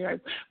just had a weird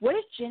idea. What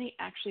if Ginny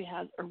actually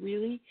has a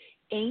really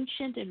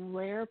ancient and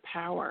rare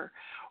power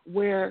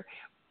where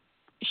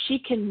she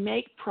can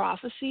make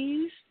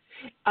prophecies,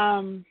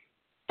 and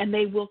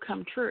they will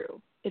come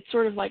true? It's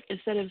sort of like,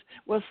 instead of,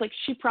 it's like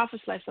she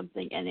prophesies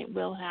something and it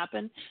will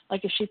happen.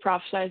 Like if she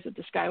prophesies that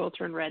the sky will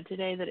turn red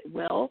today, that it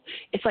will.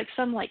 It's like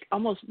some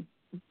almost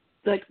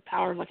like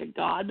power of like a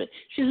god, but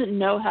she doesn't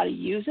know how to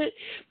use it.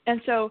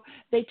 And so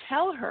they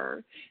tell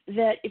her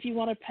that if you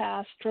want to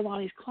pass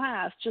Trelawney's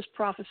class, just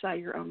prophesy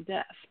your own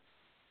death.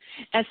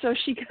 And so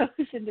she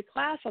goes into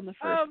class on the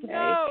first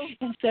day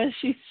and says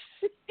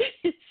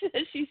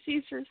she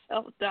sees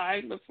herself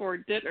dying before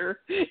dinner.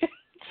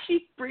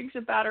 She brings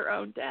about her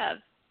own death.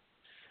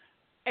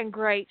 And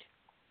great.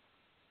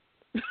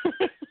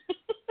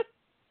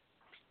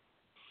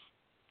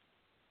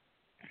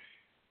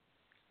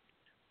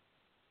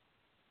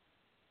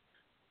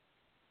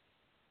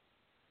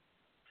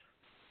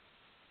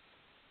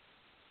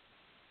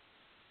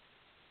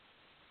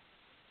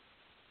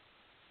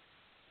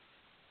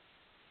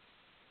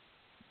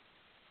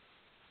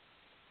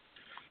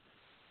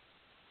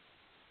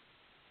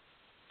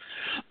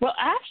 Well,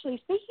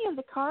 actually, speaking of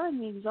the car and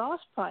the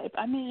exhaust pipe,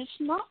 I mean, it's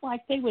not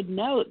like they would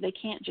know they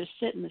can't just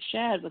sit in the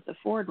shed with the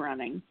Ford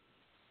running.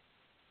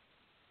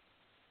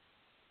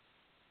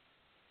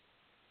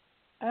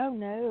 Oh,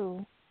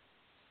 no.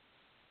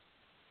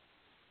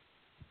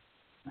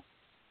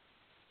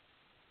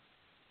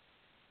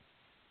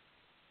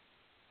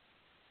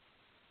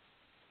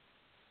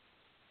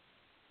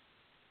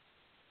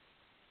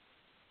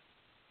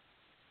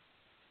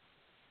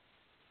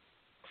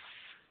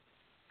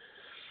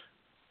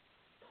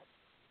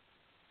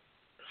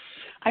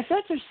 I feel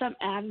like there's some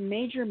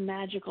major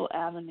magical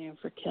avenue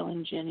for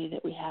killing Ginny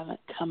that we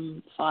haven't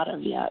thought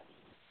of yet.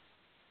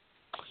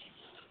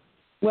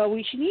 Well,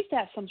 she needs to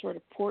have some sort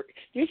of port.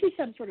 There needs to be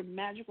some sort of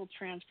magical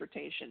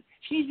transportation.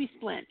 She needs to be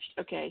splinched.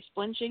 Okay,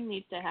 splinching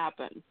needs to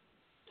happen.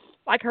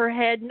 Like her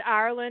head in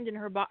Ireland and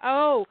her body.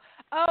 Oh,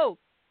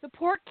 the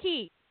port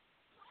key.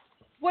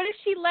 What if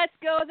she lets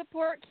go of the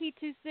port key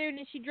too soon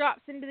and she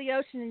drops into the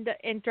ocean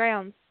and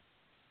drowns?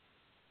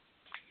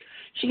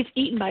 She gets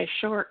eaten by a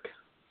shark.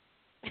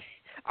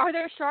 Are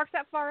there sharks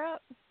that far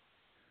up?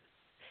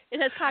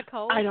 Is it kind of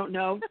cold? I don't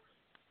know.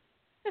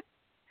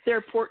 They're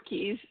port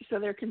keys, so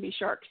there can be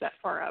sharks that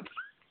far up.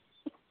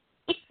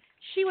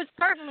 She would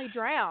certainly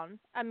drown.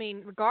 I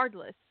mean,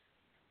 regardless.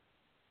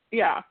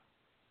 Yeah.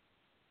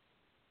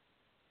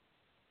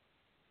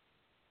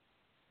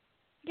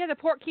 Yeah, the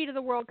port key to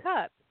the World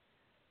Cup.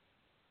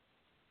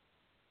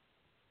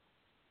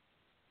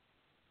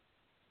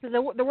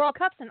 Because the World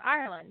Cup's in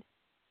Ireland.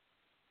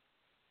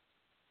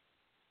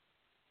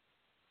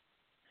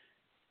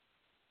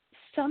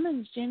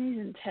 Summons Jenny's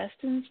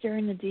intestines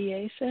during the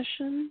DA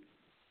session.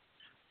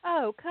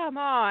 Oh, come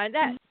on.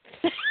 That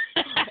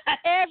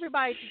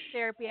everybody needs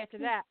therapy after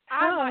that.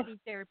 I might need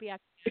therapy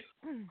after.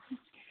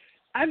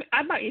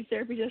 I might need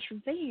therapy just from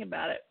thinking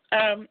about it.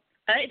 I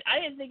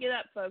didn't think of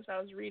that, folks.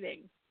 I was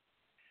reading.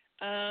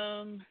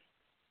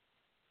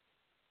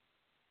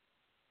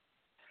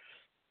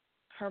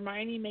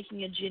 Hermione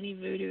making a Ginny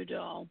voodoo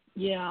doll.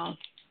 Yeah,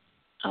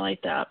 I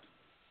like that.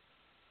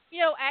 You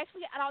know,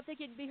 actually, I don't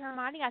think it'd be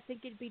Hermione. I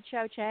think it'd be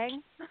Cho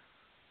Chang.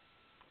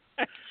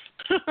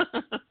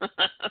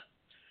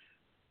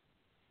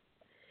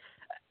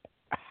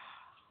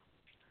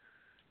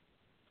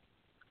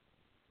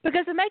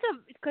 Because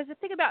the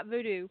thing about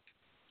voodoo,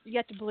 you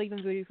have to believe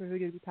in voodoo for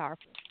voodoo to be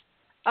powerful.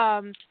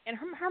 And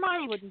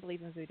Hermione wouldn't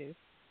believe in voodoo.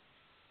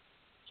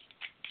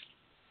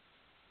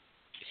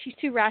 She's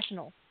too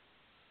rational.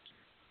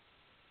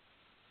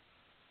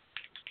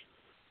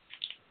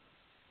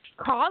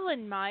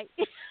 Colin might.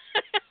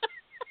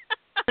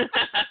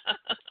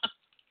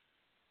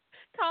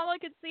 Colin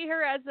could see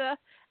her as an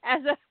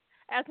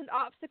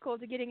obstacle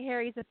to getting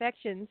Harry's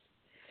affections.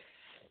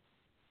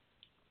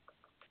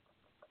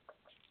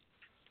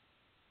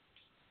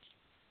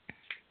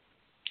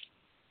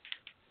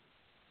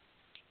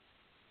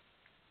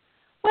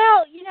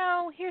 Well, you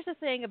know, here's the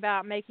thing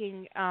about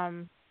making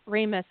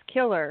Remus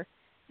killer.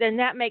 Then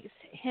that makes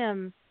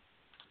him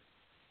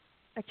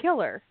a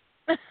killer.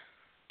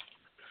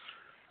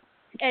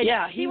 And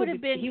yeah, he would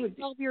have been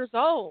 12 years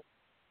old.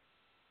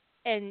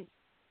 And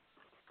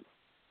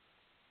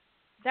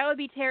that would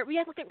be terrible. We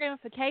have to look at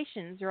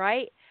ramifications,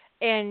 right?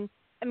 And,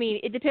 I mean,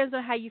 it depends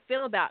on how you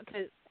feel about it.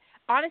 Because,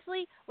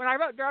 honestly, when I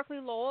wrote Darkly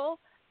Loyal,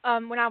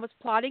 when I was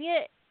plotting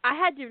it, I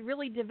had to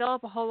really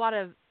develop a whole lot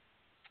of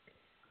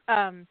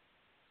I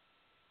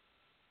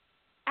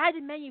had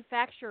to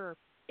manufacture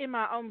in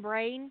my own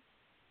brain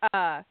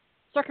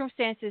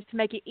circumstances to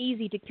make it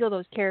easy to kill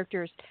those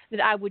characters that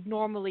I would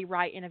normally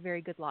write in a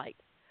very good light.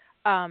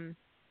 It'd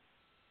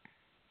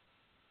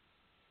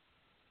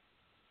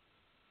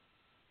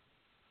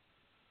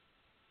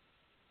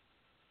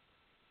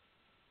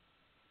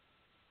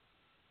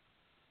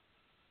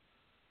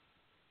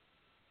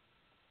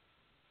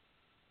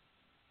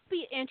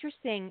be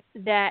interesting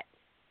that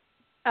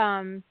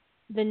the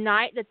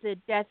night that the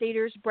Death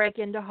Eaters break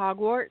into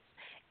Hogwarts,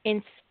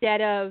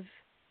 instead of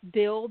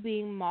Bill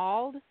being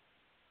mauled,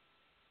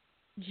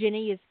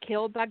 Ginny is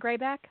killed by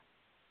Greyback.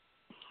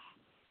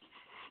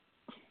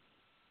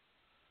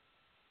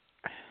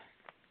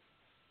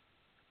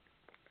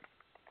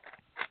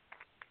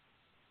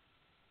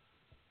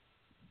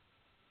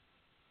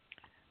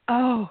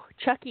 Oh,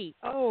 Chucky.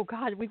 Oh,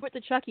 God, we went to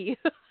Chucky.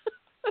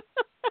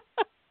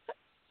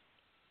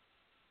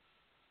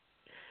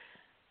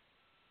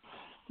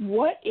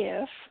 What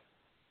if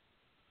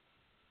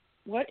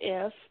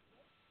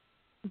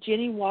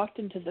Ginny walked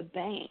into the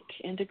bank,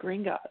 into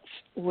Gringotts,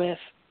 with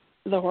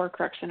the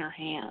Horcrux in her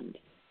hand?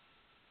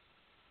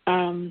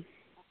 Now,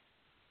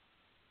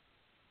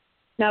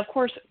 of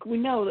course, we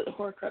know that the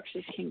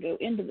Horcruxes can go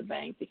into the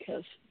bank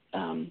because,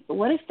 but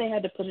what if they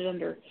had to put it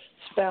under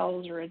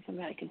spells or in some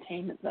kind of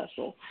containment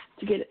vessel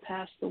to get it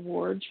past the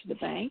wards for the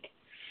bank?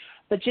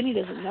 But Ginny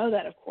doesn't know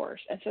that, of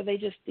course, and so they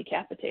just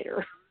decapitate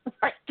her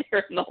right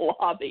there in the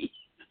lobby.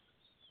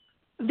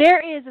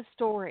 There is a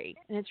story,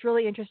 and it's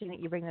really interesting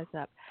that you bring this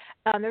up.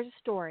 There's a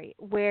story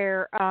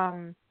where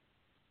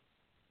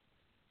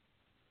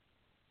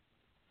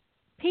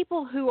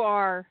people who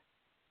are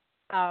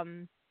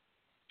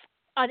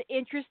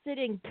uninterested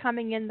in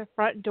coming in the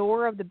front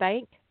door of the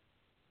bank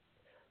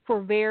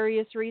for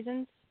various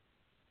reasons,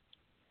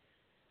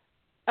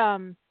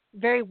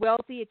 very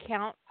wealthy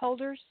account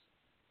holders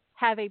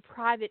have a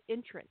private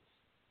entrance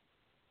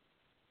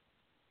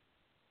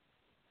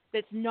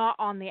that's not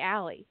on the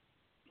alley.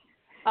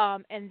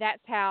 And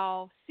that's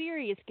how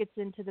Sirius gets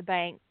into the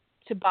bank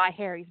to buy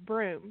Harry's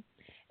broom.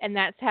 And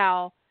that's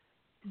how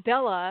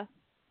Bella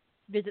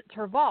visits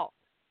her vault.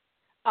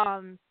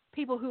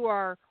 People who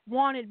are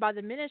wanted by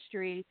the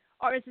Ministry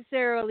aren't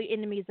necessarily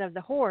enemies of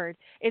the Horde.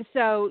 And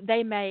so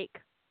they've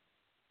made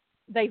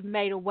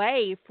a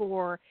way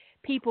for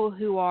people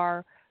who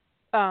are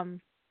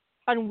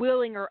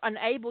unwilling or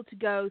unable to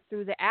go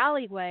through the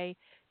alleyway.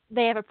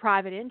 They have a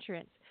private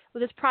entrance. Well,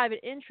 this private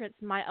entrance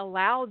might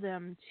allow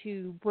them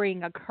to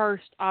bring a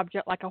cursed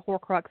object like a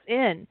Horcrux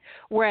in,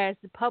 whereas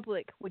the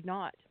public would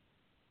not.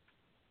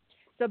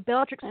 So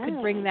Bellatrix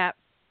could bring that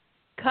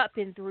cup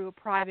in through a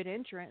private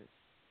entrance,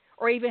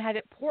 or even have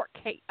it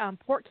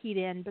portkeyed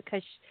in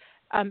because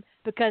of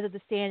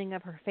the standing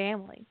of her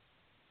family.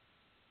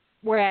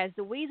 Whereas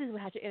the Weasleys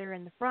would have to enter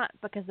in the front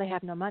because they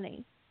have no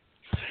money.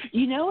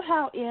 You know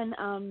how in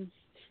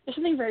there's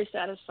something very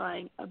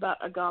satisfying about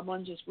a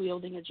goblin just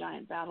wielding a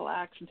giant battle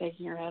axe and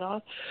taking your head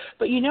off.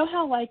 But you know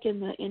how, like, in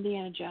the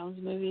Indiana Jones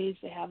movies,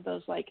 they have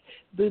those, like,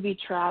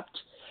 booby-trapped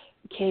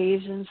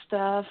caves and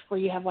stuff where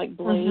you have, like,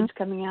 blades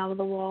coming out of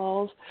the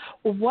walls?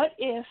 Well, what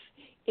if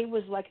it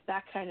was like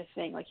that kind of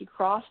thing. Like you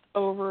crossed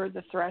over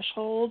the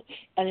threshold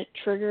and it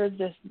triggered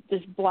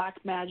this black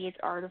magic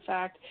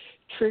artifact,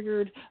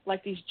 triggered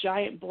like these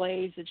giant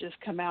blades that just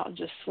come out and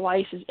just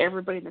slices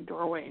everybody in the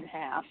doorway in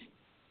half.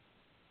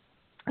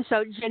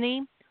 So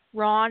Ginny,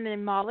 Ron,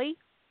 and Molly?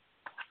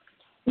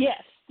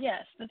 Yes.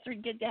 The three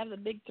get to have the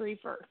big three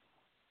first.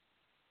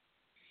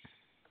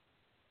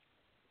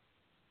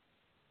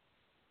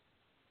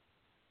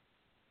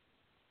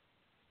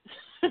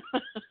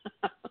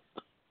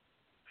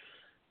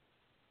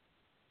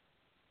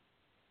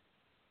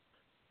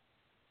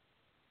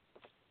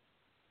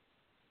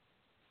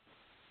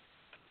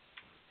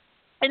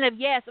 And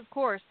yes, of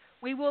course,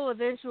 we will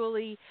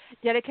eventually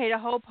dedicate a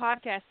whole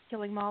podcast to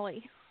killing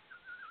Molly.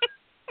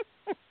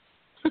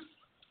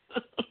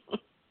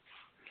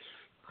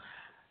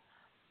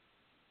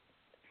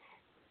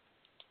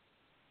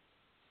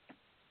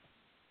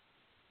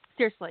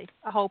 Seriously,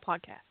 a whole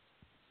podcast.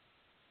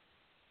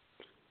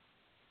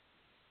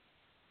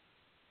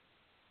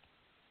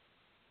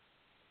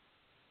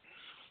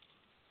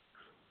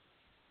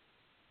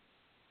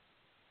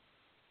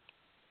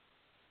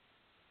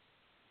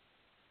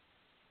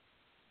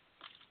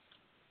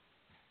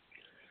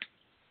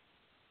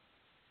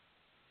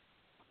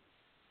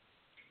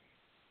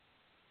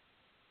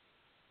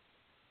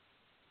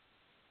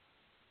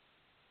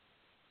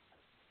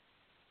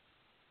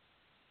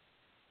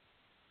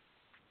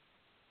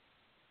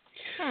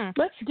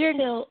 Let's During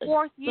kill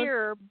fourth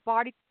year,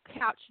 Body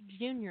Couch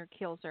Jr.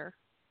 kills her.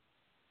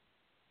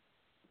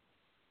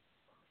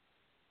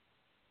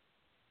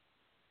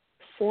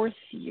 Fourth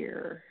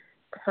year.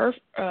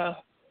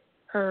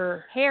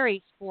 Her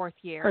Harry's fourth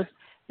year,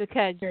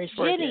 because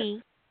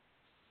Ginny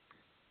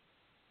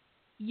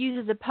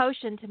uses a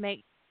potion to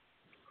make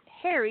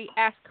Harry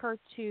ask her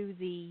to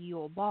the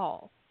Yule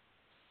Ball.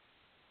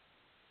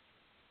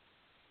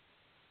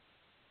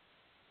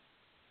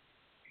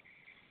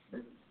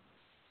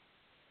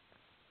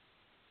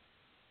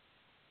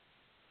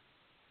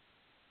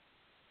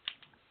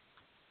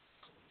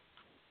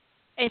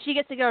 And she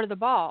gets to go to the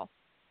ball.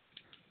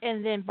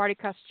 And then Barty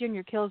Crouch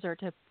Jr. kills her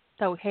to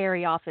throw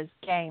Harry off his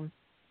game.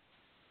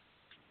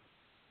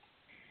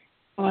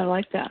 Oh, I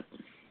like that.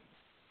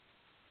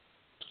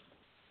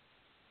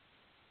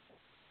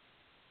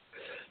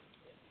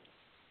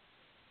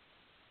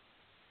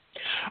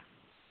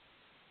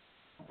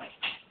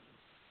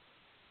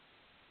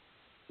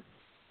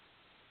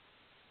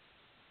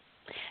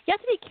 You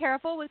have to be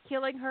careful with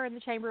killing her in the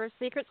Chamber of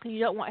Secrets because you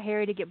don't want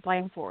Harry to get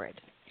blamed for it.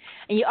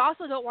 And you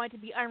also don't want it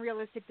to be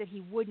unrealistic that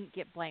he wouldn't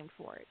get blamed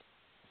for it.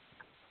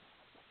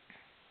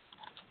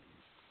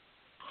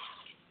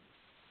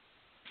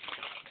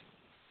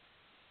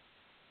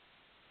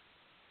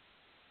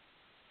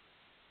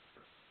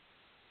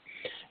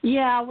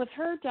 Yeah, with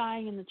her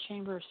dying in the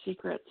Chamber of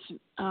Secrets,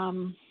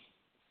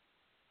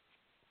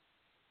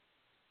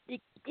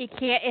 it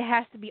can't. It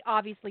has to be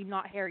obviously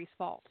not Harry's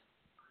fault.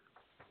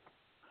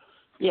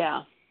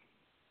 Yeah.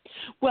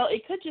 Well,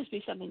 it could just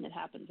be something that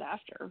happens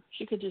after.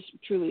 She could just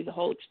truly the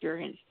whole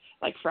experience,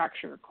 like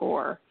fracture her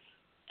core,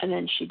 and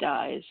then she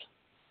dies.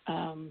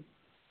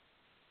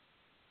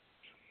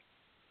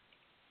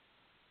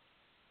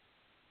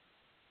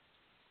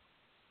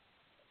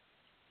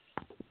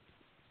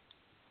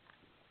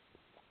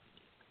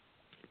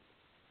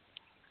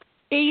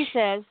 E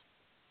says,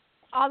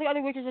 all the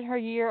other witches in her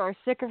year are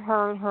sick of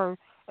her and her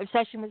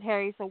obsession with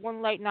Harry, so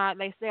one late night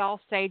they all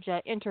stage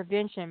an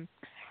intervention.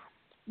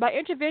 By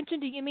intervention,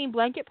 do you mean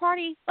blanket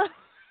party?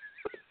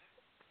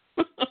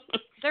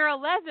 They're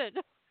 11.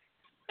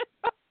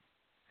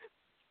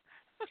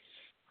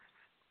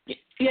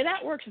 Yeah,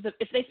 that works.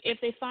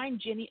 If they find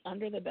Ginny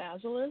under the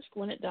basilisk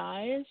when it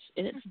dies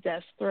in its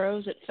death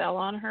throes, it fell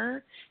on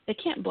her. They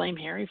can't blame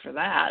Harry for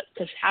that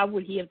because how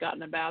would he have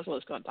gotten a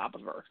basilisk on top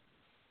of her?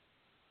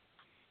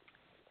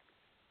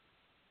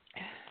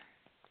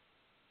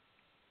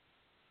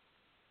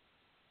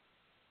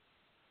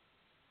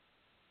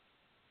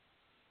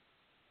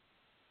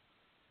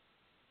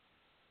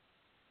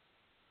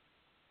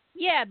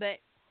 Yeah, but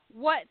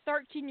what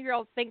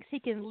 13-year-old thinks he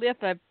can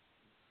lift a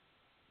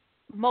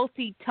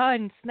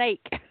multi-ton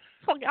snake?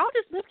 Like, I'll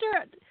just lift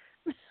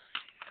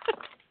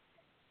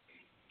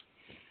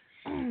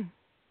her.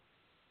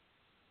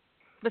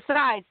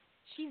 Besides,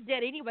 she's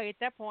dead anyway at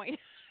that point.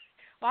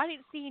 Well, I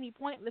didn't see any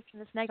point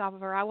lifting the snake off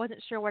of her. I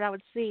wasn't sure what I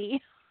would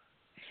see.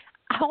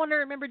 I want to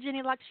remember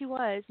Ginny like she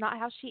was, not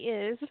how she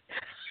is.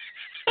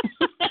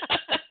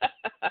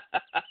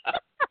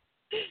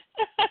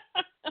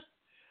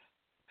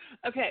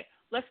 Okay,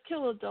 let's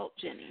kill adult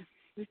Ginny.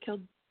 We've killed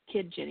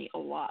kid Ginny a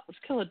lot. Let's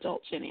kill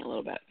adult Ginny a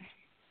little bit.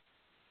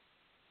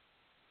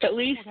 At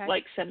least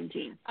like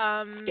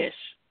 17-ish.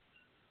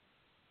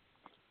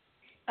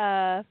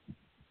 I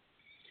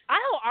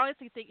don't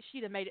honestly think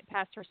she'd have made it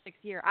past her 6th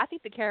year. I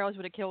think the Carrols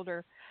would have killed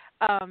her.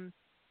 But,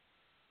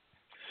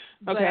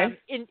 okay.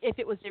 If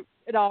it was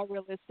at all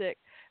realistic.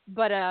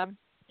 But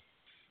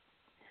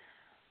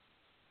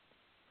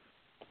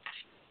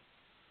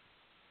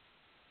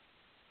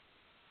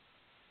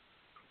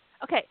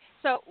okay,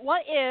 so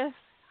what if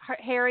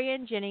Harry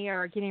and Ginny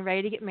are getting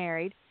ready to get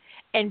married,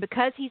 and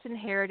because he's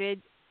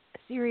inherited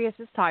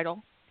Sirius's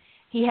title,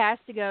 he has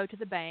to go to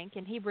the bank,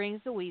 and he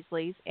brings the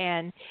Weasleys,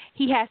 and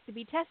he has to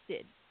be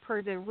tested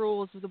per the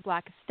rules of the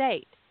Black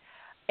Estate.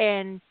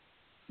 And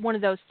one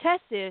of those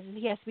tests is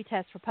he has to be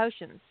tested for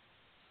potions.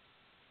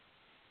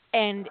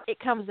 And it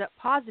comes up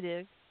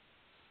positive,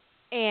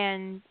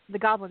 and the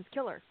goblins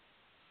kill her.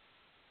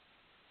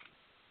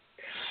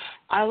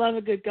 I love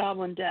a good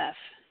goblin death.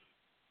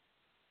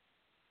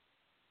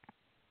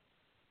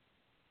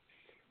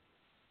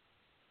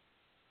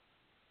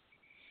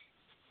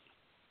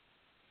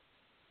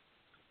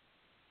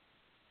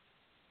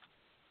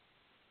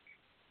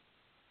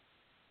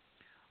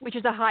 Which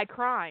is a high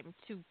crime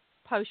to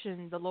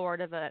potion the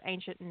lord of an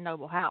ancient and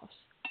noble house.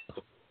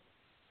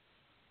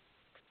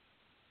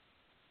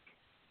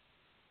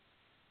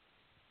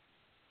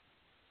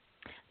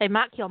 They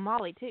might kill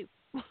Molly, too.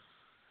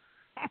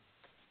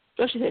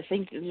 Especially if they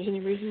think there's any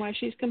reason why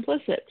she's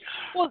complicit.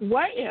 Well,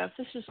 what if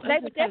this is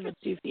kind of a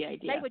goofy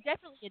idea? They would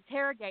definitely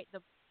interrogate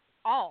them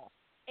all,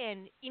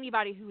 and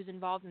anybody who was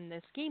involved in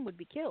this scheme would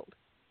be killed.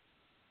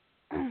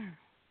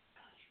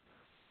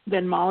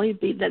 Then Molly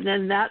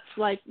then that's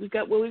like we've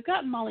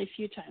gotten Molly a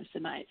few times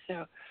tonight,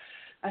 so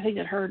I think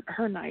that her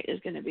night's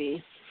going to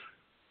be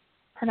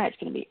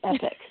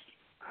epic.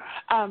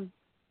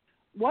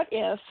 What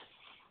if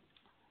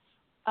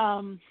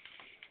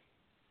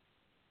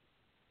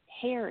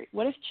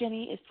what if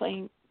Ginny is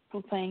playing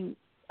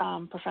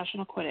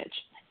professional Quidditch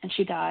and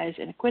she dies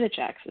in a Quidditch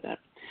accident?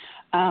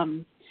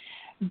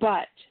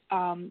 But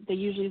they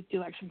usually do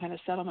like some kind of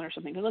settlement or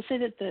something. But let's say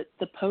that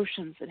the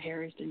potions that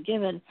Harry's been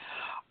given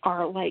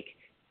are like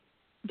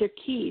they're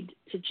keyed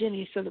to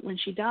Ginny, so that when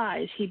she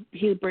dies,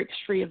 he breaks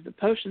free of the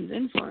potion's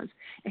influence,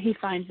 and he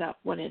finds out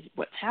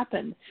what's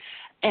happened,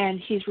 and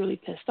he's really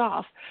pissed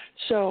off.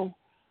 So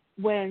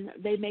when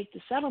they make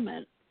the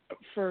settlement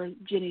for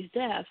Ginny's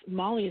death,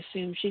 Molly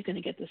assumes she's going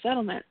to get the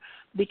settlement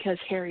because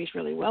Harry's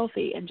really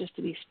wealthy, and just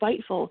to be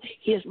spiteful,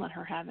 he doesn't let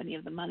her have any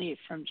of the money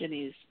from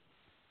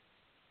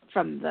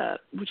the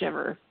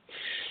whichever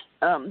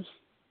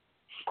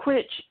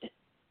Quidditch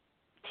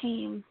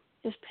team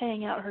is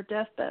paying out her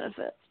death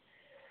benefits.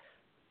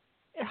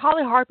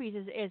 Holly Harpies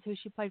is who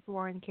she played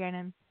for in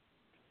canon.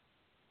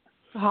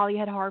 Holly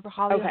had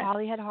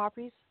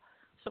Harpies,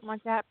 something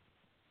like that.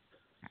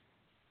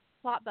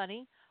 Plot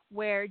Bunny,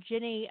 where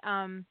Ginny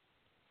and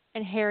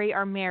Harry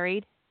are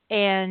married,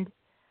 and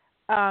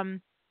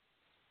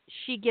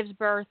she gives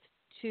birth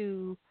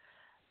to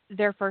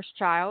their first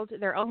child,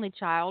 their only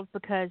child,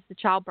 because the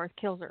childbirth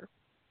kills her.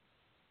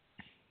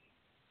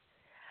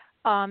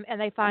 And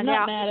they find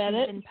out that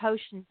she's been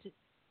potioned.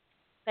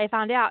 They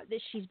find out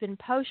that she's been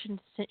potioned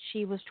since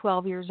she was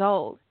 12 years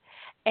old,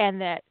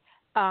 and that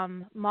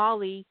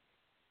Molly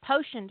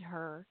potioned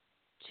her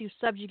to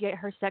subjugate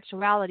her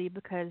sexuality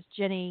because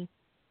Ginny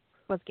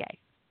was gay.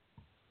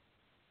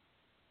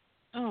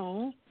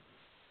 Oh.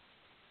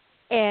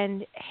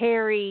 And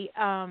Harry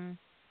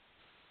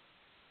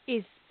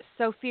is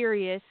so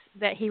furious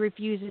that he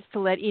refuses to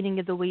let any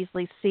of the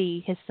Weasleys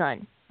see his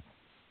son.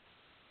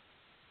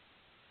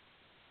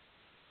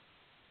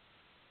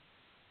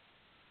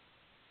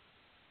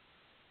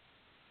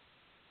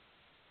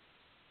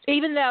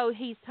 Even though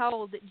he's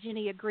told that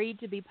Ginny agreed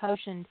to be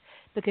potioned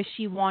because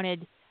she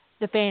wanted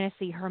the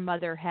fantasy her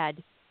mother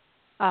had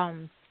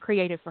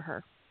created for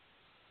her.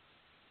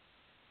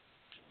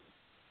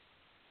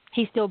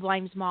 He still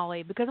blames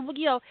Molly because,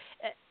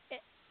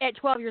 at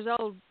 12 years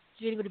old,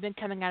 Ginny would have been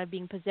coming out of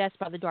being possessed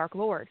by the Dark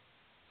Lord.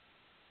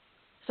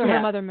 So her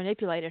mother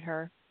manipulated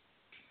her.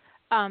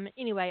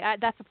 Anyway,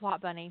 that's a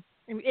plot bunny.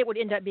 It would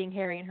end up being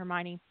Harry and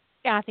Hermione.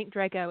 And I think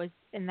Draco is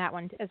in that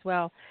one as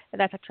well.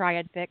 That's a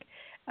triad fic.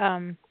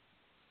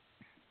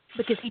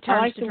 Because he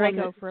turns to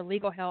Draco for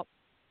legal help.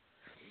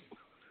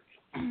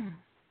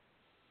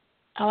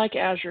 I like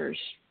Azure's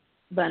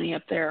bunny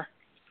up there.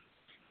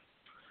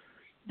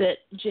 That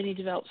Ginny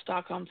developed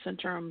Stockholm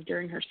Syndrome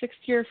during her 6th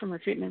year from her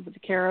treatment with the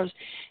Carrows.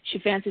 She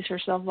fancies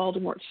herself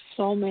Voldemort's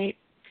soulmate.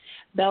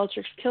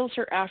 Bellatrix kills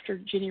her after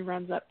Ginny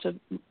runs up to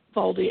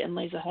Voldy and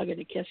lays a hug and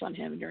a kiss on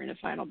him during a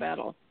final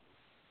battle.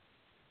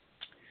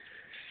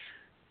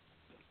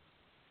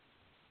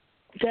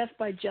 Death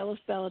by jealous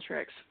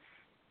Bellatrix.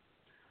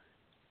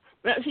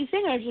 But the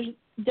thing is,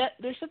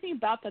 there's something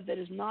about that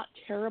is not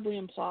terribly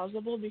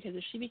implausible, because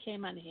if she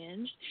became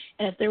unhinged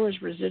and if there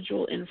was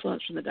residual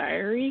influence from the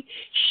diary,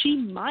 she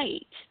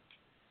might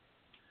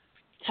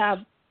have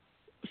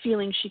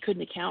feelings she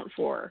couldn't account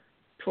for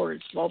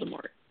towards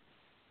Voldemort.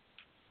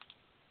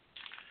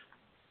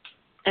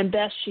 And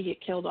best she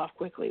get killed off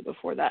quickly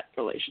before that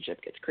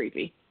relationship gets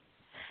creepy.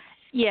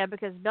 Yeah,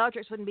 because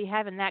Bellatrix wouldn't be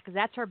having that, because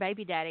that's her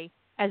baby daddy,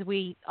 as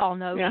we all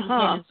know from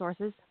canon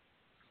sources.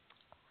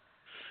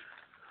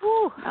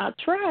 Whew.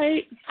 That's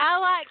right. I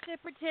like to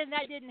pretend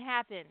that didn't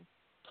happen.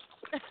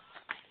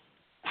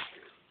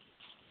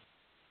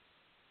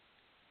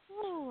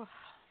 Ooh.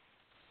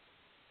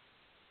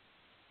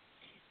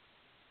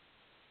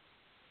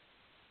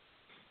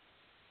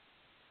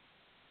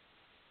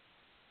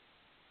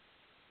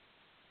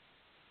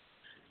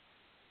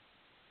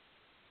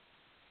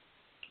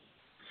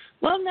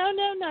 Well,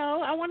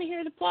 no. I want to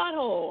hear the plot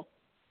hole.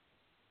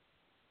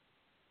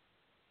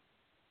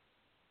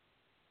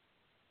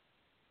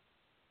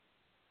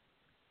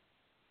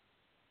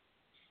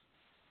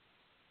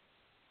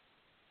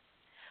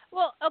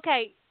 Well,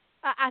 okay.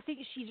 I think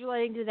she's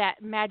relating to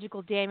that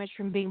magical damage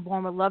from being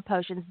born with love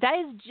potions. That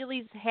is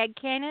Jilly's head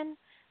canon.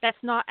 That's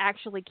not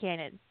actually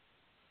canon.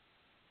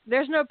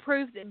 There's no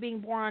proof that being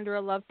born under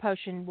a love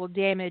potion will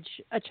damage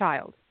a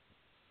child,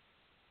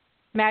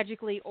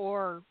 magically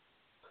or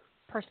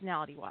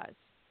personality wise.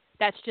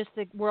 That's just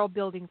the world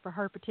building for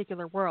her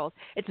particular world.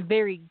 It's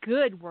very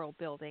good world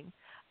building.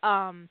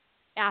 And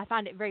I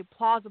find it very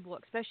plausible,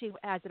 especially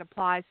as it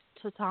applies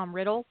to Tom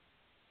Riddle.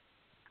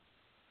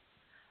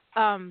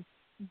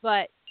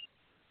 But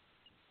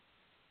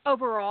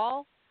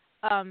overall,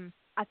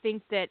 I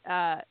think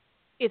that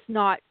it's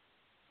not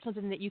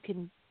something that you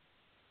can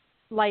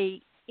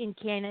lay in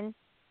canon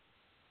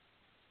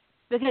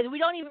because we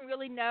don't even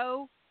really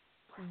know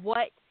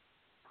what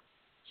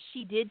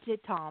she did to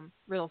Tom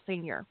Riddle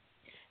Sr.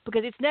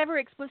 because it's never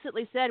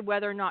explicitly said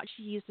whether or not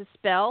she used a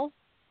spell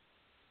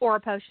or a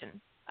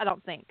potion. I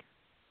don't think.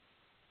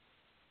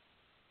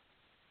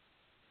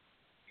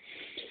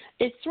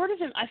 It's sort of,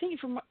 I think,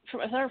 from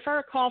if I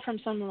recall from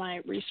some of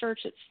my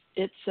research,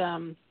 it's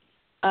sort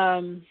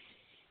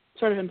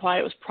of implied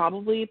it was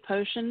probably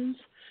potions,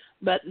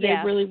 but they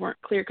really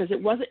weren't clear because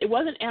it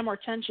wasn't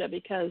Amortentia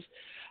because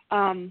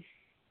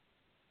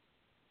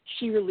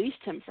she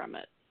released him from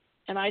it,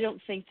 and I don't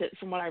think that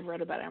from what I've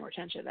read about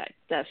Amortentia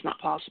that's not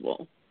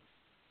possible.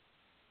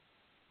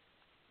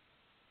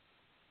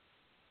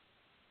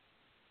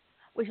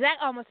 Which that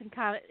almost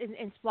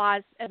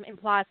implies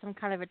some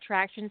kind of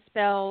attraction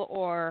spell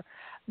or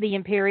the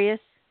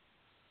Imperious.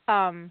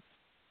 And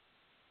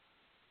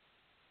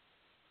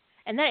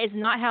that is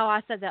not how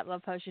I said that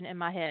love potion in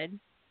my head.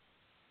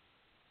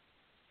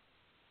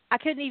 I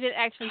couldn't even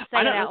actually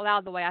say it out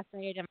loud the way I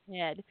say it in my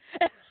head.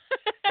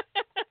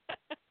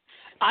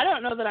 I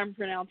don't know that I'm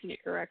pronouncing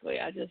it correctly.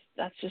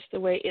 That's just the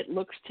way it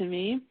looks to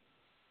me.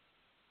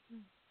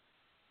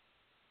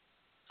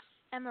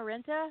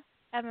 Amaranta?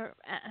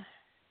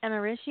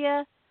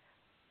 Amaricia?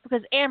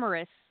 Because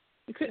amorous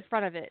is in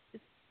front of it.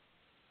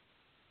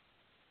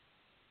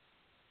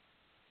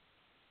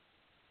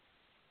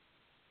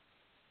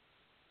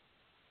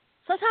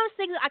 Sometimes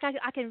things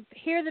I can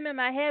hear them in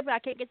my head, but I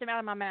can't get them out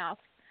of my mouth.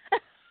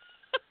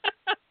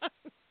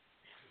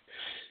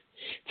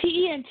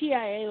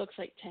 Tentia looks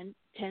like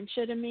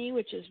Tentia to me,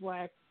 which is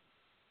why I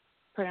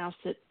pronounced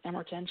it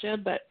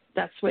Amortentia, but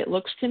that's the way it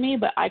looks to me,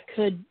 but I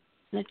could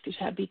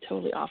be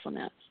totally off on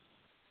that.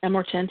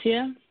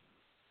 Amortentia?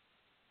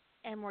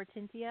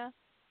 Amortentia.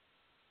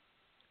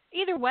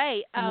 Either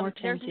way,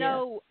 there's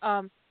no...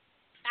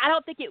 I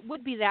don't think it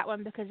would be that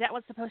one because that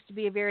one's supposed to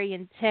be a very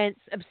intense,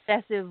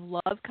 obsessive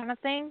love kind of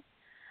thing.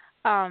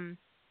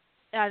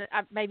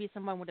 Maybe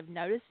someone would have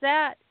noticed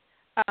that,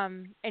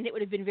 and it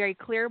would have been very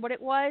clear what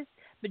it was.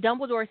 But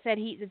Dumbledore said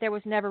that there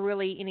was never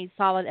really any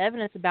solid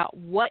evidence about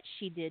what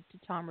she did to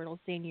Tom Riddle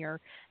Sr.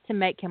 to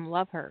make him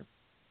love her.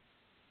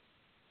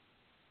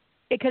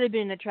 It could have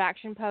been an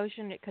attraction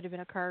potion. It could have been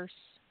a curse.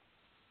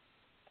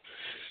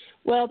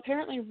 Well,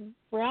 apparently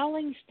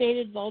Rowling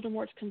stated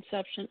Voldemort's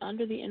conception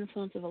under the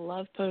influence of a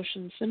love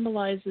potion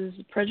symbolizes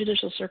the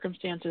prejudicial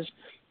circumstances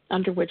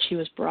under which he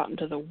was brought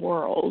into the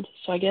world.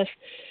 So I guess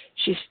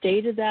she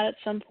stated that at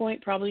some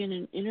point, probably in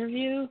an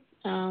interview.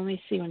 Let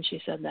me see when she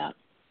said that.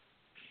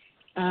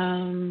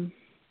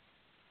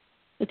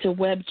 It's a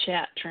web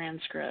chat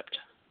transcript.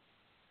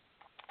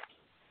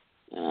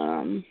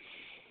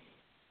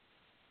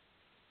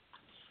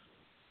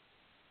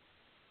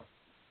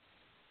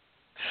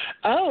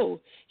 Oh,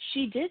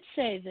 she did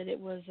say that it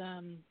was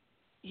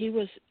he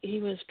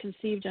was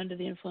conceived under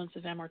the influence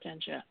of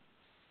Amortentia.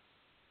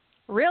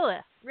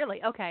 Really?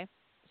 Okay.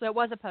 So it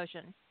was a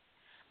potion.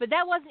 But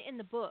that wasn't in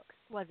the books,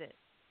 was it?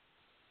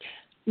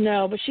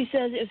 No, but she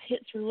says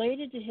it's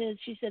related to his.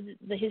 She said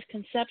that his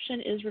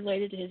conception is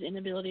related to his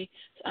inability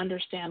to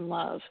understand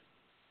love.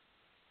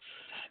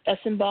 A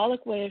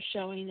symbolic way of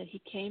showing that he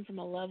came from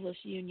a loveless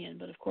union,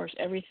 but of course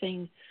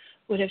everything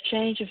would have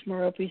changed if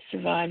Merope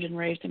survived and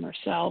raised him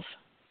herself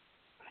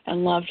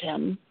and loved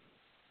him.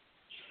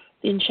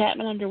 The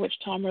enchantment under which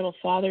Tom Riddle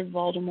fathered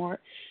Voldemort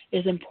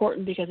is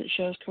important because it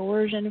shows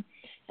coercion,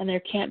 and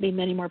there can't be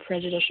many more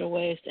prejudicial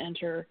ways to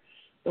enter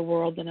the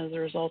world than as a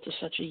result of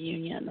such a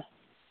union.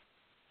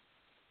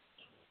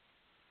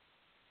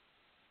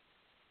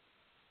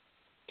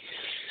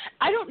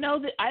 I don't know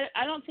that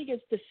I don't think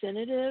it's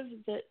definitive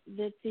that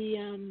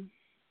the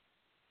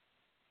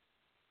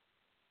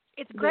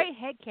it's great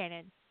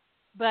headcanon,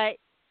 but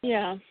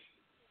yeah,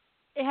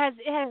 it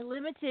has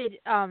limited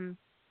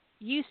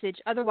usage.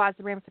 Otherwise,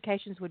 the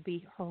ramifications would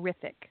be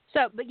horrific.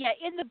 So, but yeah,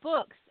 in the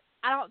books,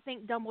 I don't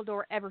think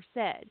Dumbledore ever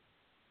said.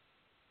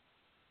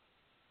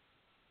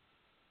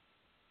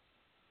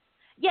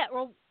 Yeah,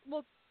 well,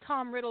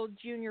 Tom Riddle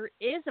Jr.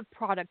 is a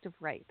product of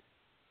rape.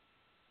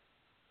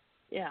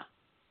 Yeah.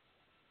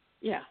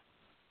 Yeah.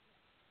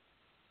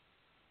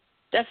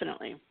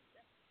 Definitely.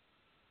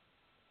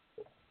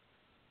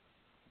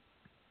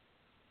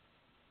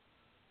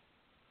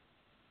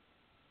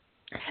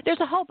 There's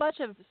a whole bunch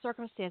of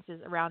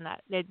circumstances around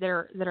that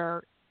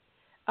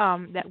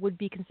that would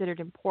be considered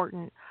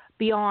important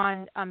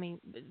beyond. I mean,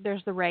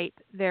 there's the rape.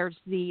 There's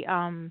the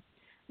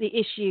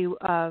issue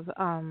of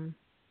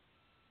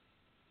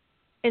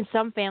in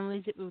some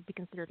families it would be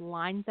considered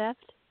line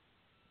theft.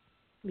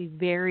 Be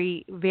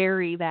very,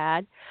 very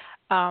bad.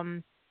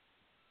 Um,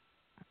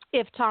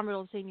 if Tom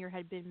Riddle Sr.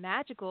 had been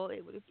magical,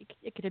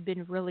 it could have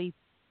been really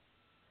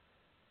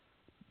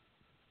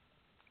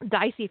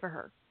dicey for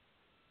her.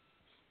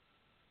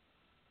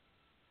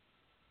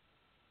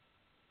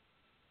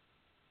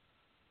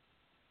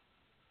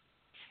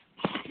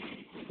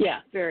 Yeah,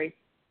 very.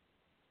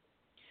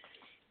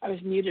 I was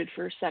muted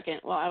for a second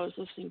while I was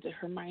listening to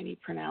Hermione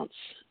pronounce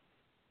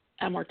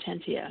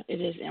Amortentia. It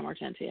is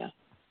Amortentia.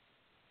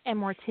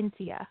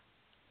 Amortentia.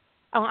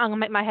 I'm gonna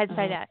make my head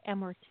say Uh-huh. that.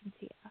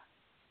 Amortentia.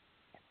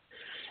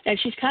 And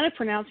she's kind of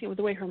pronouncing it with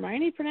the way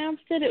Hermione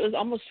pronounced it. It was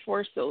almost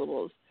four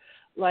syllables,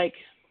 like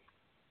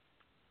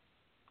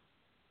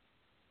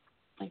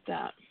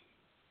that.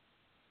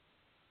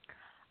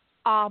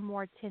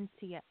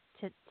 Amortentia.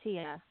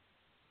 Tentia.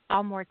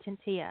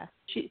 Amortentia.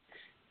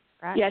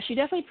 Right? Yeah, she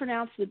definitely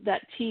pronounced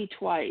that T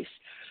twice.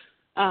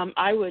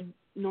 I would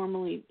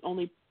normally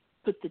only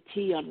put the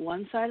T on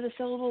one side of the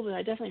syllable, but I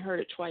definitely heard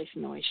it twice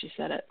in the way she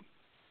said it.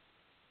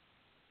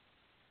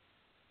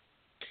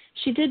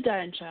 She did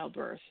die in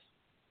childbirth,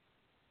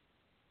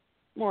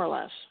 more or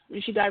less. I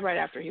mean, she died right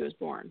after he was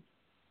born.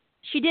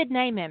 She did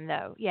name him,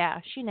 though. Yeah,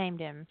 she named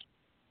him.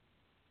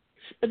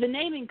 But the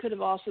naming could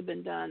have also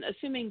been done,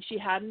 assuming she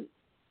hadn't,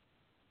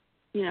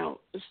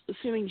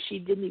 assuming she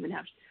didn't even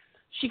have,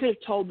 she could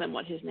have told them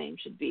what his name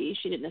should be.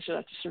 She didn't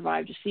necessarily have to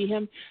survive to see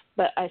him,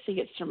 but I think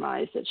it's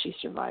surmised that she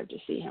survived to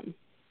see him.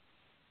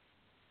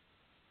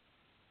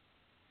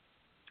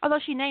 Although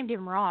she named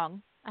him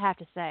wrong, I have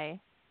to say.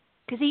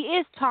 Because he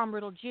is Tom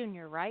Riddle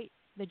Jr., right?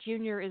 The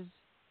Jr. is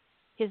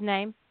his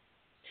name?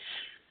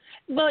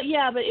 Well,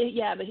 but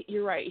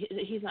you're right.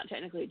 He's not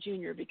technically a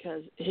junior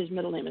because his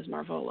middle name is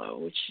Marvolo,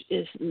 which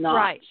is not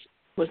right.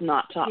 was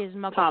not his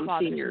Tom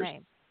father's Senior's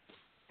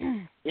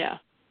name. Yeah.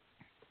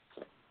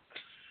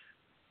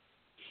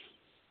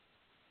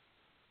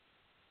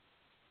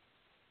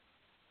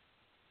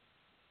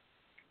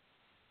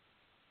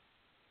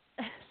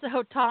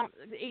 So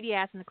Edie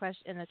asked in the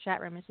question in the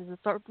chat room, it says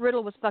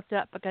Riddle was fucked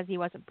up because he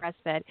wasn't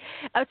breastfed.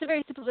 It's a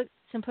very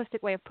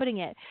simplistic way of putting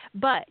it,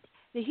 but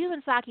the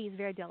human psyche is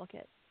very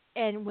delicate,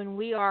 and when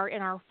we are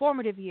in our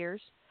formative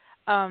years,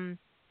 from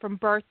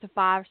birth to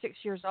 5 or 6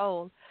 years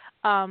old,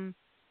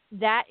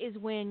 that is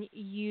when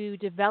you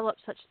develop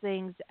such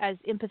things as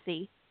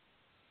empathy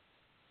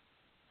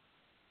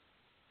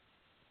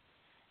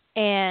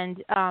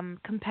and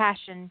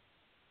compassion,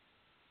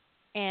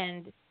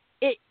 and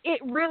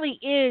it really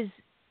is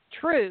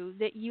true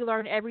that you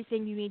learn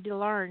everything you need to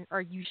learn, or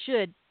you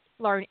should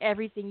learn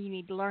everything you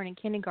need to learn in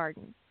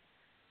kindergarten,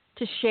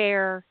 to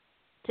share,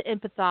 to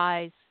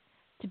empathize,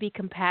 to be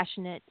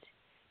compassionate,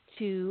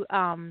 to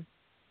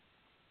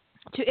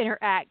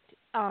interact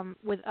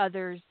with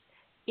others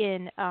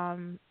in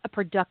a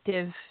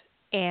productive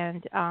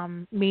and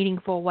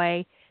meaningful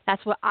way.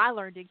 That's what I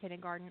learned in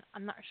kindergarten.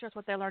 I'm not sure it's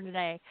what they learn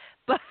today,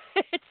 but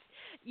it's,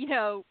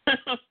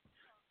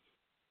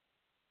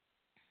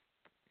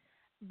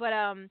 but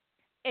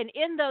and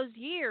in those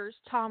years,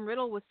 Tom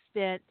Riddle was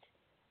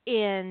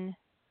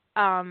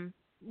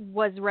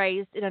was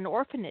raised in an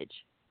orphanage.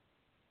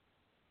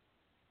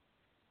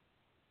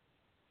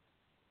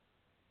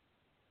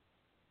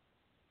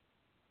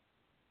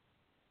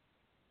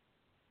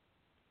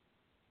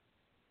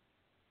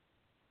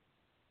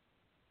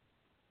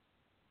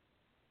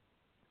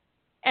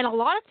 And a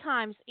lot of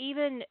times,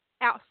 even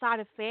outside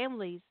of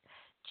families,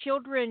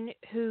 children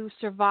who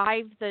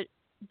survived the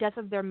death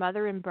of their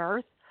mother in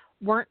birth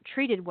weren't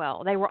treated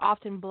well. They were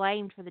often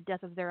blamed for the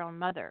death of their own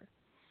mother.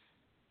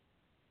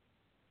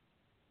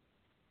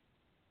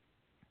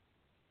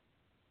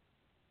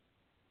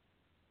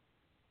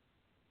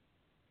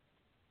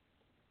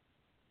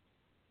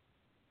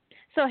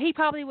 So he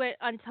probably went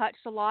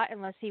untouched a lot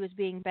unless he was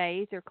being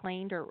bathed or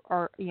cleaned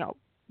or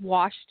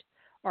washed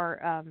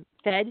or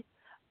fed.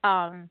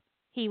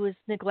 He was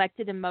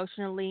neglected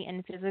emotionally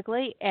and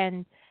physically,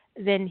 and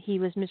then he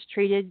was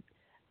mistreated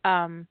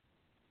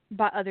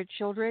by other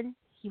children.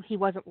 He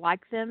wasn't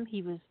like them.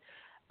 He was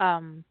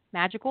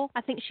magical. I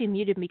think she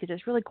muted me because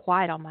it's really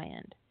quiet on my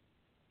end.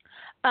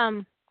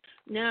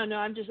 No,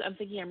 I'm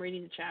thinking I'm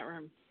reading the chat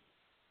room.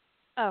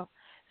 Oh,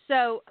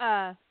 so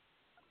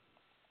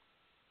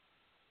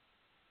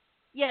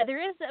yeah,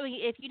 there is. I mean,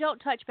 if you don't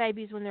touch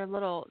babies when they're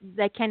little,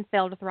 they can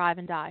fail to thrive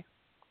and die.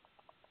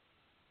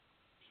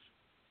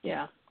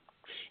 Yeah.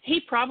 He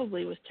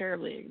probably was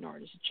terribly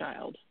ignored as a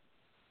child.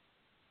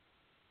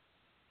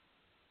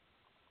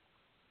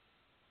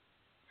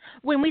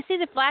 When we see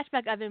the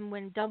flashback of him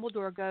when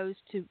Dumbledore goes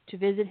to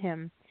visit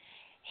him,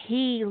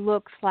 he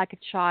looks like a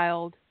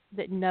child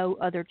that no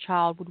other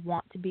child would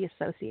want to be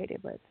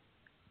associated with.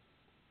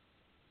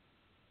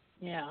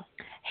 Yeah.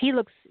 He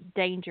looks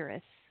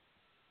dangerous.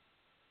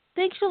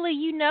 Instinctually,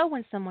 you know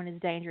when someone is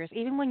dangerous,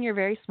 even when you're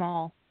very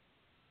small.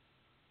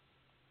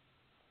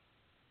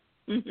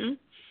 Mhm.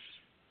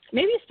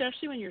 Maybe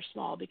especially when you're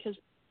small, because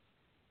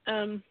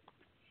I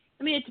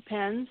mean, it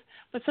depends.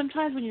 But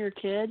sometimes when you're a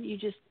kid,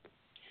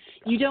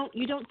 you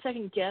don't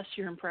second guess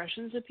your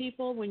impressions of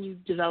people when you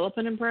develop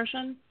an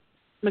impression.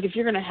 Like if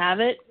you're going to have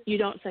it, you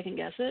don't second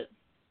guess it.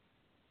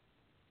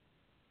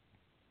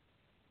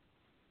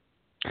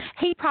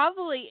 He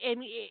probably,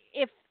 and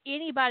if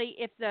anybody,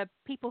 if the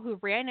people who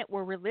ran it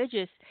were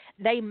religious,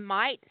 they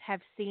might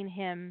have seen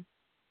him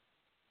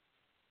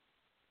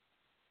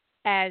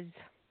as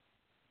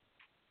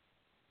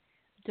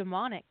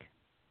demonic.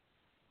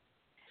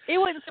 It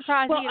wouldn't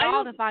surprise Well, me at I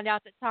all don't. to find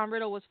out that Tom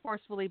Riddle was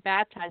forcefully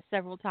baptized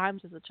several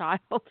times as a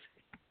child.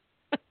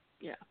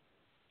 Yeah.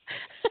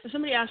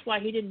 Somebody asked why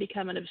he didn't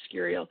become an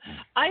obscurial.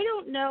 I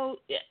don't know.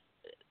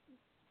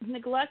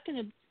 Neglect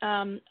and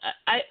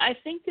I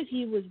think that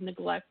he was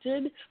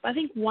neglected. But I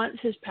think once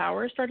his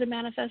power started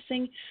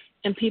manifesting,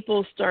 and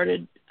people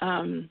started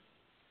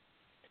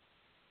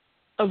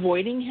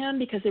avoiding him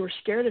because they were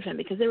scared of him,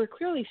 because they were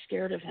clearly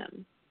scared of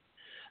him.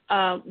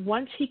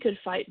 Once he could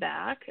fight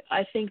back,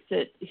 I think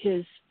that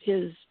his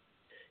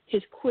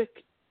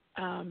quick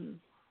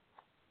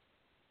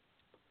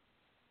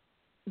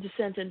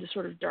descent into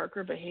sort of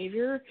darker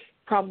behavior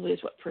probably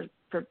is what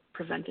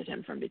prevented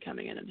him from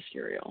becoming an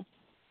obscurial.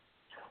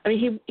 I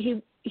mean,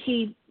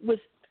 he was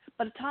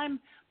by the time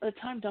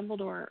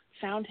Dumbledore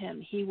found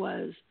him,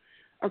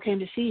 or came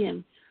to see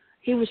him,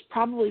 he was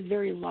probably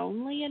very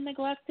lonely and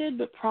neglected,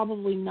 but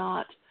probably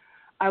not,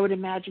 I would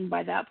imagine,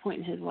 by that point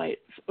in his life,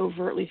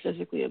 overtly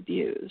physically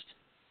abused,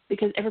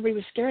 because everybody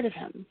was scared of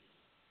him.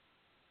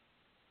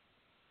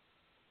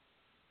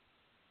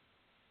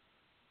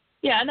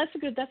 Yeah, and that's a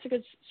good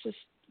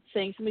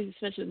thing. Somebody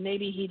just mentioned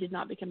maybe he did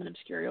not become an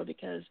obscurial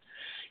because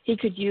he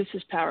could use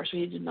his power, so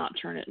he did not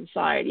turn it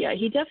inside. Yeah,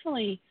 he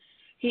definitely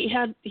he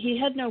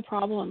had no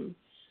problem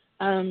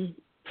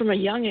from a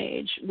young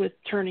age with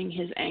turning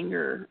his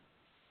anger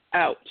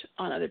out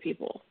on other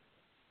people.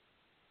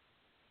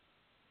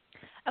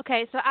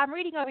 Okay, so I'm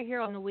reading over here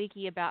on the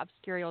wiki about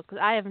Obscurials because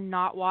I have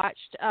not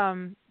watched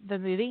the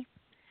movie.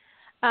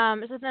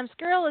 It says an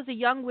Obscurial is a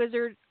young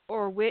wizard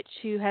or witch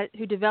who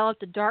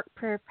developed a dark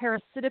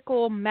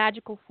parasitical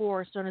magical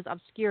force known as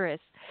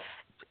Obscurus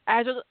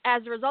as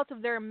a result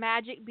of their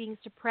magic being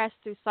suppressed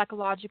through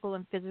psychological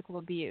and physical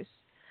abuse.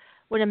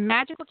 When a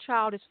magical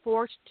child is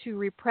forced to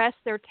repress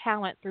their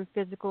talent through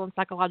physical and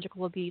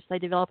psychological abuse, they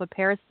develop a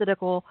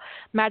parasitical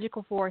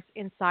magical force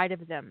inside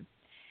of them.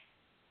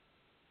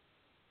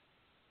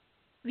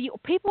 The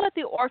people at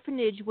the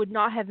orphanage would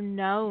not have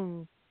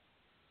known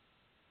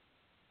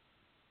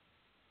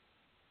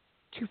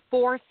to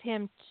force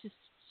him to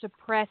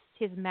suppress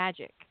his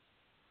magic.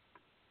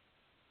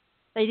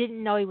 They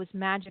didn't know he was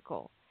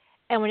magical.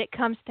 And when it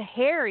comes to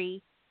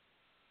Harry,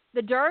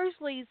 the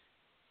Dursleys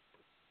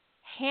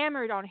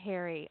hammered on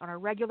Harry on a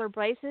regular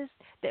basis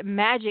that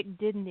magic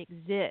didn't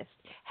exist.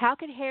 How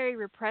could Harry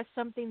repress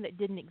something that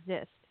didn't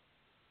exist?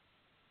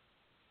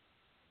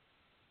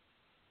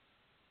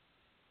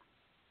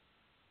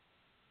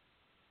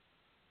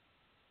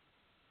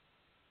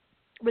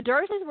 The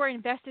Dursleys were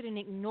invested in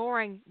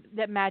ignoring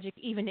that magic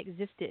even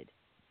existed.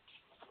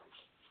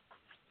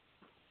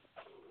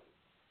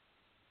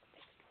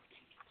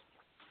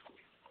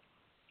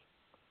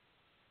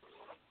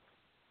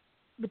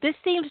 But this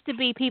seems to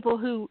be people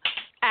who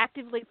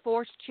actively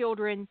force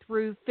children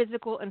through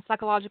physical and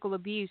psychological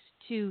abuse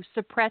to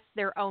suppress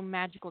their own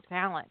magical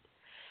talent.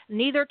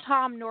 Neither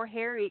Tom nor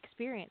Harry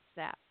experienced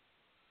that.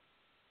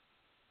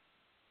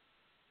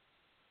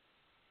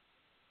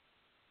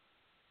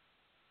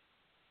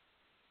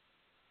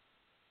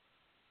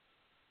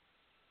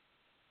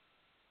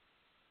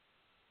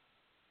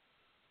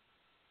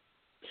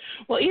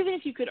 Well, even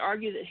if you could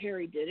argue that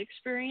Harry did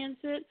experience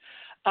it,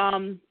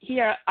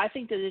 I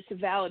think that it's a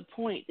valid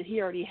point that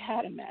he already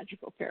had a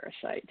magical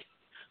parasite.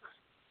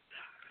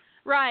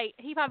 Right.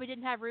 He probably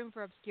didn't have room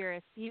for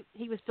Obscurus.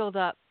 He was filled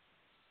up.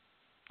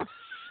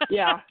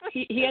 Yeah,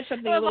 he had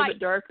something a little bit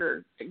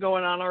darker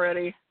going on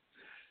already.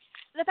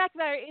 The fact of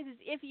the matter is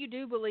if you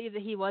do believe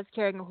that he was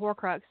carrying a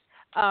Horcrux,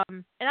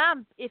 and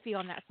I'm iffy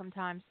on that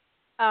sometimes,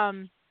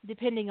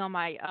 depending on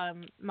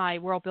my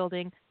world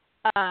building,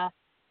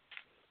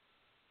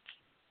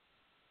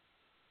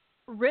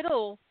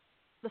 Riddle,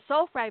 the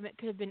Soul Fragment,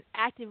 could have been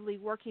actively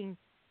working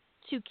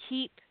to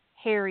keep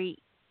Harry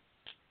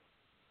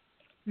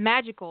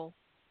magical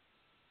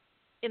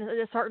in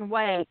a certain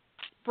way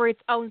for its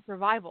own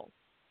survival.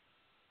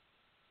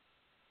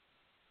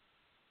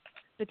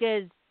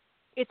 Because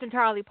it's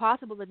entirely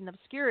possible that an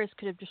Obscurus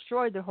could have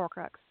destroyed the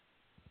Horcrux.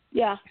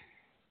 Yeah.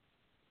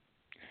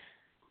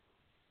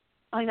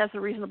 I think that's a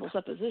reasonable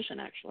supposition,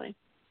 actually.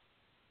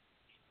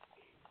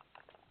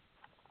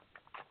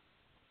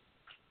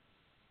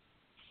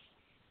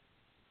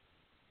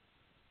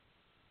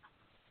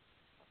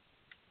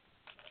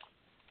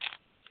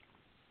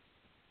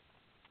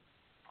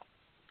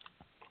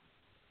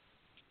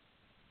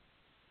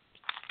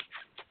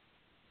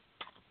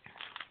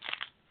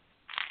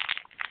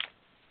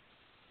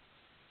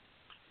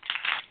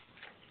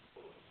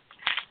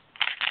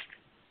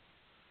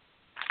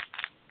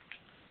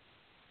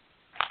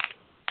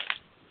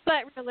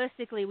 But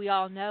realistically, we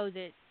all know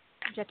that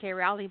J.K.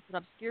 Rowling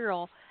put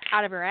Obscurial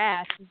out of her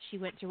ass when she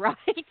went to write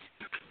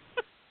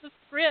the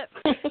script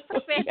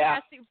for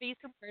Fantastic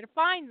Beasts and Where to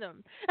Find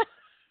Them.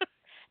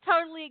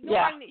 Totally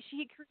ignoring that she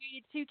had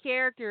created two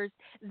characters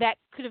that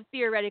could have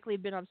theoretically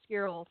been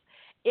Obscurials.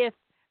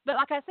 But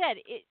like I said,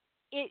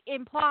 it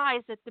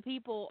implies that the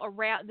people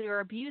around that are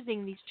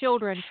abusing these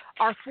children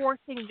are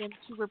forcing them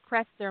to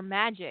repress their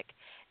magic.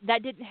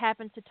 That didn't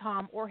happen to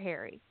Tom or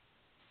Harry.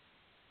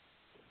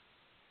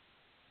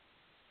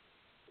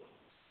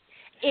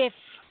 If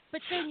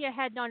Petunia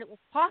had known it was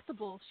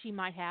possible, she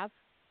might have.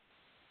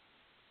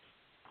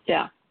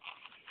 Yeah.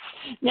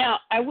 Now,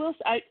 I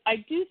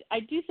do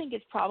think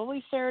it's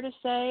probably fair to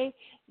say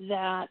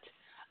that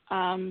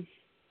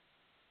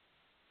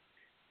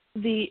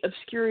the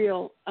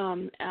Obscurial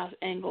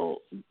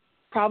angle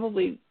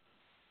probably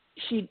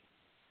she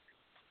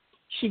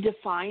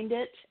defined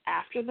it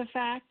after the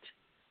fact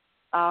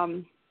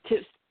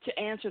to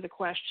answer the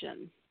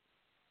question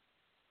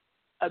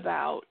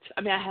about.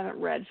 I mean, I haven't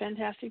read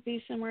Fantastic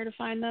Beasts and Where to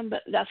Find Them,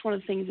 but that's one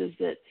of the things is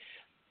that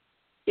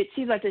it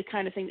seems like the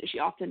kind of thing that she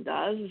often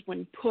does is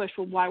when pushed,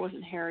 well, why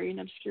wasn't Harry an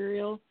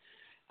Obscurial?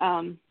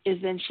 Is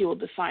then she will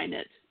define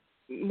it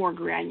more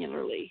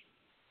granularly.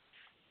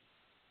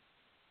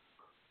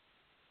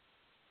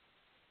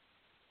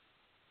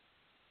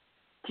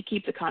 To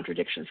keep the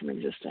contradiction from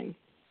existing.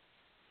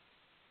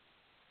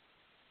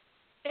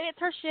 And it's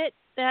her shit.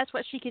 That's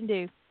what she can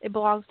do. It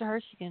belongs to her.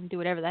 She can do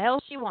whatever the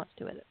hell she wants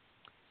to with it.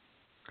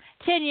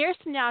 10 years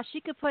from now, she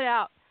could put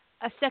out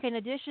a second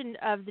edition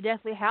of the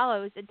Deathly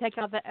Hallows and take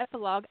out the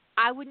epilogue.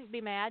 I wouldn't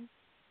be mad.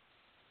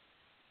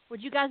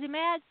 Would you guys be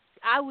mad?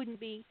 I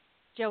wouldn't be,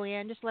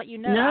 Joanne. Just to let you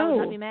know, no. I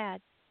would not be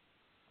mad.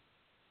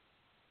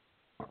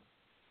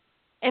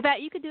 In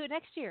fact, you could do it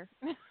next year.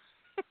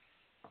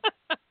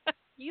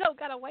 You don't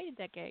gotta wait a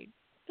decade.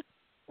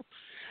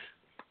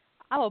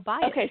 I will buy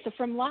it. Okay, so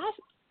from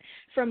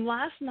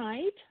last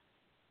night,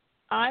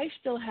 I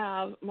still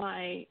have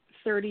my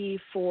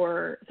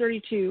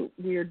 32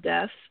 Weird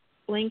Deaths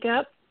link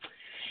up.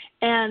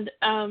 And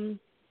I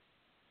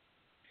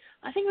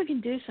think we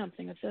can do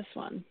something with this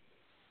one.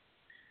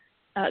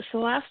 It's the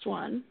last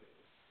one,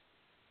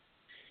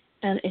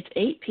 and it's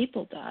 8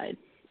 people died.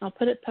 I'll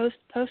post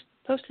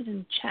it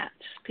in chat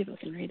so people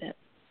can read it.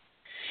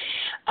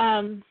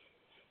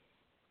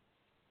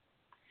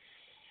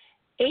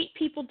 8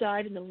 people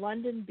died in the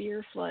London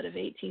beer flood of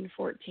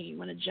 1814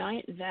 when a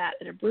giant vat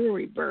at a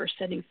brewery burst,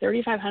 sending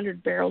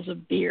 3,500 barrels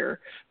of beer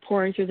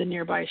pouring through the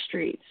nearby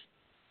streets.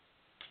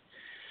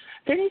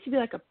 There needs to be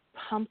like a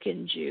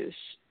pumpkin juice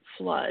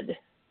flood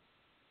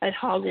at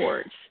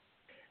Hogwarts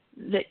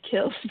that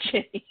kills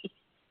Ginny.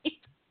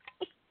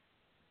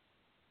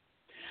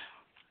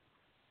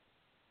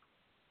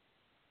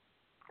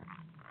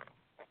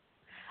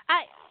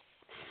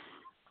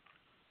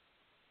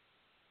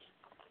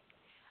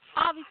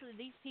 Obviously,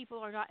 these people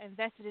are not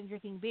invested in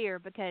drinking beer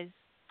because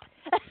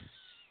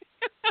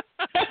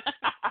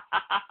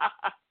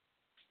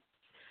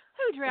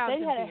who drowns? If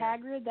they had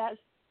beer? a Hagrid,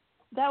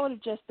 that would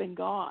have just been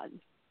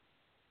gone.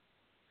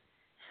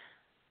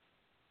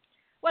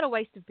 What a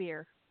waste of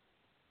beer.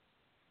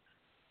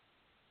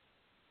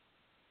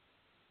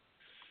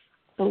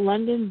 The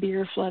London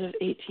beer flood of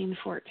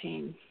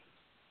 1814.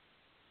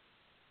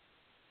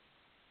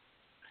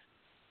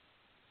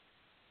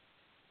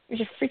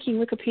 There's a freaking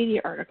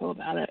Wikipedia article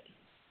about it.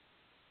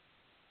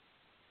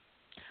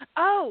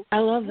 Oh, I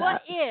love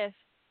that.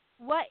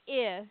 What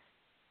if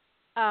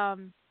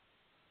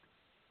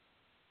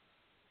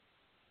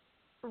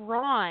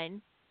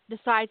Ron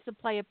decides to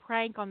play a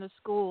prank on the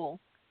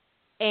school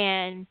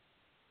and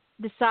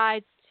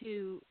decides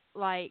to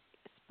like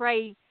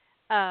spray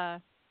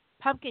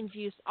pumpkin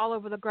juice all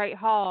over the Great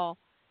Hall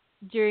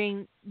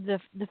during the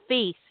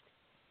feast,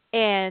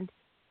 and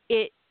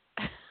it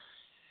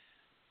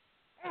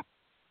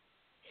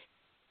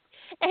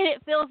and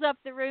it fills up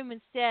the room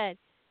instead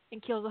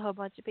and kills a whole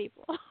bunch of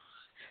people.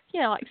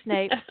 Like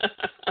Snape.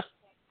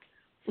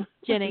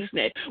 Ginny.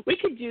 Snape. We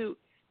could do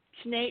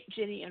Snape,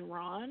 Ginny, and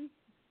Ron.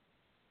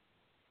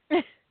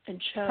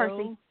 And Cho.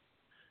 Percy.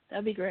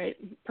 That'd be great.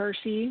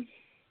 Percy.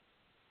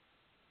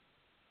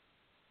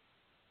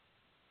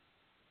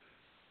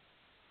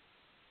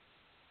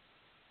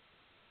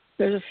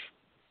 There's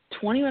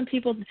 21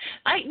 people.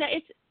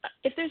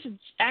 If there's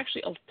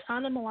actually a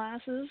ton of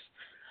molasses,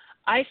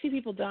 I see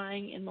people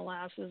dying in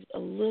molasses a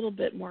little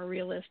bit more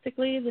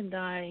realistically than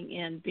dying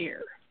in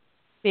beer.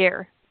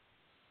 Beer.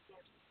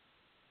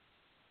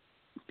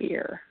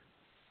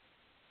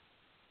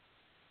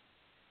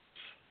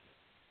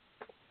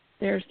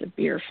 There's the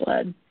beer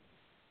flood.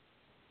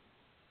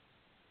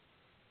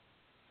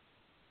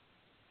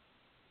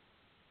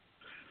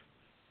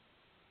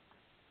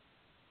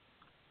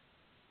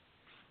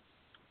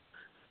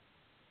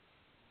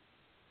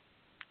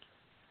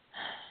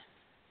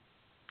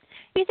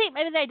 You think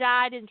maybe they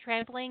died in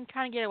trampling,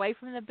 trying to get away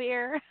from the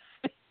beer?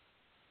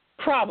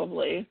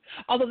 Probably.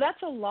 Although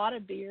that's a lot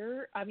of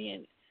beer. I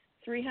mean,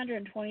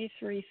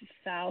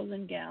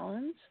 323,000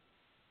 gallons.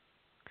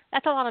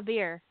 That's a lot of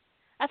beer.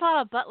 That's a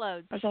lot of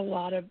buttloads. That's a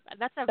lot of.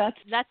 That's a That's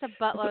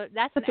buttload.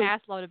 That's an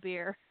ass load of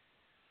beer.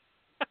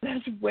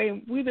 That's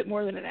way bit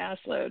more than an ass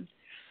load.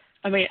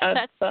 I mean,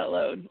 a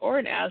buttload or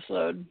an ass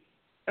load.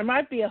 It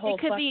might be a whole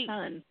fuck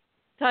ton.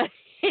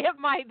 It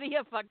might be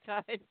a fuck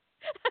ton.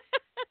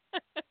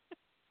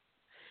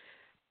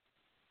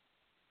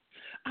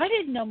 I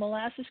didn't know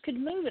molasses could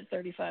move at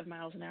 35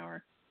 miles an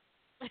hour.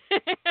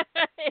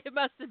 It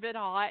must have been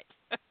hot.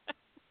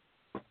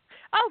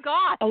 Oh,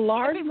 God. A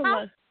large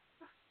molasses.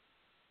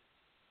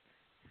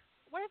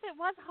 What if it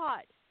was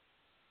hot?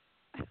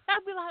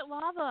 That'd be like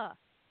lava.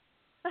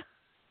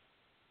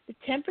 The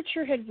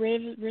temperature had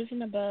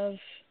risen above.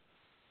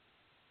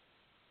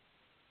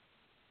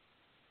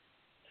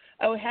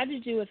 Oh, it had to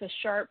do with a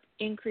sharp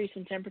increase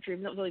in temperature.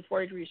 Even though it was only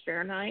 40 degrees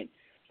Fahrenheit,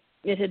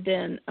 it had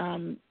been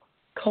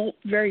cold,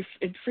 very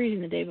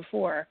freezing the day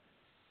before.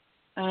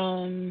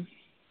 Holy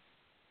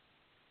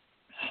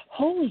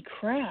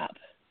crap!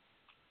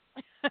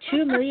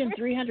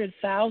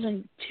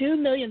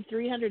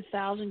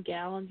 2,300,000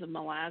 gallons of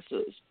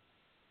molasses.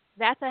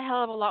 That's a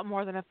hell of a lot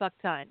more than a fuck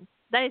ton.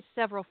 That is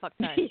several fuck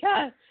tons.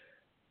 Yeah.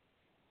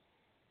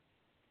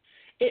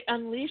 It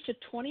unleashed a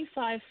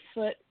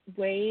 25-foot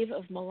wave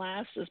of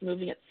molasses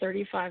moving at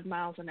 35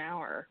 miles an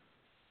hour.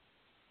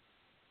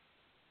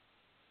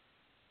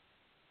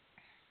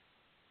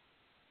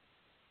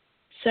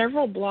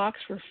 Several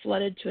blocks were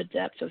flooded to a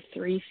depth of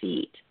 3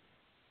 feet.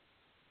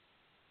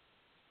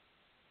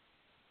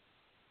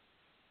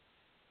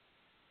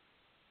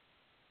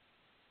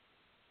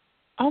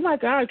 Oh my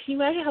God, can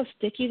you imagine how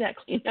sticky that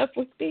cleanup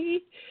would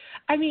be?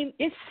 I mean,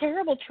 it's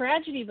terrible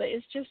tragedy, but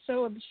it's just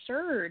so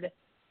absurd.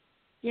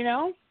 You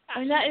know? I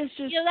mean, that is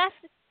just... You know,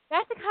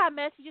 that's the kind of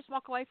mess you just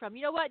walk away from.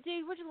 You know what,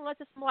 dude? We're just going to let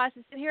this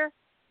molasses sit here.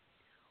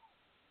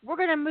 We're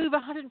going to move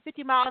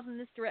 150 miles in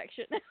this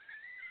direction.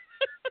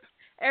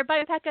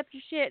 Everybody pack up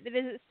your shit that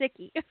isn't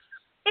sticky.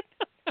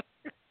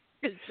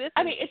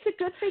 I mean, it's a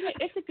good thing.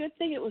 It's a good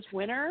thing it was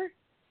winter.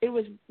 It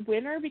was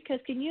winter because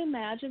can you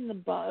imagine the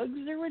bugs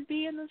there would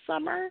be in the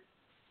summer?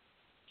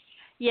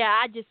 Yeah,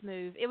 I'd just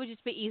move. It would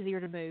just be easier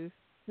to move.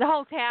 The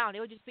whole town. It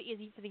would just be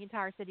easy for the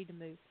entire city to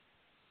move.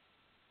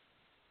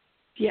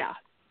 Yeah,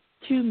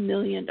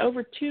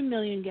 over 2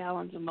 million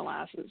gallons of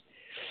molasses.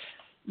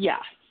 Yeah,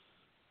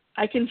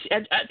 I can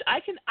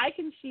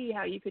see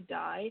how you could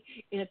die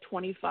in a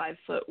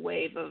 25-foot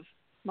wave of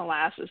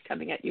molasses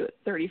coming at you at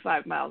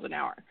 35 miles an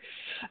hour.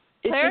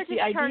 It's Claire just the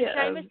just turned idea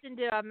Seamus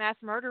into a mass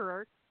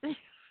murderer.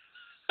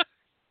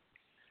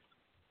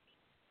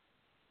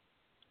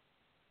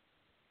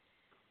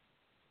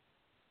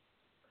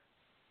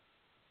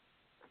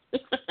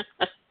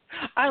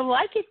 I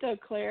like it though,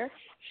 Claire.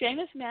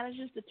 Seamus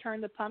manages to turn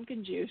the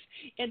pumpkin juice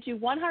into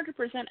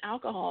 100%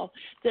 alcohol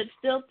that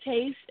still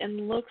tastes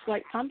and looks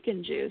like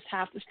pumpkin juice.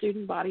 Half the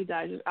student body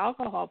dies of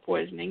alcohol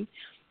poisoning,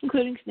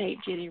 including Snape,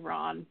 Ginny,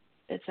 Ron,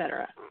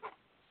 etc.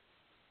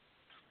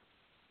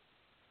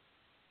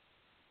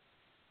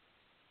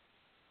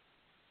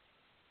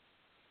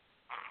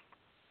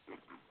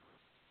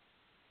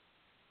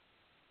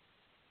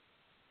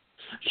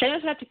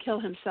 Seamus had to kill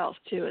himself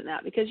too in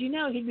that because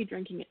he'd be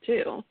drinking it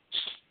too.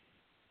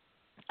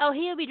 Oh,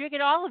 he'll be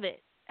drinking all of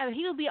it. I mean,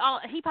 he'd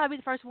probably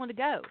be the first one to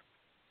go.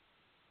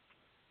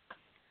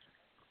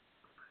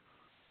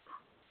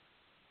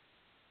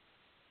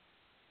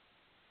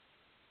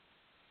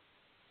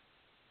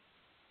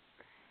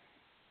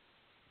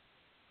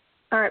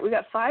 All right, we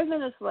got 5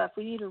 minutes left.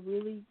 We need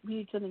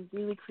something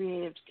really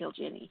creative to kill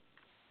Ginny.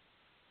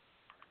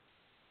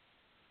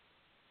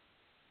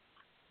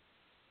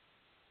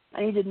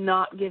 I need to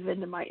not give in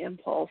to my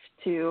impulse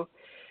to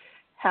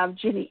have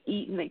Ginny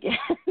eaten again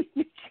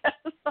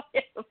because I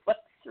have like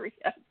 3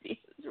 ideas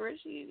where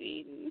she's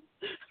eaten.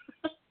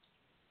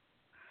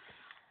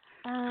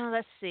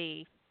 Let's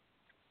see.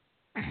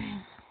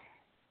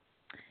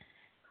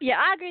 Yeah,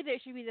 I agree that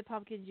it should be the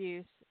pumpkin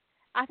juice.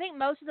 I think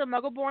most of the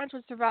Muggleborns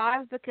would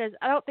survive because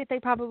I don't think they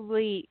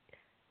probably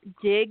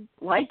dig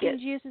pumpkin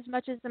juice as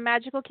much as the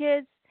magical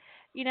kids,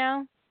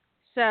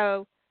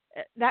 So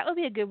that would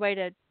be a good way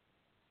to.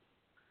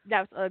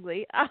 That was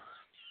ugly.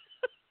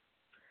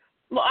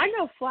 Well, I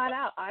know flat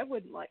out I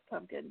wouldn't like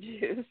pumpkin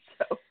juice.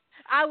 So.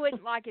 I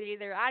wouldn't like it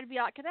either. I'd be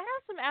like, can I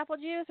have some apple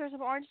juice or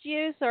some orange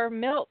juice or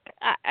milk?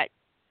 I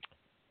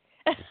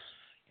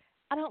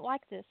don't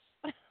like this.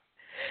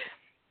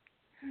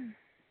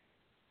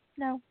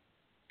 No.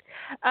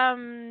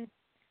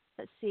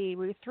 Let's see.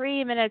 We're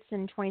 3 minutes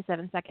and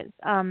 27 seconds.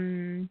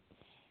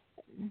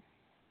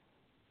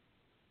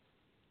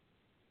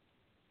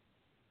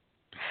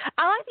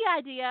 I like the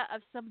idea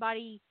of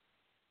somebody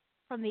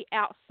from the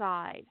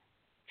outside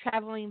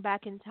traveling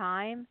back in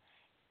time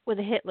with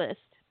a hit list.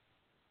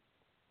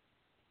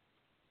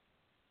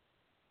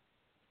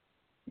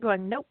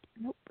 Going, nope,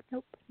 nope,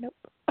 nope, nope.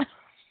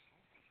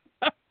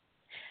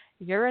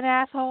 You're an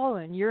asshole,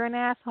 and you're an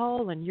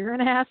asshole, and you're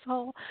an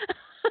asshole.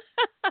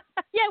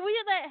 Yeah, we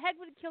didn't let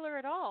Hedwig kill her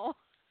at all.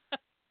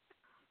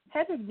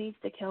 Hedwig needs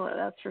to kill her,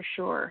 that's for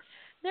sure.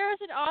 There is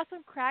an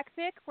awesome crack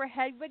fic where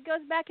Hedwig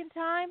goes back in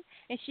time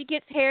and she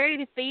gets Harry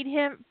to feed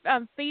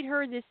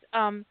her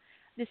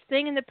this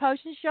thing in the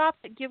potion shop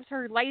that gives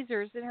her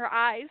lasers in her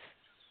eyes.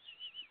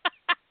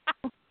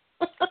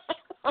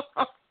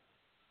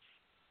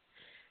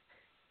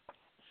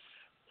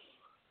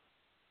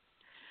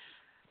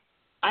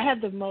 I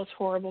had the most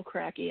horrible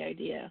cracky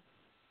idea.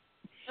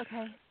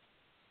 Okay.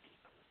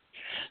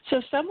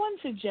 So someone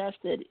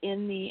suggested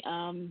in the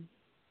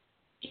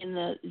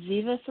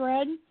Ziva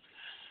thread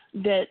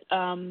that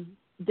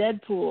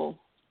Deadpool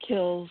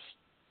kills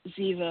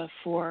Ziva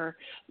for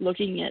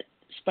looking at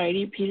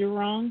Spidey Peter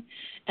wrong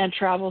and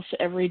travels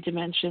to every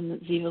dimension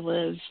that Ziva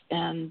lives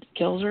and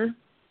kills her.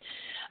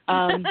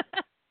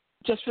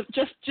 Just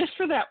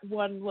for that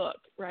one look,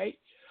 right?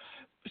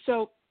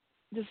 So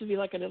this would be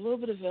like a little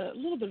bit of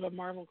a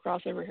Marvel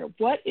crossover here.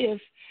 What if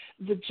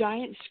the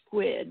giant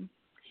squid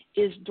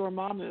is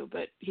Dormammu,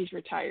 but he's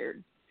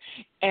retired,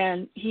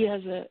 and he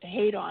has a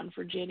hate on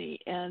for Ginny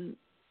and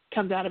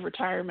comes out of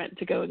retirement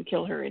to go and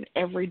kill her in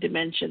every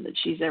dimension that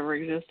she's ever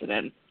existed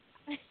in?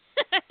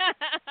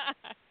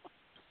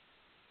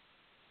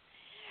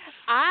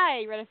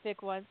 I read a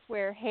fic once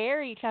where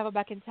Harry traveled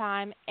back in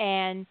time,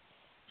 and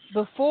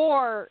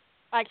before,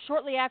 like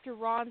shortly after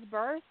Ron's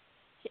birth,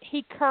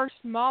 he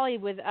cursed Molly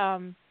with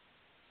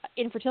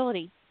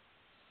infertility.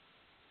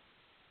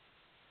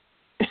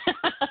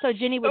 So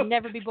Ginny would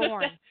never be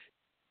born.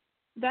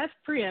 That's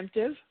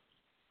preemptive.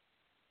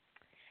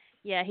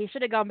 Yeah, he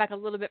should have gone back a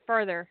little bit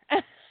further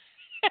and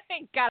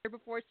got her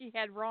before she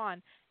had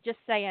Ron. Just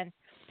saying.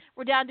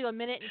 We're down to 1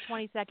 minute and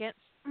 20 seconds.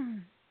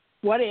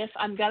 What if,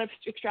 I'm going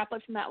to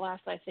extrapolate from that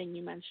last thing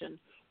you mentioned,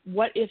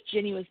 what if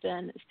Ginny was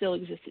then still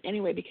existed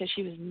anyway because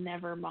she was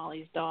never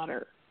Molly's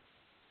daughter?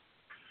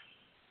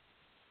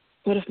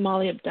 What if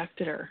Molly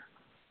abducted her?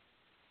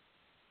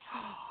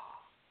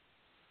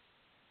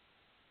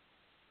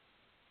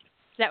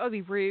 That would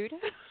be rude.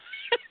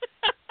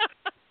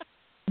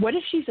 What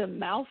if she's a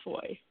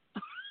Malfoy?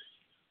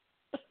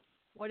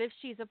 What if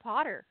she's a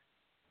Potter?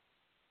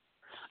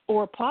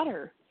 Or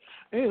Potter?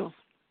 Ooh,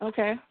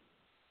 okay.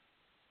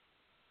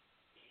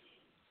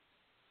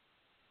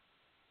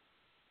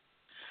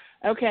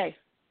 Okay.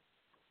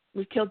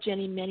 We've killed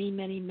Jenny many,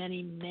 many,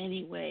 many,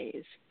 many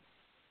ways.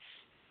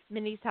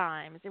 Many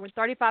times. And with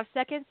 35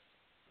 seconds,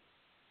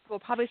 we'll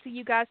probably see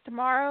you guys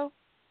tomorrow,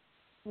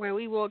 where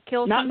we will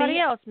kill somebody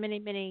else many,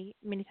 many,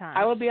 many times.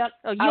 I will be on.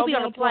 Oh, you'll be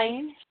on a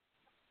plane.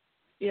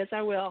 Yes,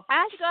 I will. I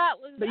have to go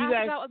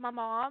out with my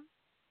mom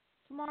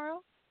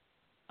tomorrow.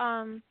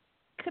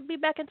 Could be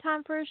back in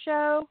time for a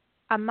show.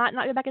 I might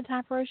not be back in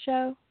time for a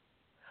show.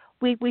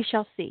 We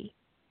shall see.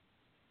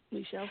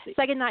 We shall see.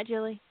 Say good night,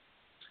 Julie.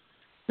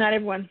 Night,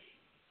 everyone.